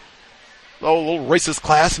that. Oh, little racist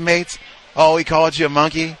classmates. Oh, he called you a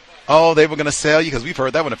monkey. Oh, they were going to sell you, because we've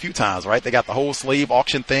heard that one a few times, right? They got the whole slave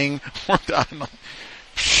auction thing.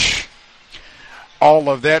 All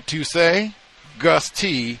of that to say, Gus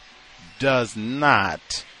T does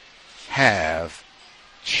not have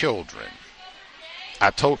children.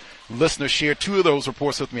 I told listeners, share 2 of those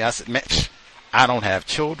reports with me. I said, man, I don't have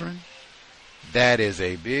children. That is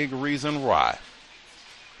a big reason why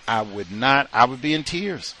I would be in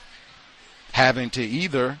tears, having to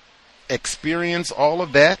either experience all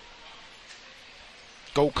of that,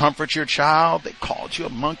 go comfort your child, they called you a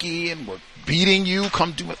monkey and were beating you,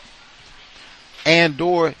 come do it, and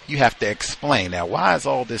or you have to explain, now why is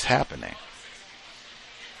all this happening?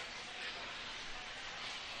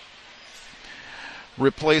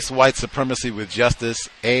 Replace white supremacy with justice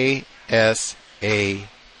ASAP.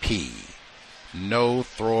 No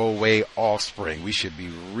throwaway offspring. We should be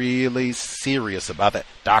really serious about that.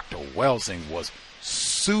 Dr. Welsing was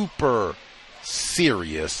super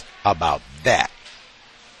serious about that.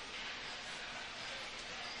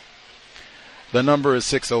 The number is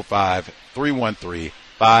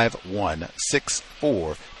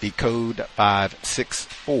 605-313-5164. The code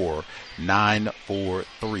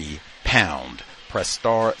 564943#. Press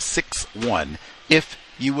star 61 if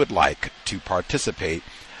you would like to participate.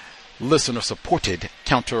 Listener-supported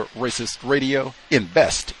counter-racist radio.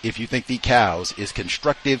 Invest if you think the cows is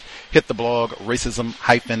constructive. Hit the blog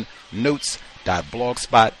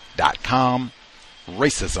racism-notes.blogspot.com.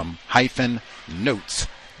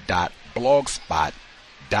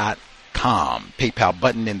 racism-notes.blogspot.com. PayPal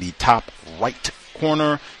button in the top right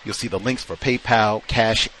corner. You'll see the links for PayPal,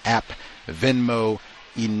 Cash App, Venmo.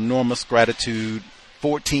 Enormous gratitude.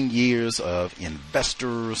 14 years of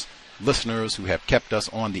investors, listeners who have kept us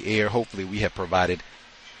on the air. Hopefully we have provided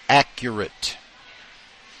accurate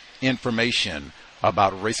information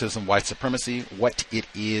about racism, white supremacy, what it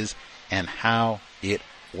is and how it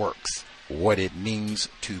works, what it means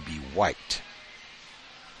to be white.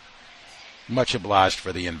 Much obliged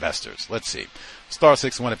for the investors. Let's see. Star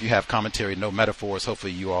 61 if you have commentary, no metaphors.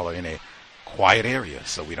 Hopefully you all are in a quiet area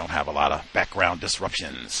so we don't have a lot of background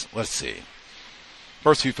disruptions. Let's see.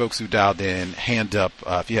 First few folks who dialed in, hand up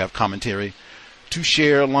if you have commentary. To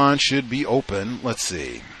share line should be open. Let's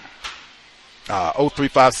see.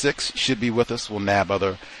 0356 should be with us. We'll nab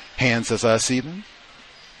other hands as I see them.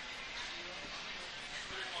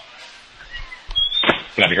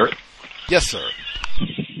 Can I be heard? Yes, sir.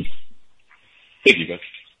 Thank you, guys.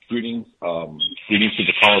 Greetings. Greetings to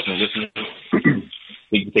the callers and listeners.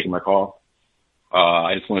 Thank you for taking my call.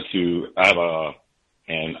 I just wanted to have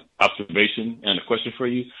an observation and a question for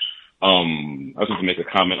you. I was going to make a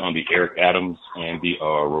comment on the Eric Adams and the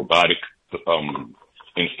robotic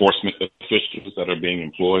enforcement officials that are being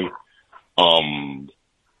employed. I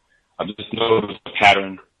just noticed a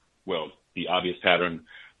pattern. Well, obvious pattern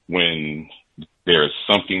when there's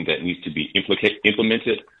something that needs to be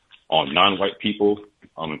implemented on non-white people,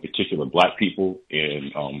 in particular black people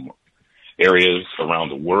in areas around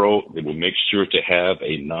the world. They will make sure to have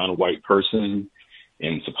a non-white person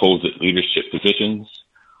in supposed leadership positions.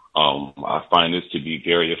 I find this to be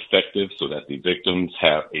very effective so that the victims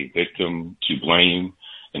have a victim to blame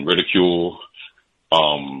and ridicule.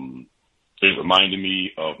 It reminded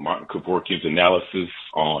me of Martin Kevorkian's analysis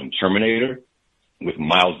on Terminator with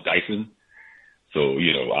Miles Dyson. So,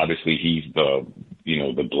 obviously he's the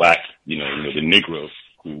black, the Negro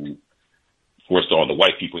who forced all the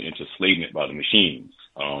white people into enslavement by the machines.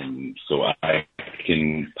 So I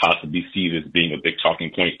can possibly see this being a big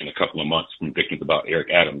talking point in a couple of months from victims about Eric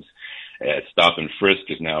Adams, as stop and frisk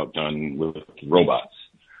is now done with robots.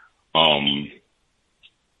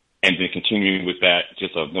 And then continuing with that,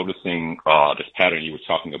 just noticing this pattern you were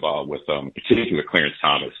talking about with particularly Clarence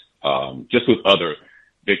Thomas, just with other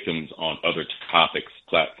victims on other topics,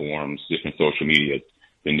 platforms, different social media,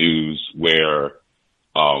 the news, where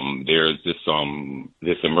there's this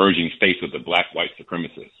emerging face of the black white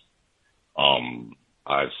supremacist.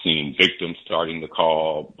 I've seen victims starting to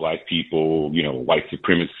call black people, white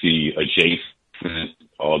supremacy adjacent,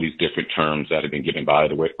 all these different terms that have been given by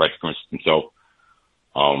the white supremacist himself.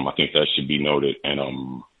 I think that should be noted and,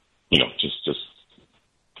 just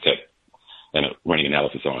okay, and running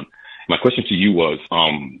analysis on. My question to you was,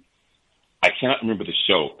 I cannot remember the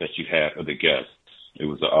show that you had of the guest. It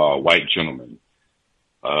was a white gentleman.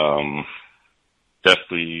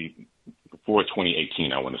 Definitely before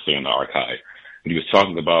 2018, I want to say, in the archive. And he was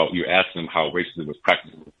talking about, you asked him how racism was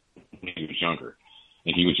practiced when he was younger.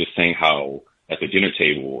 And he was just saying how at the dinner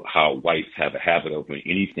table, how whites have a habit of when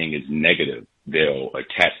anything is negative, they'll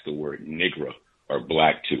attach the word Negro or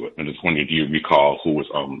black to it. And I just wondering if you recall who was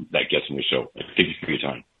that guest on the show. Thank you for your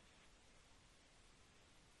time.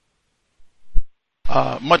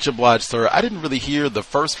 Much obliged, sir. I didn't really hear the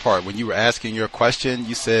first part when you were asking your question.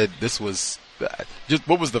 You said this was just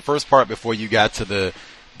what was the first part before you got to the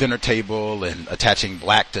dinner table and attaching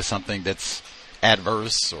black to something that's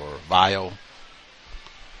adverse or vile?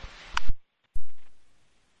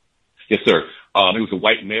 Yes, sir. It was a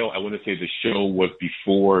white male. I want to say the show was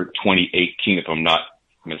before 2018, if I'm not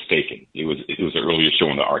mistaken. It was an earlier show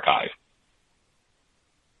in the archive.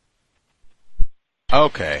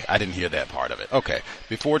 Okay, I didn't hear that part of it. Okay,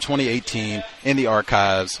 before 2018, in the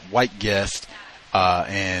archives, white guest,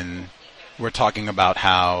 and we're talking about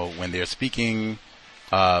how when they're speaking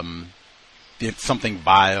something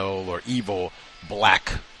vile or evil,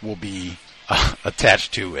 black will be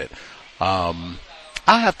attached to it. I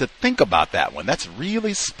have to think about that one. That's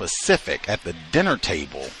really specific at the dinner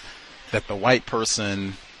table that the white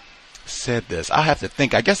person said this. I have to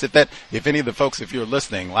think. I guess if any of the folks, if you're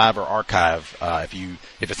listening live or archive,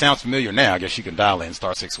 if it sounds familiar now, I guess you can dial in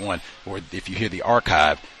 *61, or if you hear the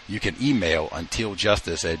archive, you can email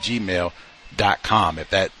untiljustice@gmail.com if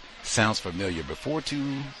that sounds familiar. Before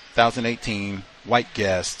 2018, white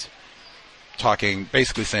guest talking,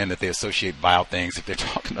 basically saying that they associate vile things if they're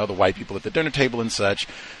talking to other white people at the dinner table and such,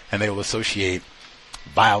 and they will associate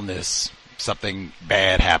vileness, something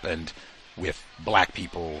bad happened with black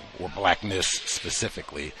people or blackness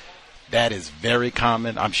specifically. That is very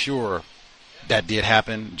common. I'm sure that did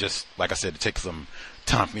happen. Just like I said, it takes some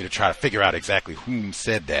time for me to try to figure out exactly whom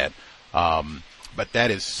said that. But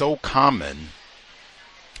that is so common,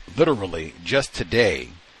 literally just today,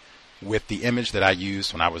 with the image that I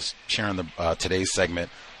used when I was sharing the today's segment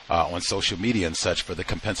on social media and such for the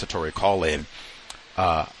compensatory call-in.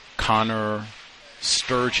 Connor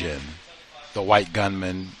Sturgeon, the white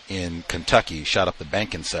gunman in Kentucky, shot up the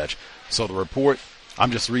bank and such. So the report, I'm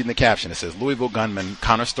just reading the caption. It says, Louisville gunman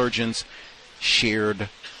Connor Sturgeon's shared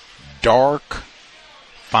dark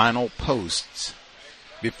final posts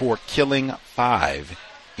before killing 5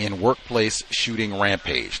 in workplace shooting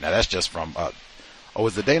rampage. Now that's just from,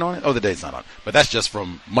 is the date on it? Oh, the date's not on it. But that's just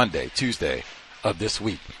from Tuesday of this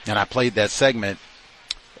week. And I played that segment,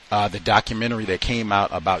 the documentary that came out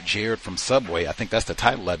about Jared from Subway. I think that's the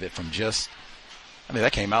title of it,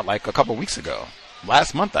 that came out like a couple weeks ago,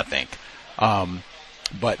 last month, I think.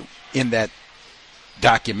 But in that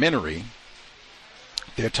documentary,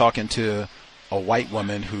 they're talking to a white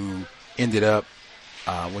woman who ended up,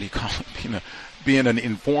 being an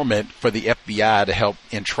informant for the FBI to help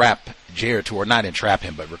entrap Jared, or not entrap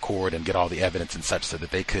him, but record and get all the evidence and such so that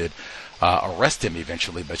they could arrest him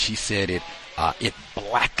eventually. But she said it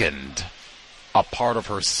blackened a part of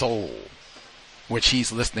her soul when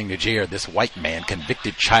she's listening to Jared, this white man,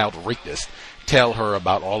 convicted child rapist, tell her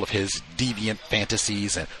about all of his deviant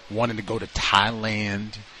fantasies and wanting to go to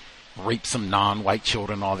Thailand raped some non-white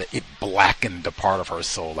children, all that, it blackened a part of her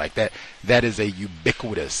soul. Like that is a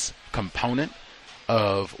ubiquitous component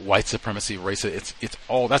of white supremacy, racism. It's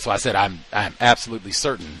all. That's why I said I'm absolutely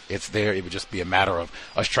certain it's there. It would just be a matter of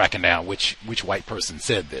us tracking down which white person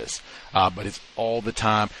said this. But it's all the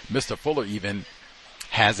time. Mr. Fuller even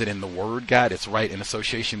has it in the word guide. It's right in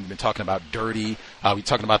association. We've been talking about dirty. We're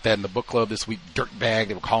talking about that in the book club this week. Dirtbag.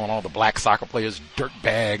 They were calling all the black soccer players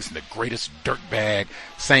dirtbags and the greatest dirtbag.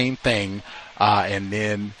 Same thing. And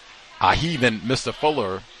then Mr.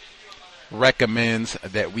 Fuller recommends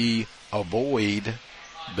that we avoid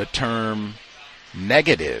the term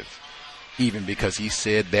negative, even because he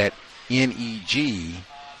said that NEG,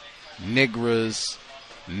 negras,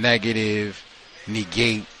 negative,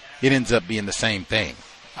 negate, it ends up being the same thing,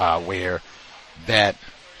 where that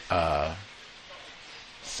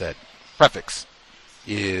said prefix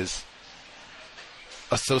is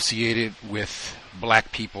associated with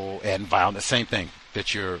black people and violence. Same thing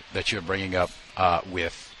that you're bringing up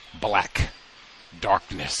with black,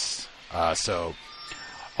 darkness. So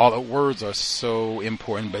all the words are so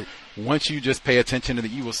important, but once you just pay attention to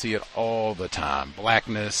it, you will see it all the time.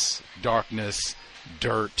 Blackness, darkness,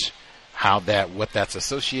 dirt, what that's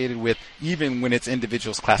associated with, even when it's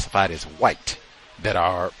individuals classified as white that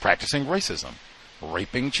are practicing racism,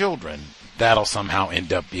 raping children, that'll somehow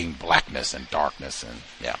end up being blackness and darkness. And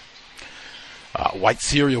white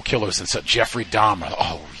serial killers and such, Jeffrey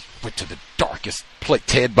Dahmer, went to the darkest place.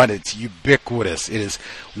 Ted Bundy, it's ubiquitous. It is,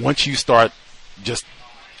 once you start just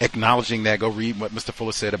acknowledging that, go read what Mr.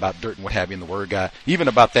 Fuller said about dirt and what have you in the word guide, even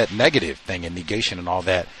about that negative thing and negation and all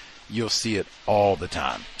that, you'll see it all the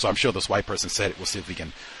time. So I'm sure this white person said it. We'll see if we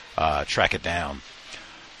can track it down.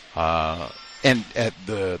 And at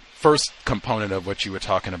the first component of what you were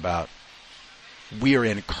talking about, we are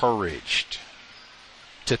encouraged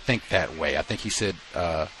to think that way. I think he said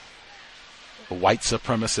white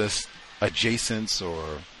supremacist adjacents,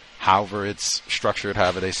 or however it's structured,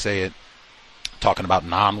 however they say it, talking about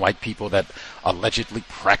non-white people that allegedly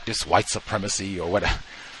practice white supremacy or whatever.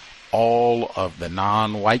 All of the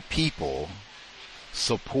non-white people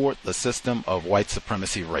support the system of white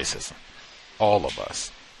supremacy racism. All of us.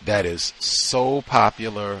 That is so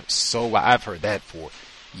popular, I've heard that for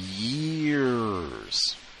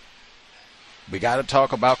years. We got to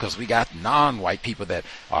talk about, because we got non-white people that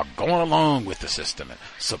are going along with the system and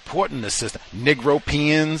supporting the system.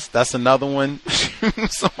 Negropeans, that's another one.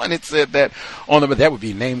 Someone had said that on them, but that would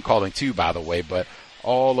be name calling too, by the way. But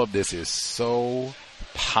all of this is so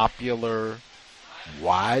popular,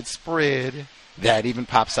 widespread, that even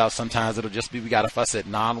pops out sometimes. It'll just be, we got to fuss at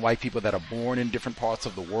non-white people that are born in different parts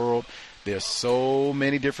of the world. There's so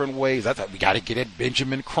many different ways. That's we got to get at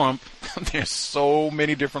Benjamin Crump. There's so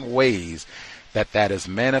many different ways that is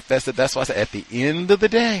manifested. That's why I said, at the end of the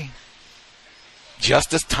day,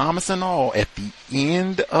 Justice Thomas and all, at the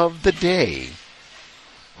end of the day,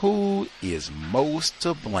 who is most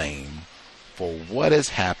to blame for what is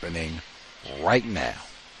happening right now?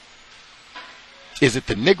 Is it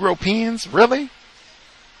the Negropeans? Really?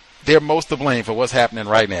 They're most to blame for what's happening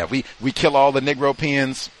right now. If we kill all the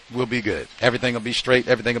Negropeans, we'll be good. Everything will be straight.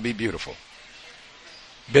 Everything will be beautiful.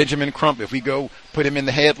 Benjamin Crump, if we go put him in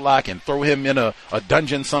the headlock and throw him in a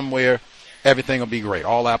dungeon somewhere, everything will be great.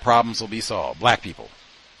 All our problems will be solved. Black people.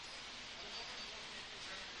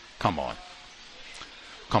 Come on.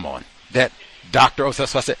 That Dr. Oates,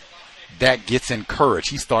 that's what I said. That gets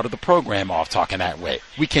encouraged. He started the program off talking that way.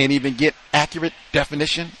 We can't even get accurate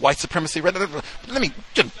definition, white supremacy. Let me,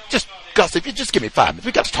 just Gus, if you just give me 5 minutes,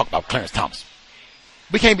 we got to talk about Clarence Thomas.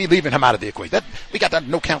 We can't be leaving him out of the equation. We got that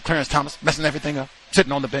no-count Clarence Thomas messing everything up,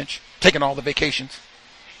 sitting on the bench, taking all the vacations.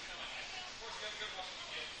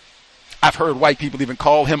 I've heard white people even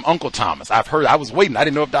call him Uncle Thomas. I was waiting. I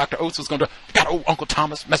didn't know if Dr. Oates was going to, got old Uncle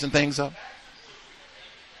Thomas messing things up.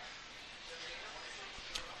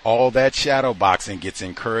 All that shadow boxing gets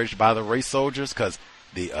encouraged by the race soldiers, because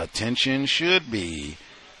the attention should be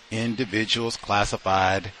individuals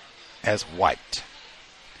classified as white.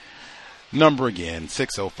 Number again,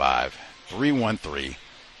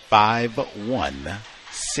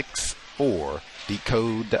 605-313-5164.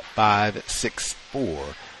 Decode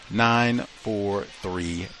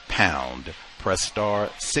 564-943#. Press star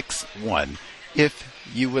 61 if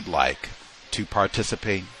you would like to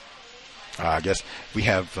participate. I guess we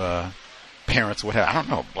have parents, I don't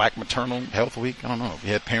know, Black Maternal Health Week. I don't know if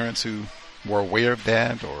we had parents who were aware of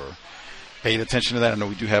that or paid attention to that. I know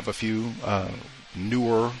we do have a few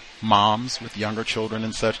newer moms with younger children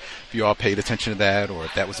and such. If you all paid attention to that, or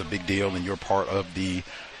if that was a big deal and you're part of the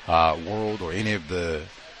world, or any of the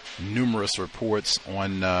numerous reports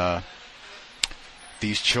on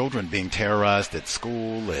these children being terrorized at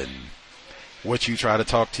school, and what you try to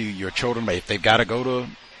talk to your children about, if they've got to go to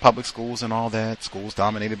public schools and all that, schools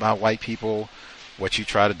dominated by white people, what you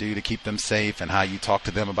try to do to keep them safe and how you talk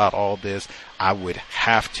to them about all this. I would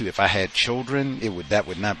have to, if I had children, that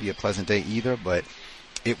would not be a pleasant day either, but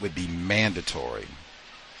it would be mandatory.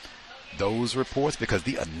 Those reports, because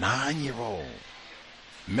a 9-year-old,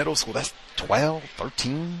 middle school, that's 12,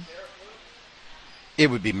 13. It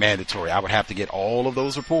would be mandatory. I would have to get all of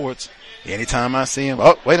those reports anytime I see them.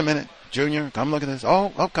 Oh, wait a minute, Junior, come look at this.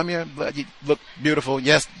 Oh, come here. You look beautiful.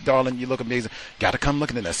 Yes, darling, you look amazing. Got to come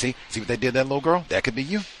look at that. See what they did to that little girl? That could be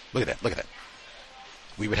you. Look at that.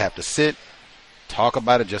 We would have to sit, talk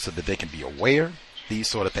about it just so that they can be aware these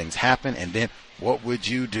sort of things happen. And then what would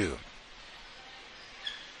you do?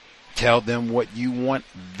 Tell them what you want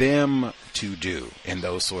them to do in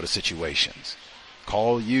those sort of situations.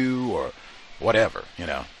 Call you or whatever,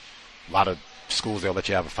 A lot of schools, they'll let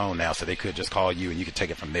you have a phone now, so they could just call you and you could take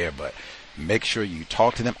it from there. But make sure you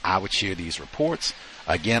talk to them. I would share these reports.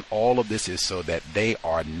 Again, all of this is so that they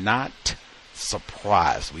are not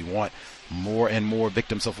surprised. We want more and more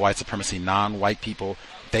victims of white supremacy, non-white people.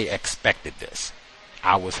 They expected this.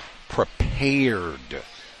 I was prepared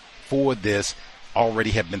for this.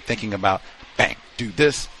 Already have been thinking about, bang, do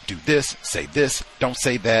this, say this, don't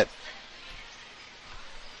say that.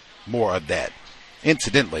 More of that.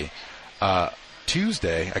 Incidentally,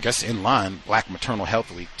 Tuesday, I guess in line, Black Maternal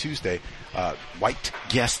Health Week, Tuesday, white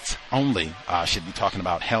guests only should be talking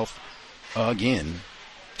about health again.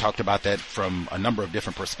 Talked about that from a number of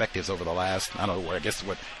different perspectives over the last, I don't know, I guess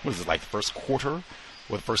what is it, like the first quarter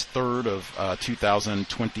or the first third of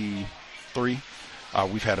 2023.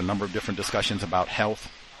 We've had a number of different discussions about health.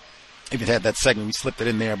 Even had that segment, we slipped it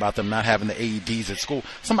in there about them not having the AEDs at school.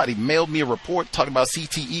 Somebody mailed me a report talking about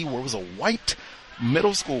CTE where it was a white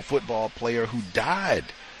middle school football player who died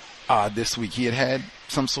this week. He had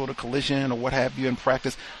some sort of collision or what have you in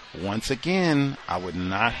practice. Once again, I would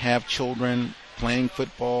not have children playing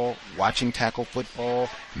football, watching tackle football,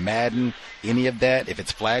 Madden, any of that. If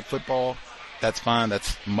it's flag football, that's fine.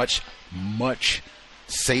 That's much, much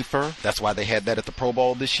safer. That's why they had that at the Pro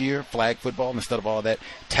Bowl this year, flag football, instead of all that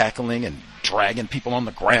tackling and dragging people on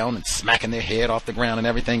the ground and smacking their head off the ground and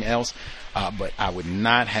everything else. But I would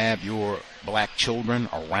not have your black children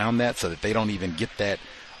around that so that they don't even get that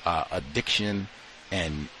addiction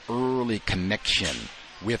and early connection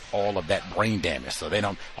with all of that brain damage. So they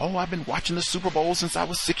don't, I've been watching the Super Bowl since I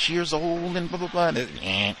was 6 years old and blah, blah, blah.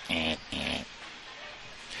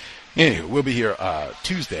 Anyway, we'll be here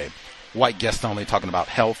Tuesday. White guests only, talking about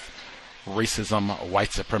health, racism,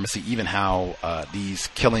 white supremacy, even how these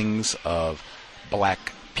killings of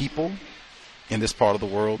black people in this part of the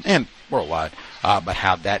world and worldwide, but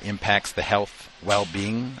how that impacts the health,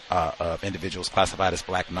 well-being of individuals classified as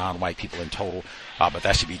black, non-white people in total. But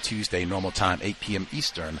that should be Tuesday, normal time, 8 p.m.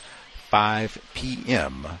 Eastern, 5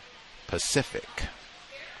 p.m. Pacific.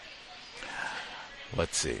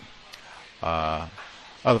 Let's see.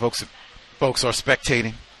 Other folks are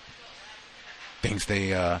spectating. Things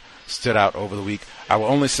they stood out over the week. I will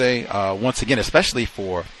only say, once again, especially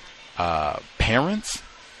for parents,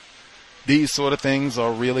 these sort of things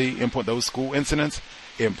are really important. Those school incidents,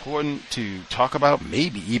 important to talk about,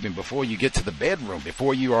 maybe even before you get to the bedroom,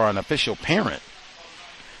 before you are an official parent,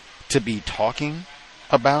 to be talking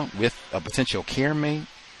about with a potential care mate.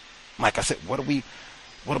 Like I said, what are we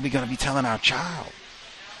going to be telling our child?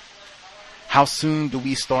 How soon do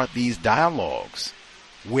we start these dialogues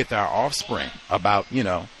with our offspring about,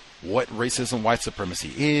 what racism, white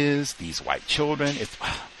supremacy is, these white children?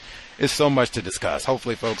 It's so much to discuss.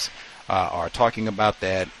 Hopefully folks are talking about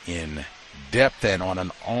that in depth and on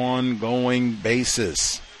an ongoing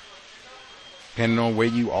basis, depending on where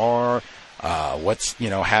you are, what's,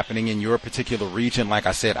 happening in your particular region. Like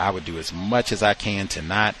I said, I would do as much as I can to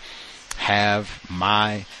not have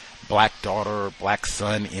my black daughter, black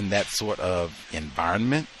son in that sort of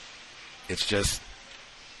environment. It's just,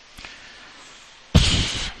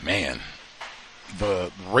 man,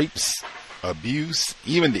 the rapes, abuse,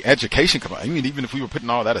 even the education, even if we were putting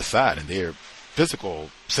all that aside and their physical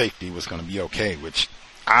safety was going to be okay, which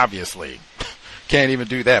obviously can't even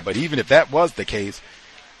do that. But even if that was the case,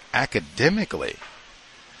 academically,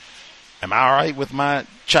 am I all right with my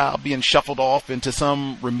child being shuffled off into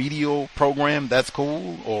some remedial program that's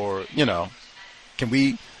cool? Or, can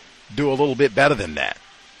we do a little bit better than that?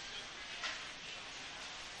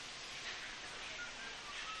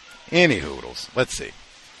 Any hoodles. Let's see.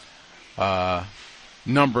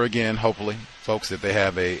 Number again, hopefully, folks, if they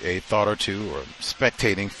have a thought or two or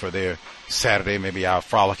spectating for their Saturday, maybe out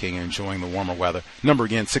frolicking and enjoying the warmer weather. Number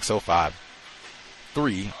again,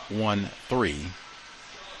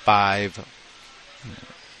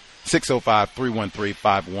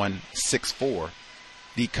 605-313-5164.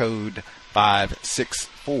 The code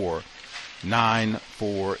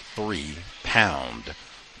 564-943 pound.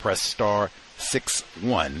 Press star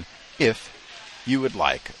 61 if you would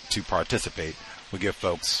like to participate. We'll give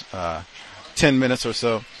folks 10 minutes or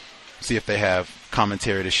so, see if they have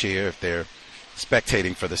commentary to share. If they're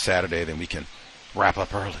spectating for the Saturday, then we can wrap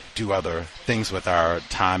up early, do other things with our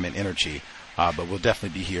time and energy. But we'll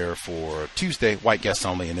definitely be here for Tuesday, white guests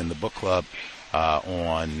only, and then the book club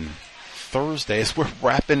on Thursday as we're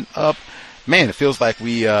wrapping up. Man, it feels like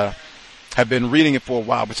we have been reading it for a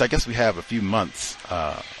while, which I guess we have a few months.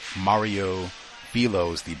 Mario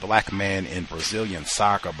Bilos, the black man in Brazilian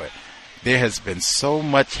soccer, but there has been so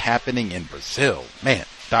much happening in Brazil. Man,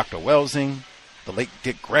 Dr. Welsing, the late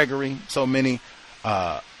Dick Gregory, so many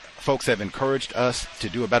folks have encouraged us to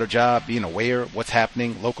do a better job being aware of what's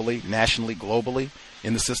happening locally, nationally, globally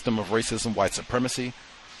in the system of racism, white supremacy.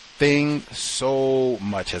 So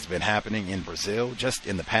much has been happening in Brazil just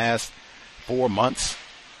in the past 4 months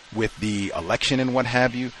with the election and what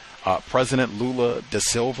have you. President Lula da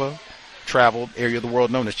Silva traveled area of the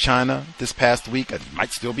world known as China this past week. It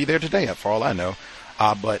might still be there today, for all I know.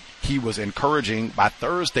 But he was by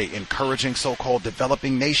Thursday, encouraging so-called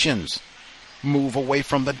developing nations, move away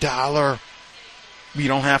from the dollar. We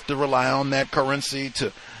don't have to rely on that currency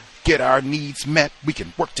to get our needs met. We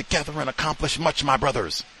can work together and accomplish much, my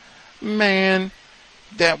brothers. Man,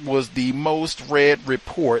 that was the most read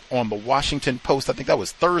report on the Washington Post. I think that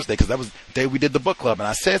was Thursday, because that was the day we did the book club, and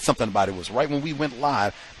I said something about it. It was right when we went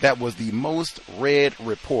live. That was the most read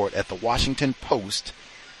report at the Washington Post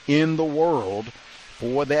in the world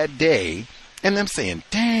for that day. And them saying,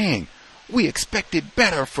 dang, we expected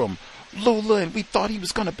better from Lula, and we thought he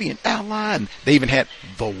was going to be an ally. And they even had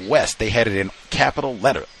the West. They had it in capital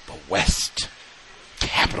letter. The West.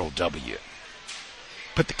 Capital W.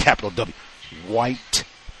 Put the capital W. White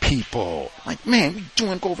people. Like, man, we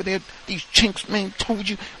doing over there? These chinks, man, told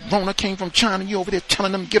you Rona came from China. You over there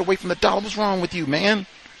telling them get away from the dollar. What's wrong with you, man?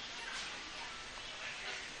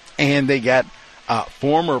 And they got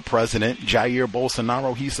former President Jair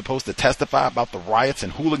Bolsonaro. He's supposed to testify about the riots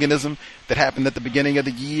and hooliganism that happened at the beginning of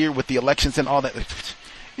the year with the elections and all that.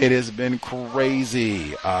 It has been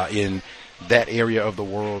crazy in that area of the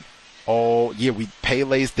world. All year.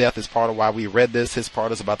 Pele's death is part of why we read this. His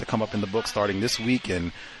part is about to come up in the book starting this week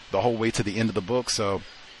and the whole way to the end of the book. So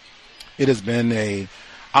it has been a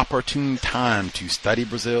opportune time to study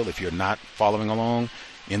Brazil. If you're not following along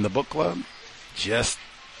in the book club, just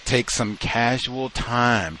take some casual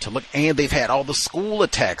time to look. And they've had all the school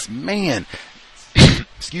attacks. Man,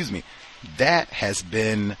 excuse me. That has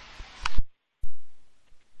been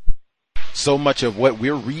so much of what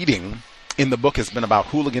we're reading in the book has been about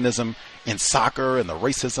hooliganism in soccer and the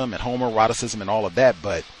racism and homoeroticism and all of that.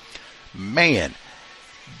 But man,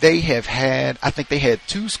 they have had, I think they had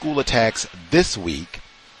 2 school attacks this week.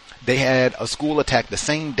 They had a school attack the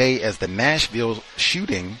same day as the Nashville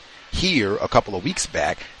shooting here a couple of weeks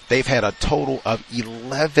back. They've had a total of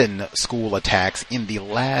 11 school attacks in the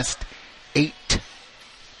last 8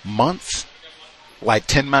 months. Like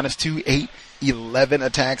 10 minus 2, 8, 11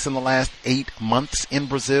 attacks in the last 8 months in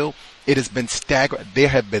Brazil. It has been staggering. There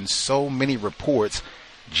have been so many reports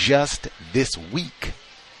just this week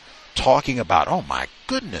talking about, oh my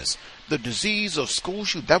goodness, the disease of school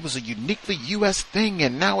shoot. That was a uniquely U.S. thing,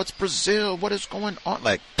 and now it's Brazil. What is going on?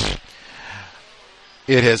 Like,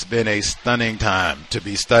 it has been a stunning time to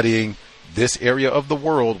be studying this area of the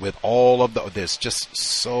world with all of there's just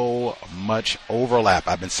so much overlap.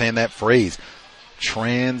 I've been saying that phrase,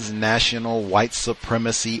 transnational white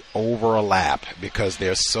supremacy overlap, because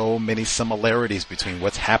there's so many similarities between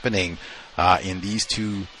what's happening in these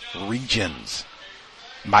 2 regions.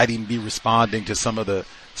 Might even be responding to some of the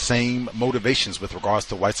same motivations with regards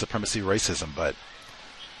to white supremacy racism. But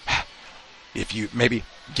if you maybe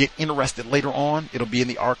get interested later on, it'll be in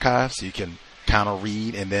the archive so you can kind of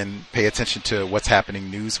read and then pay attention to what's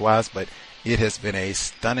happening news-wise. But it has been a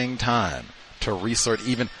stunning time to research,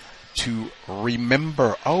 even to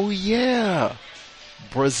remember, oh yeah,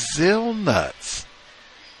 Brazil nuts.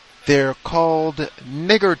 They're called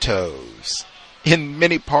nigger toes in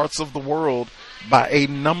many parts of the world by a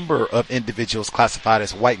number of individuals classified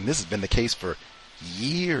as white, and this has been the case for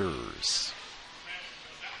years.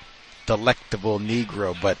 Delectable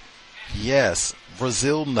Negro, but yes,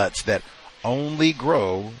 Brazil nuts that only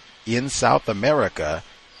grow in South America,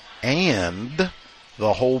 and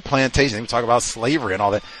the whole plantation. We talk about slavery and all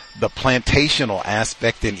that. The plantational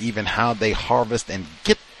aspect and even how they harvest and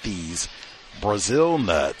get these Brazil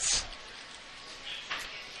nuts.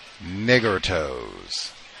 nigger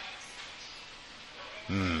toes.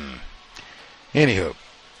 Anywho,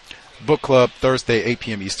 book club Thursday, 8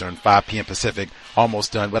 p.m. Eastern, 5 p.m. Pacific.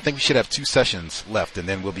 Almost done. But I think we should have 2 sessions left, and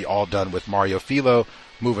then we'll be all done with Mario Philo.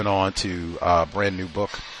 Moving on to a brand new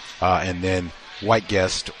book, and then White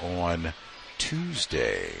Guest on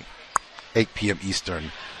Tuesday, 8 p.m.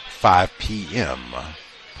 Eastern, 5 p.m.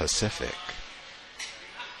 Pacific.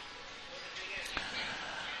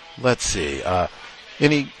 Let's see.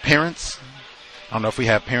 Any parents? I don't know if we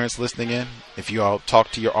have parents listening in. If you all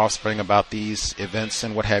talk to your offspring about these events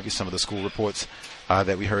and what have you, some of the school reports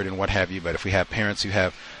that we heard and what have you. But if we have parents who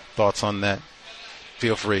have thoughts on that,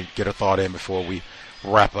 feel free, get a thought in before we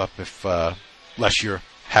wrap up, if unless you're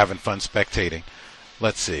having fun spectating.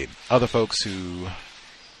 Let's see. Other folks who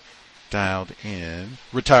dialed in.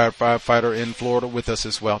 Retired firefighter in Florida with us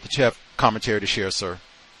as well. Did you have commentary to share, sir?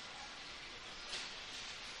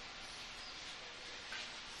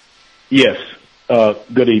 Yes.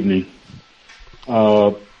 Good evening.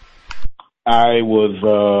 I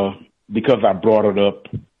was, because I brought it up,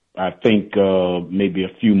 I think maybe a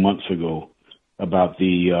few months ago, about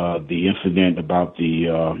the incident about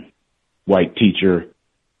the white teacher.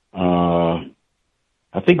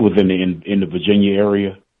 I think it was in the Virginia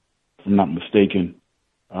area, if I'm not mistaken,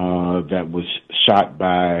 that was shot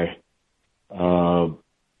by one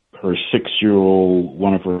of her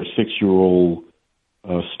 6-year-old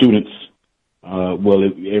students. Well,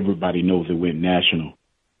 everybody knows it went national.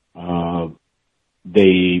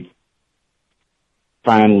 They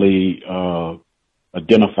finally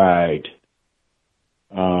identified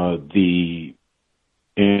and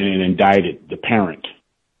indicted the parent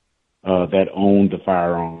that owned the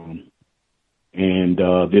firearm. And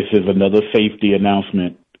this is another safety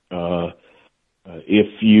announcement. A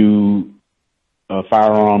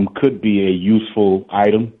firearm could be a useful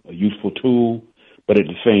item, a useful tool, but at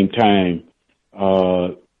the same time,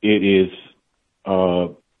 it is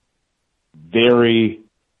very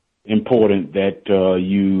important that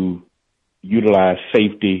you utilize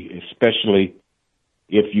safety, especially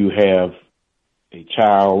if you have a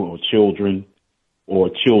child or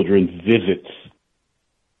children visits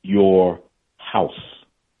your house.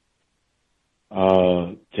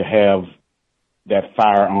 To have that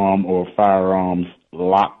firearm or firearms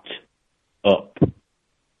locked up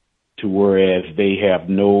to whereas they have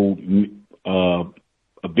no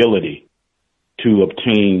ability to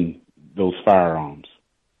obtain those firearms.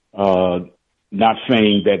 Not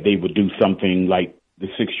saying that they would do something like the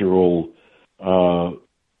 6-year-old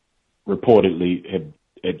reportedly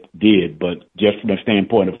did, but just from the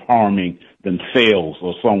standpoint of harming themselves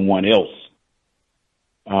or someone else,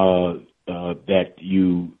 that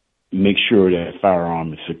you make sure that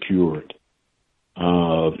firearm is secured.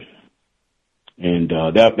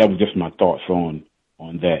 That was just my thoughts on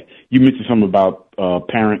that. You mentioned something about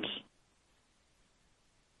parents,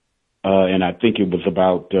 and I think it was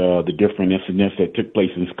about the different incidents that took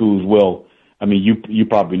place in schools. Well, I mean, you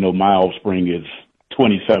probably know my offspring is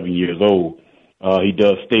 27 years old. He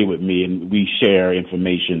does stay with me, and we share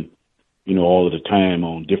information, all of the time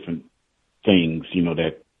on different things,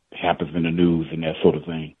 that happens in the news and that sort of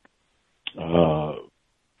thing.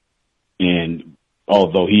 And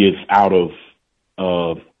although he is out of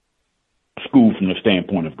school from the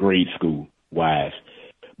standpoint of grade school wise,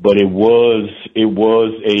 but it was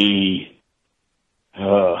a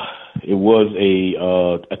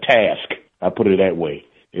task. I put it that way.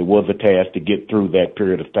 It was a task to get through that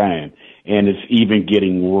period of time, and it's even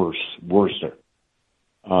getting worse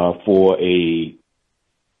for a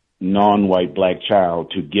non-white black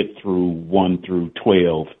child to get through 1 through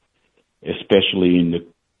 12, especially in the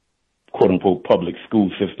quote-unquote public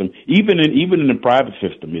school system. Even in the private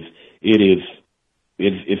system,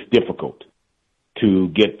 it's difficult to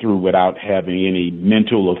get through without having any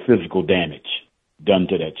mental or physical damage done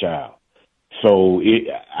to that child. So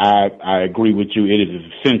I agree with you. It is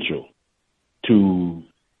essential to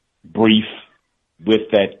brief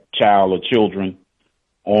with that child or children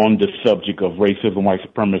on the subject of racism, white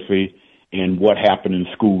supremacy, and what happened in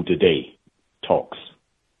school today talks.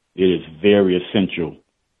 It is very essential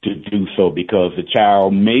to do so because the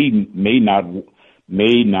child may not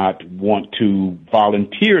want to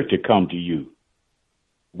volunteer to come to you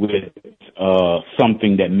with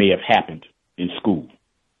something that may have happened in school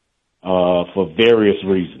for various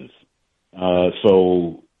reasons.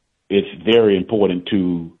 So it's very important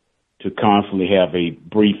to constantly have a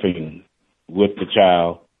briefing with the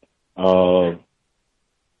child, go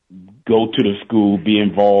to the school, be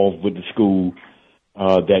involved with the school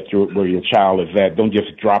where your child is at. Don't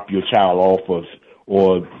just drop your child off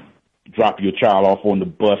on the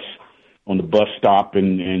bus the bus stop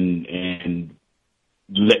and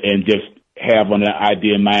just have an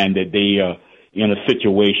idea in mind that they are in a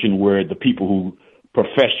situation where the people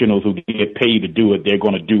professionals who get paid to do it, they're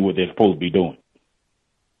going to do what they're supposed to be doing.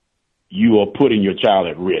 You are putting your child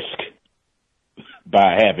at risk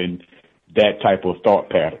by having that type of thought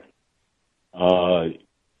pattern.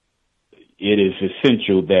 It is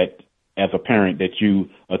essential that as a parent that you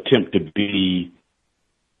attempt to be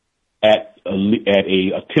at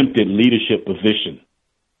a attempted leadership position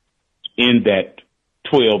in that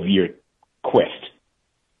 12-year quest.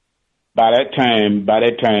 By that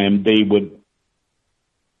time they would,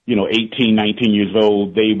 18, 19 years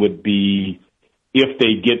old, they would be, if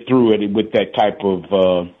they get through it with that type of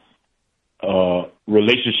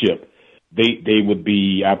relationship, they would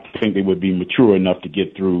be, I think they would be mature enough to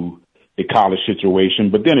get through the college situation.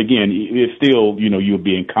 But then again, it's still, you'll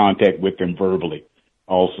be in contact with them verbally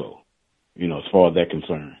also, as far as that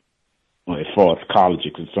concerned, as far as college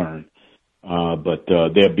is concerned. But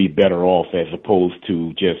they'll be better off as opposed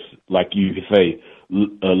to just, like you say,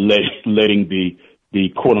 letting the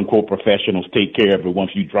quote-unquote professionals take care of it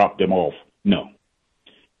once you drop them off. No.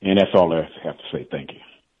 And that's all I have to say. Thank you.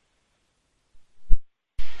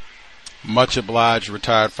 Much obliged,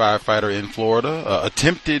 retired firefighter in Florida.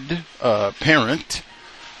 Attempted parent.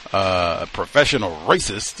 Professional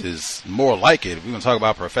racist is more like it. If we're going to talk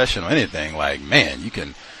about professional anything, like, man, you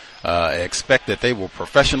can expect that they will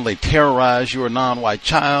professionally terrorize your non-white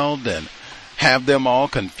child and have them all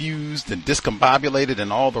confused and discombobulated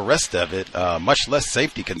and all the rest of it, much less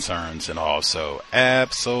safety concerns and all. So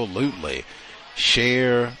absolutely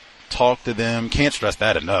share, talk to them. Can't stress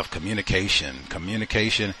that enough. Communication,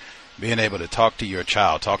 being able to talk to your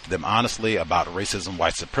child, talk to them honestly about racism,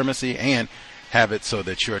 white supremacy, and have it so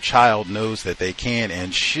that your child knows that they can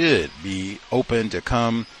and should be open to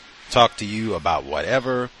come talk to you about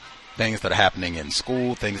whatever things that are happening in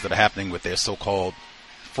school, things that are happening with their so-called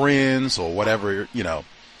friends or whatever,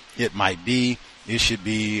 it might be. It should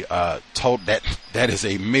be told that is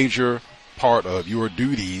a major part of your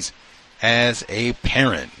duties as a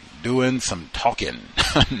parent, doing some talking,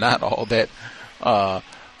 not all that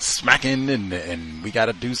smacking and we got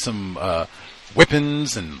to do some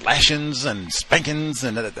whippings and lashings and spankings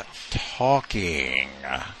and talking,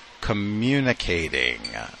 communicating,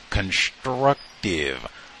 constructive,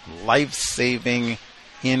 life-saving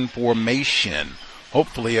information,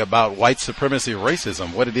 hopefully about white supremacy,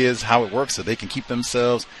 racism, what it is, how it works, so they can keep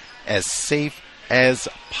themselves as safe as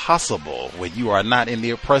possible when you are not in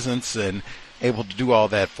their presence and able to do all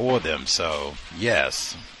that for them. So,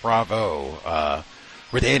 yes, bravo.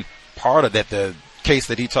 Within part of that, the case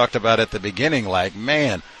that he talked about at the beginning, like,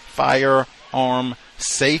 man, firearm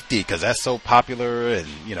safety, because that's so popular and,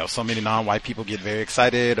 so many non-white people get very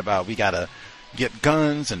excited about we got to get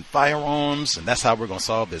guns and firearms and that's how we're going to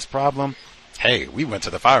solve this problem. Hey, we went to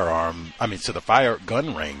the fire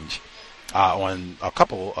gun range on a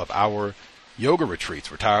couple of our yoga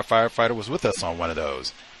retreats. Retired firefighter was with us on one of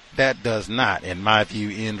those. That does not, in my view,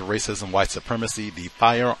 end racism, white supremacy. The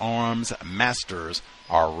firearms masters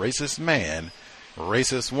are racist man,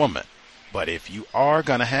 racist woman. But if you are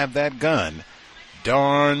going to have that gun,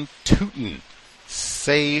 darn tootin'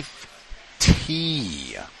 safety.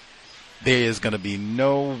 There is going to be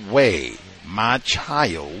no way my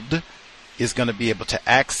child is going to be able to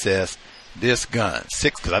access this gun.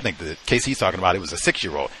 Because I think the case he's talking about, it was a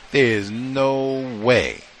 6-year-old. There is no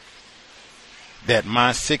way that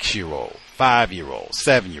my 6-year-old, 5-year-old,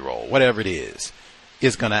 7-year-old, whatever it is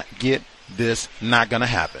going to get this. Not going to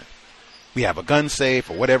happen. We have a gun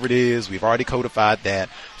safe or whatever it is. We've already codified that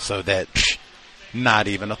so that not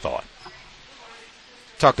even a thought.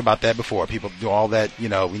 Talked about that before. People do all that, we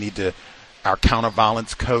need to, our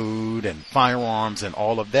counter-violence code and firearms and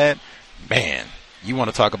all of that. Man, you want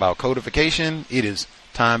to talk about codification? It is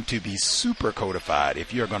time to be super codified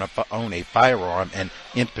if you're going to own a firearm, and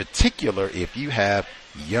in particular if you have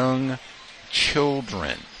young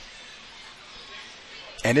children.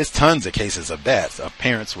 And there's tons of cases of that, of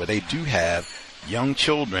parents where they do have young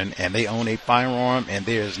children and they own a firearm and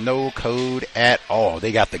there's no code at all.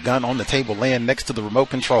 They got the gun on the table laying next to the remote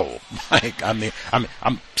control. I'm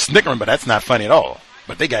snickering, but that's not funny at all.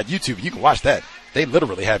 But they got YouTube. You can watch that. They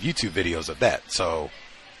literally have YouTube videos of that. So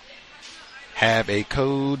have a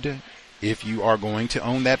code if you are going to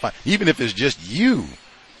own that. Even if it's just you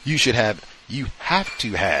have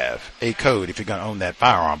to have a code if you're going to own that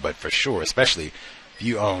firearm. But for sure, especially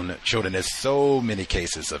you own children. There's so many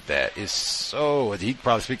cases of that. He can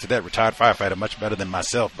probably speak to that, retired firefighter, much better than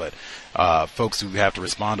myself, but folks who have to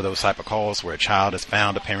respond to those type of calls where a child has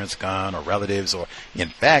found a parent's gun or relatives, or in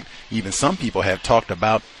fact, even some people have talked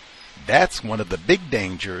about that's one of the big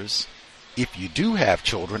dangers. If you do have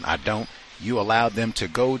children, you allow them to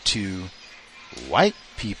go to white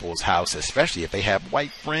people's house, especially if they have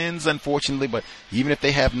white friends, unfortunately, but even if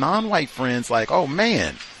they have non-white friends, like, oh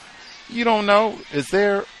man, you don't know, is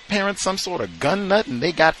their parents some sort of gun nut and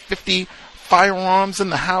they got 50 firearms in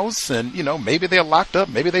the house, and maybe they're locked up,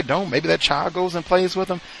 maybe they don't, maybe that child goes and plays with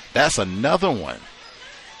them. That's another one.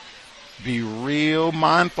 Be real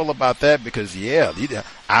mindful about that, because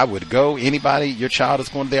I would go, anybody, your child is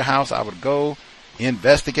going to their house, I would go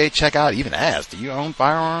investigate, check out, even ask, do you own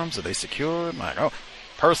firearms? Are they secured?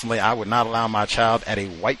 Personally, I would not allow my child at a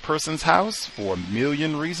white person's house for a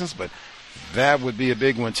million reasons, but that would be a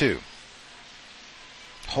big one too.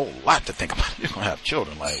 Whole lot to think about. You're going to have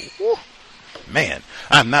children, whew, man.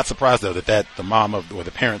 I'm not surprised though that the mom or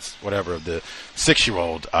the parents, whatever, of the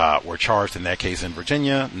 6-year-old were charged in that case in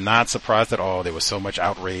Virginia. Not surprised at all. There was so much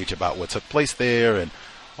outrage about what took place there and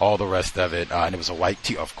all the rest of it. And it was a white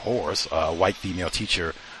female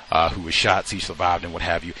teacher who was shot. She survived and what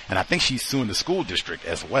have you. And I think she's suing the school district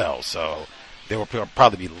as well. So there will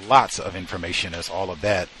probably be lots of information as all of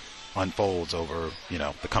that unfolds over,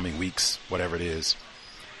 the coming weeks, whatever it is.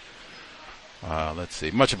 Let's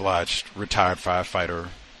see. Much obliged, retired firefighter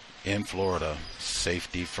in Florida.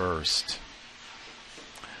 Safety first.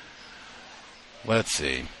 Let's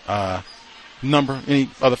see. Any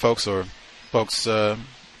other folks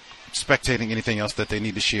spectating, anything else that they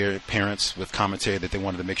need to share, parents with commentary that they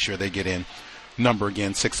wanted to make sure they get in? Number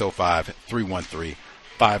again,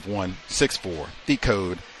 605-313-5164. The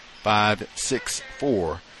code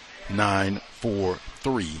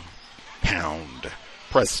 564943 pound.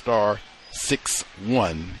 Press star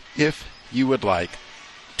 61 if you would like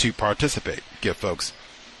to participate. Give folks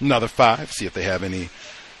another 5, see if they have any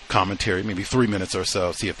commentary, maybe 3 minutes or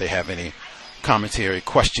so, see if they have any commentary,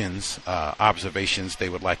 questions, observations they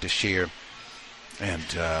would like to share. And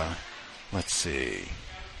let's see,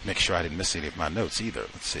 make sure I didn't miss any of my notes either.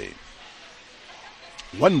 Let's see.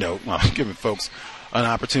 One note, I'm giving folks an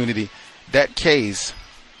opportunity. That case,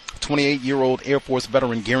 28-year-old Air Force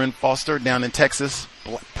veteran Garen Foster down in Texas,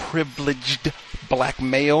 privileged black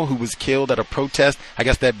male who was killed at a protest. I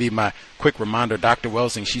guess that'd be my quick reminder. Dr.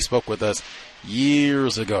 Welsing, she spoke with us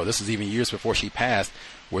years ago. This is even years before she passed,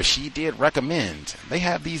 where she did recommend they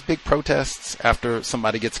have these big protests after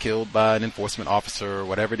somebody gets killed by an enforcement officer or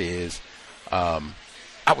whatever it is.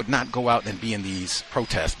 I would not go out and be in these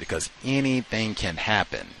protests because anything can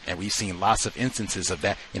happen. And we've seen lots of instances of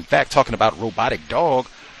that. In fact, talking about robotic dog,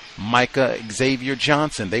 Micah Xavier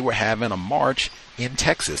Johnson, they were having a march in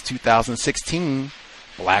Texas, 2016.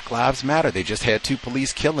 Black Lives Matter. They just had 2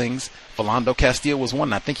 police killings. Philando Castile was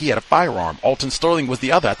one. I think he had a firearm. Alton Sterling was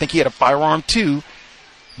the other. I think he had a firearm too.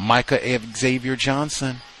 Micah Xavier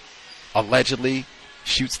Johnson allegedly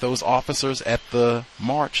shoots those officers at the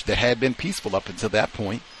march that had been peaceful up until that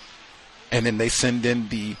point. And then they send in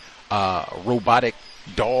the robotic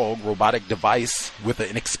device with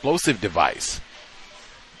an explosive device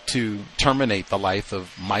to terminate the life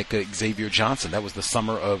of Micah Xavier Johnson. That was the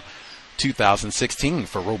summer of 2016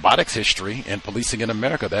 for robotics history and policing in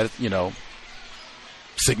America. That,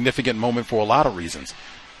 significant moment for a lot of reasons.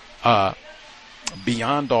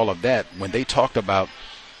 Beyond all of that, when they talked about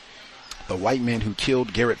the white man who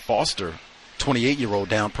killed Garrett Foster, 28-year-old,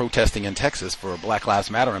 down protesting in Texas for Black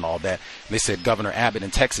Lives Matter and all that, they said Governor Abbott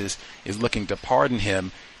in Texas is looking to pardon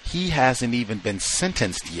him. He hasn't even been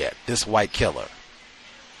sentenced yet, this white killer.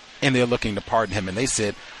 And they're looking to pardon him. And they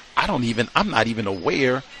said, I'm not even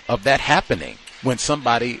aware of that happening. When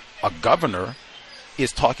a governor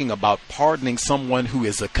is talking about pardoning someone who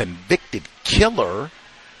is a convicted killer,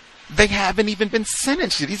 they haven't even been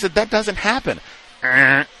sentenced. He said, that doesn't happen.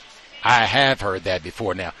 I have heard that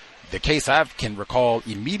before. Now, the case I can recall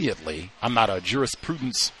immediately, I'm not a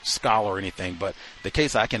jurisprudence scholar or anything, but the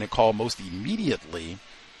case I can recall most immediately,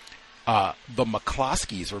 the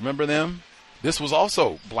McCloskeys, remember them? This was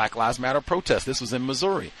also Black Lives Matter protest. This was in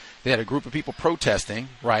Missouri. They had a group of people protesting,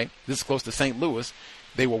 right? This is close to St. Louis.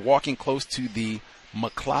 They were walking close to the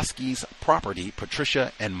McCloskeys' property,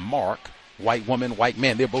 Patricia and Mark, white woman, white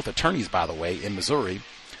man. They're both attorneys, by the way, in Missouri.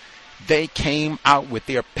 They came out with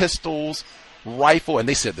their pistols, rifle, and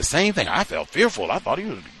they said the same thing. I felt fearful. I thought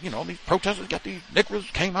these protesters got these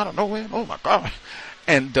niggers, came out of nowhere. Oh, my God.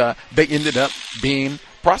 And they ended up being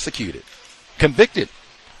prosecuted, convicted.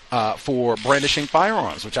 For brandishing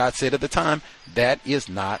firearms, which I said at the time, that is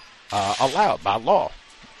not allowed by law.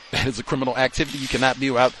 That is a criminal activity. You cannot be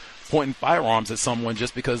out pointing firearms at someone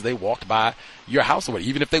just because they walked by your house or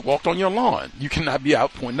even if they walked on your lawn. You cannot be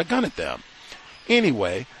out pointing a gun at them.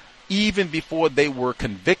 Anyway, even before they were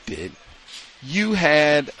convicted, You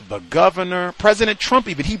had the governor, President Trump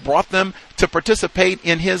even, he brought them to participate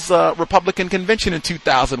in his Republican convention in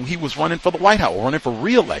 2000. He was running for the White House, running for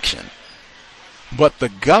re-election. But the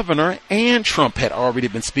governor and Trump had already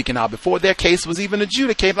been speaking out before their case was even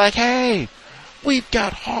adjudicated, like, hey, we've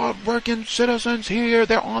got hard-working citizens here.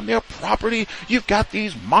 They're on their property. You've got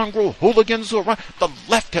these mongrel hooligans who are running. The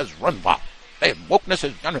left has run wild. Wokeness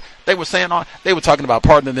is under. They were saying they were talking about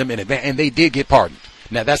pardoning them in advance, and they did get pardoned.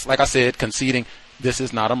 Now, that's, like I said, conceding this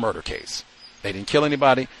is not a murder case. They didn't kill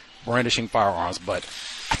anybody brandishing firearms, but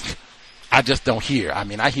I just don't hear. I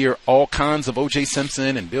mean, I hear all kinds of O.J.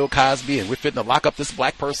 Simpson and Bill Cosby, and we're fitting to lock up this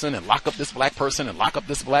black person and lock up this black person and lock up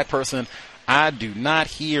this black person. I do not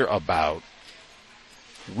hear about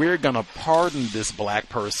we're going to pardon this black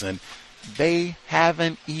person. They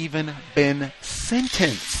haven't even been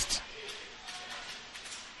sentenced.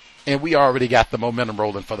 And we already got the momentum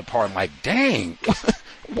rolling for the pardon. Like, dang,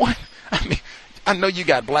 what? I mean, I know you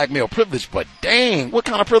got black male privilege, but dang, what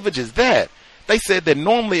kind of privilege is that? They said that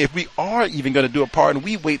normally if we are even going to do a pardon,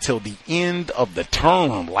 we wait till the end of the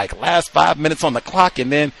term, like last 5 minutes on the clock,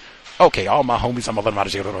 and then, okay, all my homies, I'm going to let them out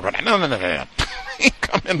of jail. No.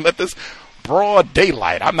 Come and let this broad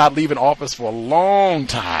daylight. I'm not leaving office for a long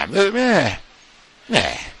time.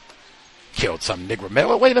 Killed some Negro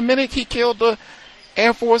male. Wait a minute, he killed the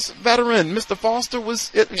Air Force veteran. Mr. Foster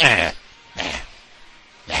was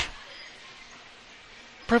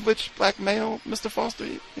privileged black male, Mr. Foster.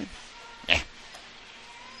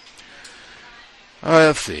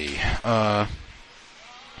 Let's see.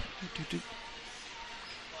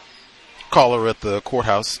 Caller at the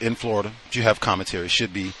courthouse in Florida. Do you have commentary?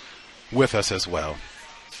 Should be with us as well.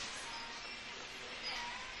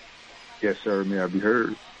 Yes, sir. May I be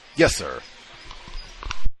heard? Yes, sir.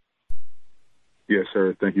 Yes,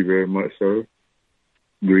 sir. Thank you very much, sir.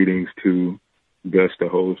 Greetings to Gus, the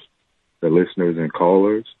host, the listeners and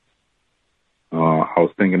callers. I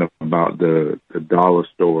was thinking about the dollar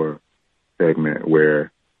store segment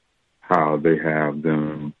where how they have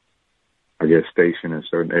them, I guess, stationed in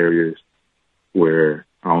certain areas where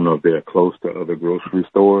I don't know if they're close to other grocery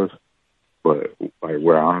stores, but like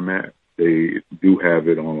where I'm at, they do have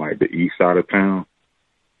it on like the east side of town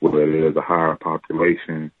where there's a higher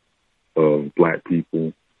population of black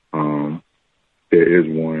people. There is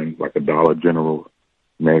one, like a Dollar General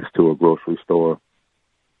next to a grocery store.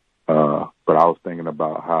 But I was thinking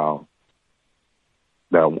about how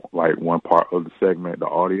that, like one part of the segment, the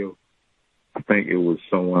audio, I think it was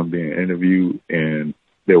someone being interviewed and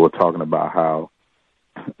they were talking about how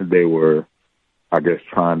they were, I guess,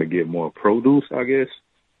 trying to get more produce, I guess,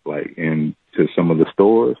 like into some of the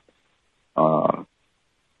stores.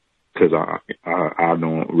 Because I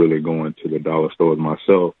don't really go into the dollar stores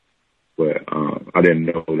myself, but I didn't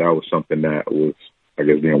know that was something that was, I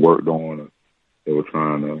guess, being worked on. Or they were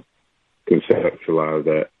trying to conceptualize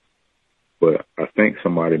that. But I think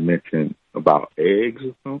somebody mentioned about eggs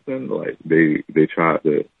or something. Like they tried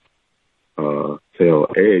to sell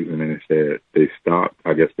eggs, and then it said they stopped,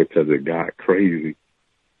 I guess, because it got crazy.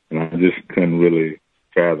 And I just couldn't really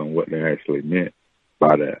fathom what they actually meant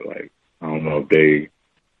by that. Like, I don't know if they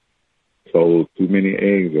sold too many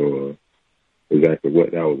eggs or exactly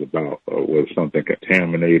what that was about, or was something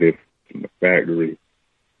contaminated from the factory.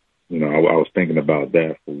 You know, I was thinking about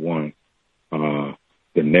that for one.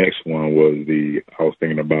 The next one was I was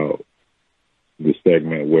thinking about the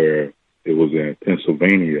segment where it was in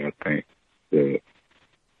Pennsylvania, I think, in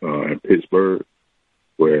Pittsburgh,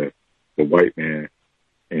 where the white man,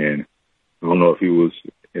 and I don't know if he was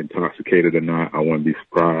intoxicated or not, I wouldn't be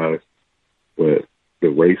surprised, but the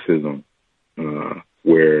racism,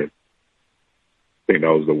 where I think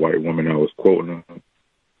that was the white woman I was quoting her,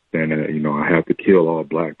 saying that, you know, I have to kill all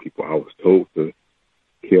black people. I was told to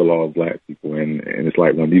kill all black people. And it's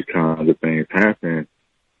like when these kinds of things happen,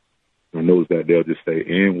 I notice that they'll just say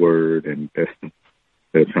N-word and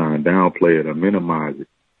they're trying to downplay it or minimize it.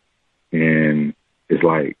 And it's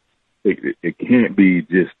like, it can't be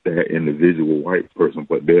just that individual white person,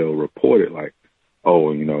 but they'll report it like,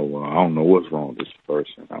 oh, you know, I don't know what's wrong with this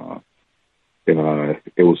person.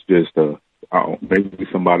 It was just maybe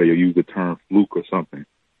somebody will use the term fluke or something,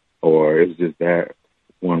 or it's just that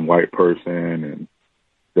one white person, and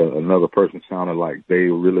another person sounded like they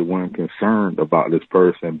really weren't concerned about this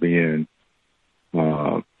person being,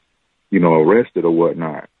 you know, arrested or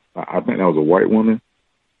whatnot. I think that was a white woman.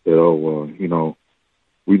 That, you know,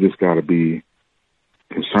 we just got to be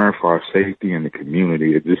concerned for our safety in the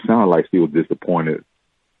community. It just sounded like she was disappointed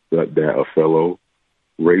that a fellow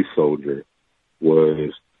race soldier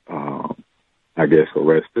was, I guess,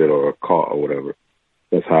 arrested or caught or whatever.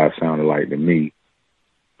 That's how it sounded like to me.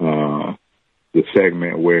 the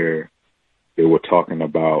segment where they were talking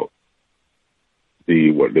about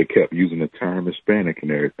what they kept using the term Hispanic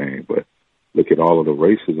and everything, but look at all of the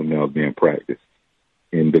racism that was being practiced.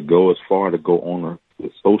 And to go as far to go on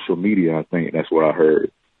the social media, I think that's what I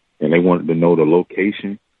heard. And they wanted to know the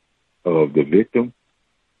location of the victim,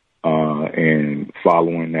 and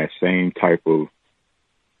following that same type of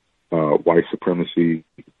white supremacy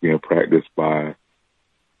being practiced by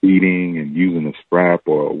beating and using a strap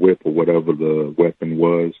or a whip or whatever the weapon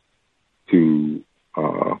was to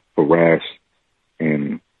harass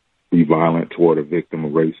and be violent toward a victim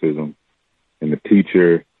of racism. And the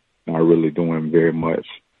teacher not really doing very much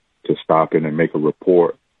to stop it and make a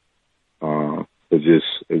report.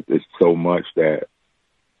 It's so much that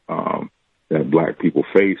that Black people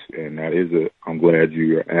face, and that is I'm glad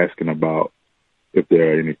you're asking about if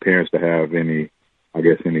there are any parents that have any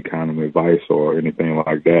kind of advice or anything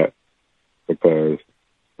like that, because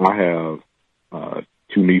I have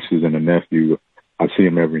 2 nieces and a nephew. I see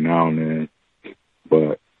them every now and then,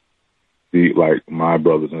 but like my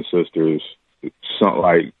brothers and sisters,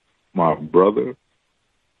 like my brother,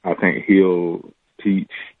 I think he'll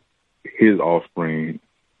teach his offspring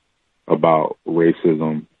about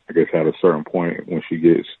racism, I guess, at a certain point when she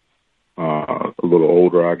gets a little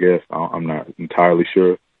older, I guess. I'm not entirely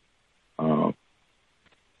sure.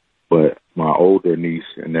 But my older niece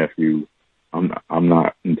and nephew, I'm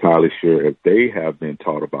not entirely sure if they have been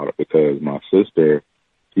taught about it, because my sister,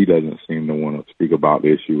 she doesn't seem to want to speak about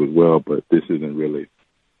the issue as well, but this isn't really,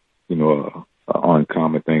 an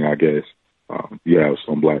uncommon thing, I guess. You have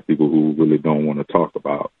some Black people who really don't want to talk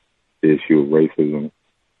about the issue of racism,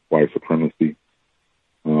 white supremacy.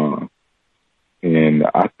 And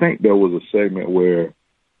I think there was a segment where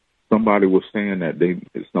somebody was saying that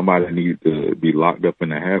somebody needed to be locked up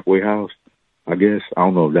in a halfway house. I guess, I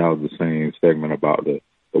don't know if that was the same segment about the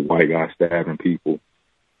white guy stabbing people,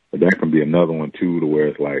 but that can be another one too, to where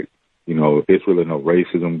it's like, if there's really no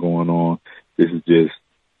racism going on, this is just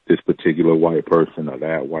this particular white person or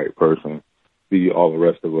that white person. See, all the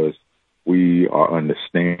rest of us, we are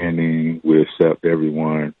understanding, we accept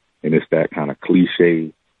everyone, and it's that kind of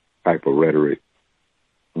cliche type of rhetoric.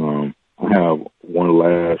 I have one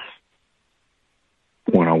last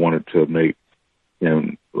point I wanted to make,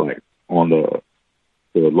 and like on the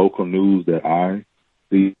local news that I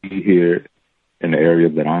see here in the area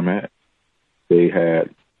that I'm at, they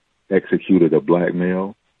had executed a Black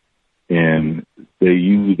male, and they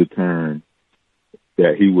used the term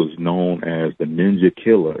that he was known as the Ninja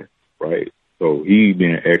Killer, right? So he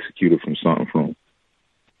been executed from something from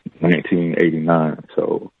 1989.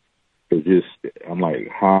 So it's just, I'm like,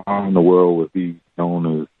 how in the world was he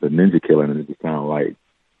known as the Ninja Killer? And it just sounds like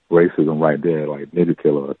racism right there, like Ninja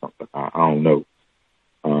Killer or something. I don't know.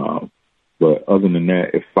 But other than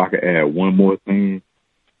that, if I could add one more thing,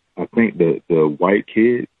 I think the white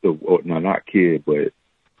kid, not kid, but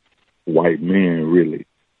white man, really,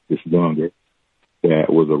 just younger,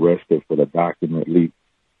 that was arrested for the document leak.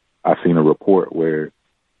 I seen a report where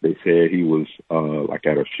they said he was like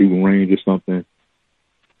at a shooting range or something,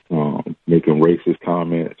 making racist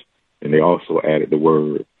comments, and they also added the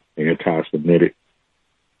word anti-Semitic.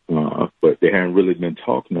 But they haven't really been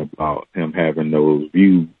talking about him having those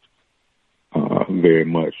views very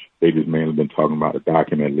much. They just mainly been talking about the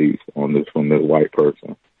document leaks on this from this white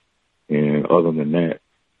person. And other than that,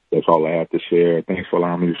 that's all I have to share. Thanks for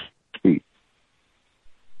allowing me to speak.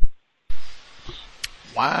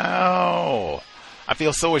 Wow. I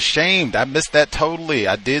feel so ashamed. I missed that totally.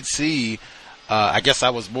 I did see, I guess I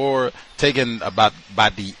was more taken about by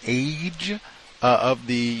the age of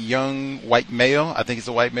the young white male. I think it's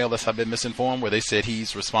a white male, that's I've been misinformed, where they said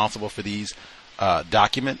he's responsible for these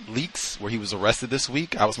document leaks where he was arrested this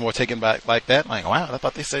week. I was more taken back like that. Like, wow, I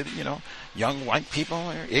thought they said, young white people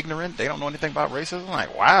are ignorant. They don't know anything about racism.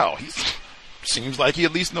 Like, wow, he seems like he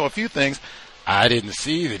at least know a few things. I didn't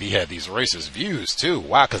see that he had these racist views too.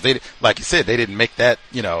 Wow, because they, like you said, they didn't make that,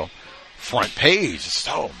 front page. It's,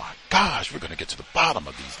 oh my gosh, we're going to get to the bottom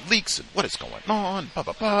of these leaks and what is going on, blah,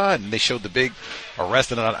 blah, blah. And they showed the big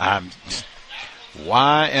arrest, and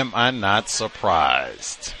why am I not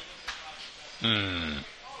surprised? The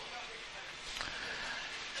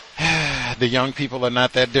young people are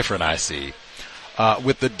not that different, I see.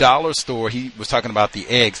 With the dollar store, he was talking about the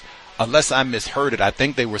eggs. Unless I misheard it, I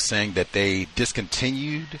think they were saying that they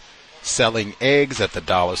discontinued selling eggs at the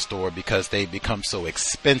dollar store because they become so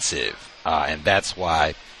expensive. And that's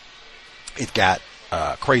why it got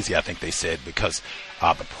crazy, I think they said, because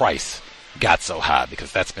the price got so high,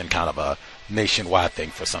 because that's been kind of a nationwide thing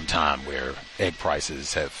for some time where egg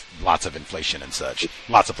prices have lots of inflation and such.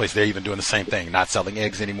 Lots of places, they're even doing the same thing, not selling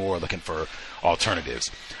eggs anymore, looking for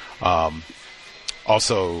alternatives.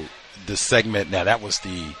 Also, the segment, now that was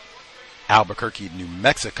the Albuquerque, New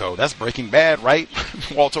Mexico. That's Breaking Bad, right?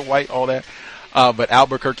 Walter White, all that. But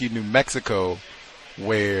Albuquerque, New Mexico,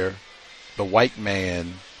 where the white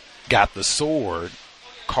man got the sword,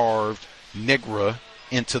 carved Negra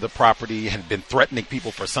into the property, had been threatening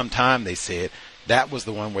people for some time, they said. That was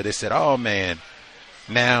the one where they said, oh, man,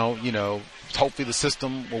 now, hopefully the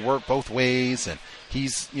system will work both ways, and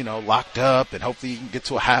he's, locked up, and hopefully he can get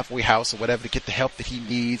to a halfway house or whatever to get the help that he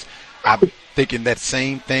needs. I'm thinking that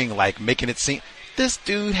same thing, like making it seem, this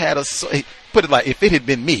dude had put it like, if it had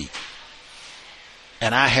been me,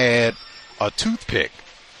 and I had a toothpick,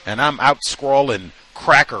 and I'm out scrawling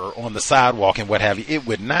cracker on the sidewalk and what have you, it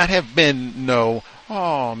would not have been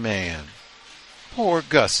oh man, poor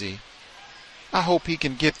Gussie. I hope he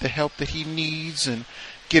can get the help that he needs and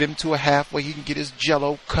get him to a halfway he can get his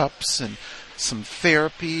Jell-O cups and some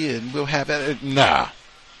therapy and we'll have that. Nah.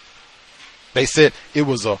 They said it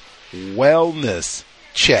was a wellness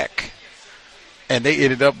check. And they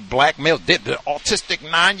ended up blackmailed. The autistic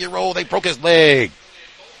 9-year-old, they broke his leg.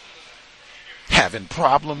 Having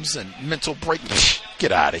problems and mental break.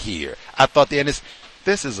 Get out of here. I thought this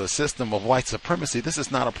is a system of white supremacy. This is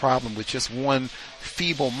not a problem with just one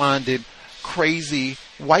feeble-minded, crazy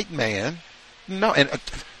white man. No, and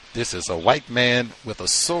this is a white man with a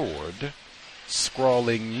sword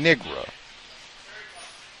scrawling Negra.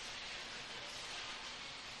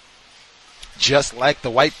 Just like the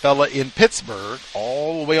white fella in Pittsburgh,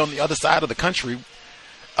 all the way on the other side of the country,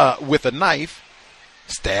 with a knife,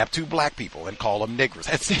 stabbed 2 black people and called them niggers.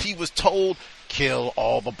 And said he was told, kill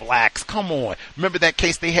all the blacks. Come on. Remember that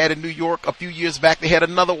case they had in New York a few years back? They had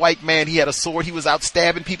another white man. He had a sword. He was out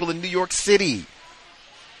stabbing people in New York City.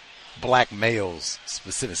 Black males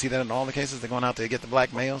specific. See that in all the cases? They're going out there to get the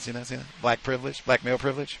black males. You know what I'm saying? Black privilege, black male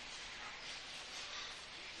privilege.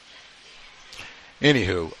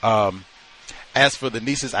 Anywho, as for the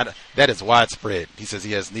nieces, that is widespread. He says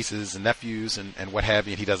he has nieces and nephews and what have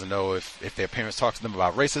you, and he doesn't know if their parents talk to them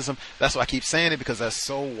about racism. That's why I keep saying it, because that's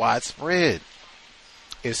so widespread.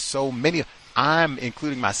 It's so many. I'm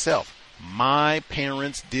including myself. My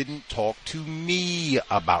parents didn't talk to me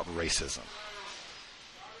about racism.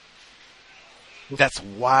 That's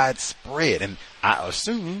widespread, and I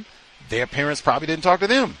assume their parents probably didn't talk to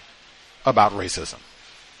them about racism.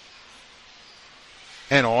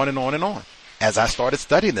 And on and on and on. As I started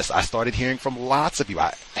studying this, I started hearing from lots of people.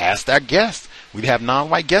 I asked our guests. We'd have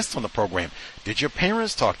non-white guests on the program. Did your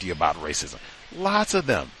parents talk to you about racism? Lots of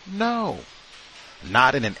them. No.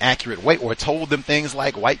 Not in an accurate way, or told them things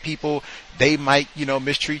like white people, they might,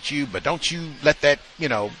 mistreat you, but don't you let that,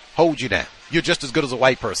 hold you down. You're just as good as a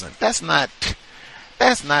white person. That's not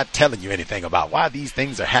telling you anything about why these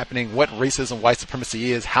things are happening, what racism, white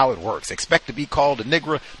supremacy is, how it works. Expect to be called a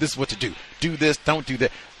nigger. This is what to do. Do this, don't do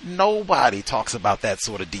that. Nobody talks about that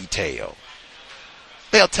sort of detail.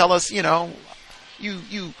 They'll tell us, you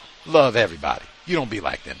love everybody. You don't be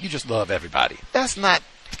like them. You just love everybody. That's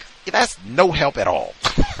no help at all.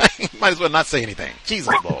 Might as well not say anything.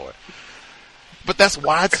 Jesus Lord. But that's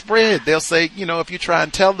widespread. They'll say, if you try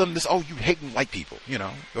and tell them this, oh, you hating white people,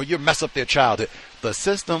 or you mess up their childhood. The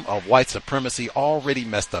system of white supremacy already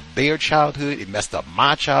messed up their childhood. It messed up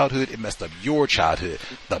my childhood. It messed up your childhood.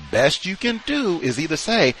 The best you can do is either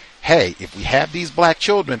say, hey, if we have these black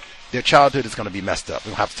children, their childhood is going to be messed up.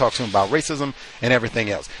 We'll have to talk to them about racism and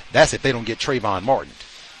everything else. That's if they don't get Trayvon Martin,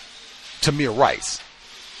 Tamir Rice.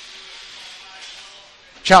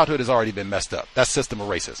 Childhood has already been messed up. That's system of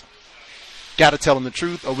racism. Got to tell them the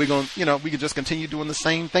truth, or we're going to, we can just continue doing the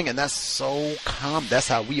same thing. And that's so common. That's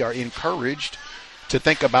how we are encouraged to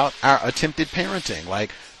think about our attempted parenting.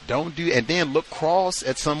 Like, don't do, and then look cross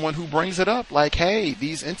at someone who brings it up. Like, hey,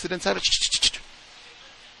 these incidents have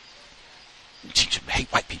hate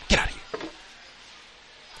white people. Get out of here.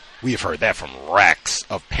 We have heard that from racks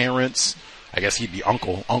of parents. I guess he'd be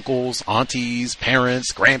uncles, aunties,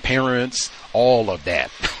 parents, grandparents, all of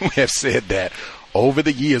that. We have said that over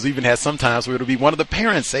the years. We even had some times where it'll be one of the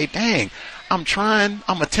parents say, dang, I'm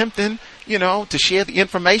attempting, to share the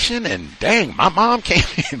information, and dang, my mom came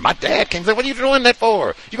in, my dad came and said, what are you doing that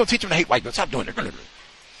for? You're going to teach them to hate white people. Stop doing it.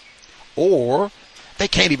 Or they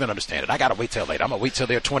can't even understand it. I got to wait till later. I'm going to wait till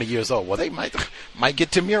they're 20 years old. Well, they might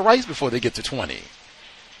get Tamir Rice before they get to 20.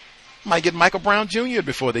 Might get Michael Brown Jr.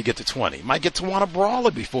 before they get to 20. Might get Tawana Brawler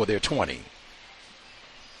before they're 20.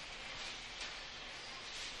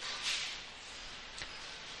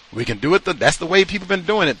 We can do it. That's the way people have been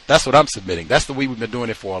doing it. That's what I'm submitting. That's the way we've been doing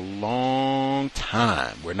it for a long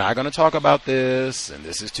time. We're not going to talk about this, and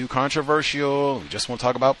this is too controversial. We just want to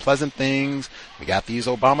talk about pleasant things. We got these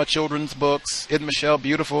Obama children's books. Isn't Michelle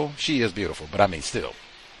beautiful? She is beautiful, but I mean, still.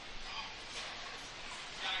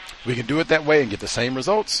 We can do it that way and get the same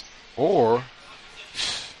results, or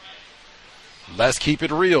let's keep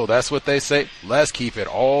it real. That's what they say. Let's keep it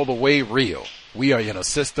all the way real. We are in a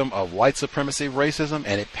system of white supremacy, racism,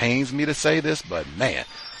 and it pains me to say this, but man,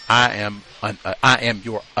 I am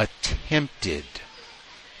your attempted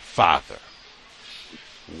father.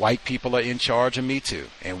 White people are in charge of me too,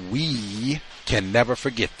 and we can never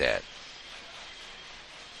forget that.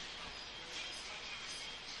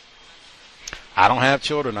 I don't have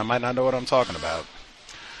children. I might not know what I'm talking about.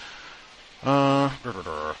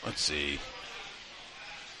 Let's see.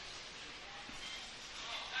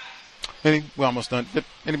 We're almost done.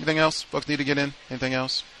 Anything else? Folks need to get in? Anything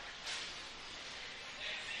else?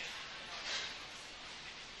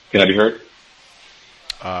 Can I be heard?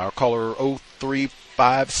 Caller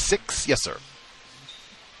 0356. Yes, sir.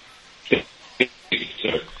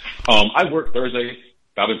 I work Thursday.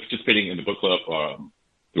 I've been participating in the book club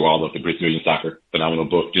through all of the Brazilian soccer. Phenomenal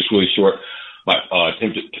book. Just really short. My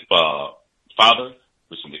attempted father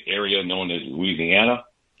was from the area known as Louisiana.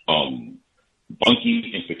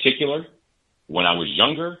 Bunky in particular. When I was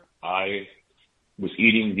younger, I was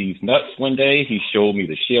eating these nuts one day. He showed me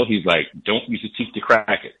the shell. He's like, don't use your teeth to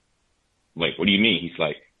crack it. I'm like, what do you mean? He's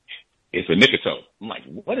like, it's a nicotole. I'm like,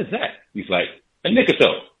 what is that? He's like, a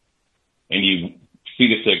nicotole. And you see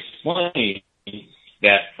this to explain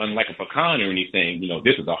that unlike a pecan or anything,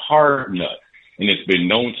 this is a hard nut. And it's been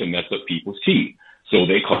known to mess up people's teeth. So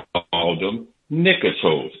they call them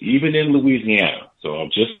nicotoles, even in Louisiana. So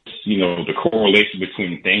just, the correlation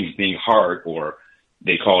between things being hard or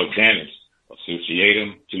they call it damage, associate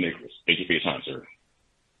them to niggers. Thank you for your time, sir.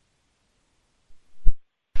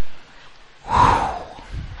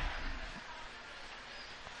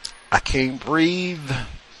 I can't breathe.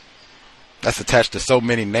 That's attached to so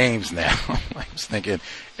many names now. I was thinking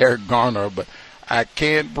Eric Garner, but I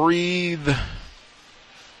can't breathe.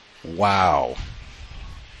 Wow.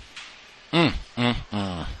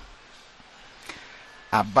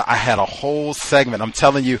 I had a whole segment. I'm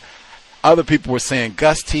telling you, other people were saying,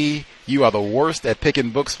 Gus T, you are the worst at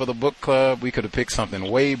picking books for the book club. We could have picked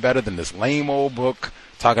something way better than this lame old book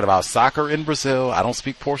talking about soccer in Brazil. I don't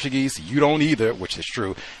speak Portuguese. You don't either, which is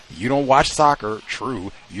true. You don't watch soccer.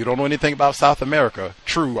 True. You don't know anything about South America.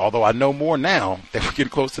 True. Although I know more now that we're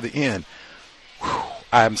getting close to the end. Whew.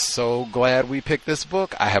 I'm so glad we picked this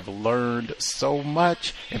book. I have learned so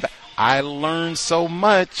much. In fact, I learned so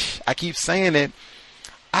much. I keep saying it.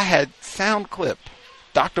 I had sound clip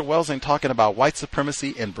Dr. Welsing talking about white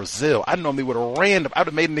supremacy in Brazil. I normally would have I would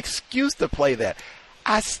have made an excuse to play that.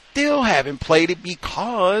 I still haven't played it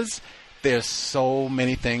because there's so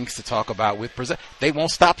many things to talk about with Brazil. They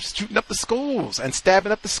won't stop shooting up the schools and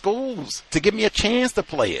stabbing up the schools to give me a chance to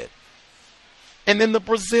play it. And then the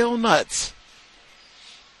Brazil nuts.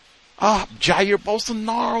 Jair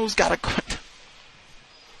Bolsonaro's got a...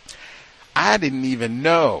 I didn't even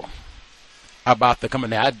know about the coming.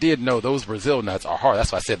 Now, I did know those Brazil nuts are hard.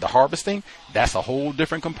 That's why I said the harvesting, that's a whole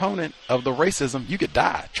different component of the racism. You could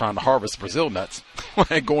die trying to harvest Brazil nuts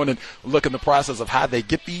and going and looking the process of how they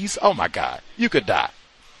get these. Oh, my God. You could die.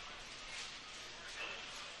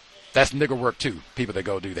 That's nigger work, too, people that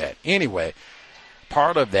go do that. Anyway,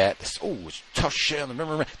 part of that, it's tough shit.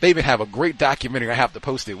 Remember, they even have a great documentary. I have to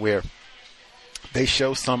post it where they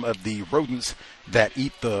show some of the rodents that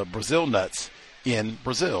eat the Brazil nuts in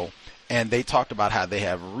Brazil. And they talked about how they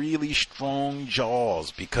have really strong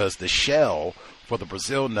jaws because the shell for the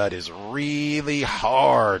Brazil nut is really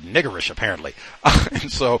hard, niggerish apparently.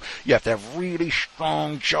 And so you have to have really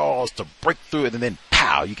strong jaws to break through it, and then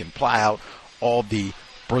pow, you can ply out all the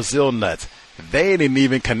Brazil nuts. They didn't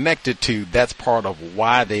even connect it to that's part of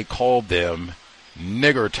why they called them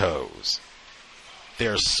nigger toes.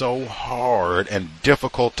 They're so hard and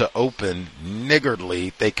difficult to open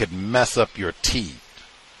niggardly, they could mess up your teeth.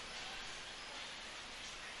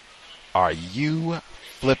 Are you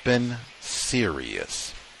flippin'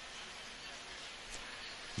 serious?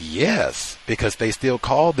 Yes, because they still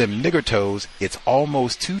call them nigger toes. It's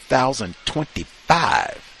almost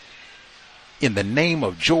 2025. In the name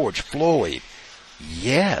of George Floyd,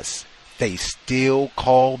 yes, they still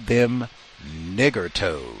call them nigger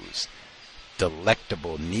toes.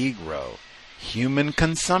 Delectable Negro, human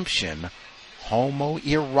consumption,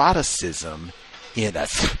 homoeroticism in a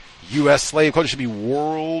U.S. slave culture should be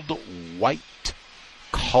world white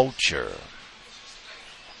culture.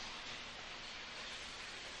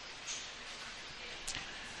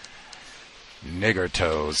 Nigger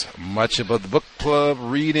toes. Much of the book club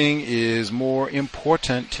reading is more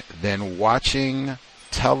important than watching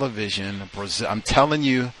television. Brazil. I'm telling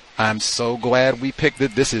you, I'm so glad we picked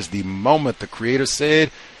it. This is the moment the creator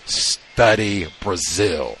said, study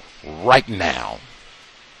Brazil right now.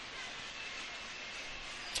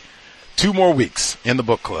 2 more weeks in the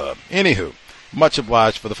book club. Anywho, much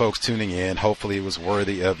obliged for the folks tuning in. Hopefully it was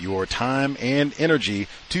worthy of your time and energy.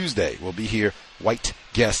 Tuesday, we'll be here, white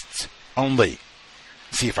guests only.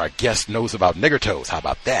 See if our guest knows about nigger toes. How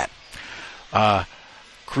about that?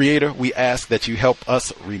 Creator, we ask that you help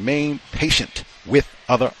us remain patient with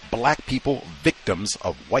other black people, victims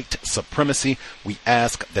of white supremacy. We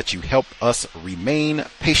ask that you help us remain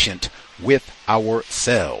patient with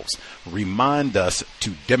ourselves. Remind us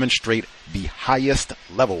to demonstrate the highest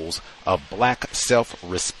levels of black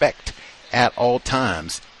self-respect at all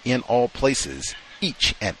times, in all places,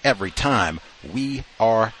 each and every time we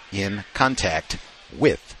are in contact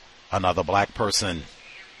with another black person.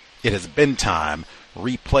 It has been time.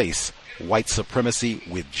 Replace white supremacy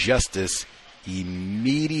with justice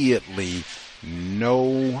immediately.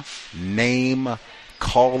 No name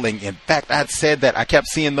calling. In fact, I'd said that I kept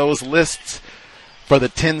seeing those lists for the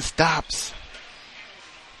 10 stops.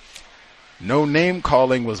 No name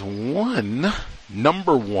calling was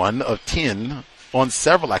number one of 10 on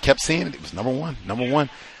several. I kept seeing it. It was number one.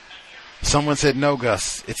 Someone said, no,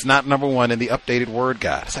 Gus, it's not number one in the updated word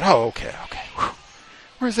guide. I said, oh, okay. Whew.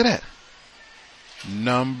 Where is it at?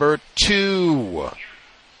 Number 2.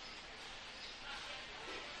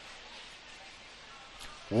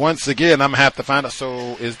 Once again, I'm going to have to find out. So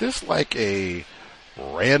is this like a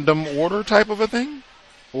random order type of a thing?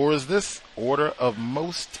 Or is this order of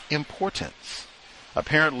most importance?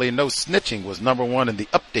 Apparently no snitching was number 1 in the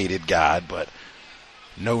updated guide, but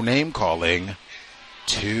no name calling,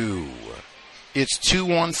 2. It's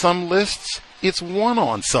 2 on some lists. It's 1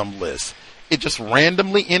 on some lists. It just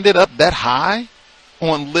randomly ended up that high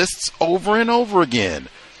on lists over and over again.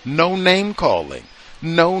 No name calling.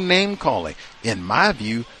 No name calling. In my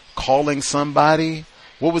view, calling somebody,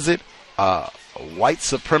 what was it? White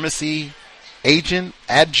supremacy agent,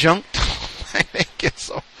 adjunct. I think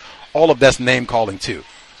so. All of that's name calling too.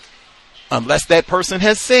 Unless that person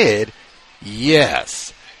has said,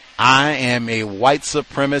 yes, I am a white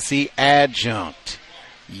supremacy adjunct.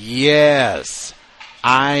 Yes,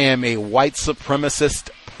 I am a white supremacist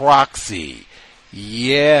proxy.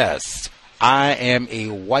 Yes, I am a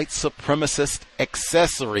white supremacist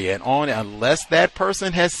accessory. And on, unless that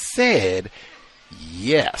person has said,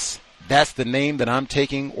 yes, that's the name that I'm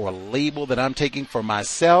taking or label that I'm taking for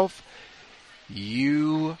myself,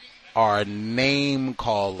 you are name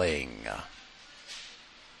calling.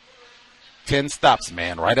 10 stops,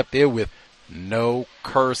 man, right up there with no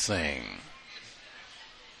cursing.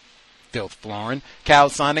 Filth Florin. Cal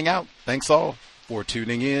signing out. Thanks all for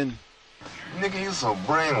tuning in. Nigga, you so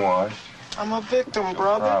brainwashed. I'm a victim,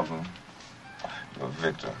 brother. Problem. You're a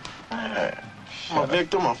victim. Man, I'm a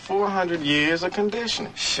victim of 400 years of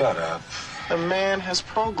conditioning. Shut up. The man has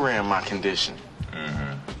programmed my condition.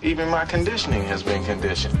 Mm-hmm. Even my conditioning has been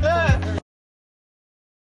conditioned.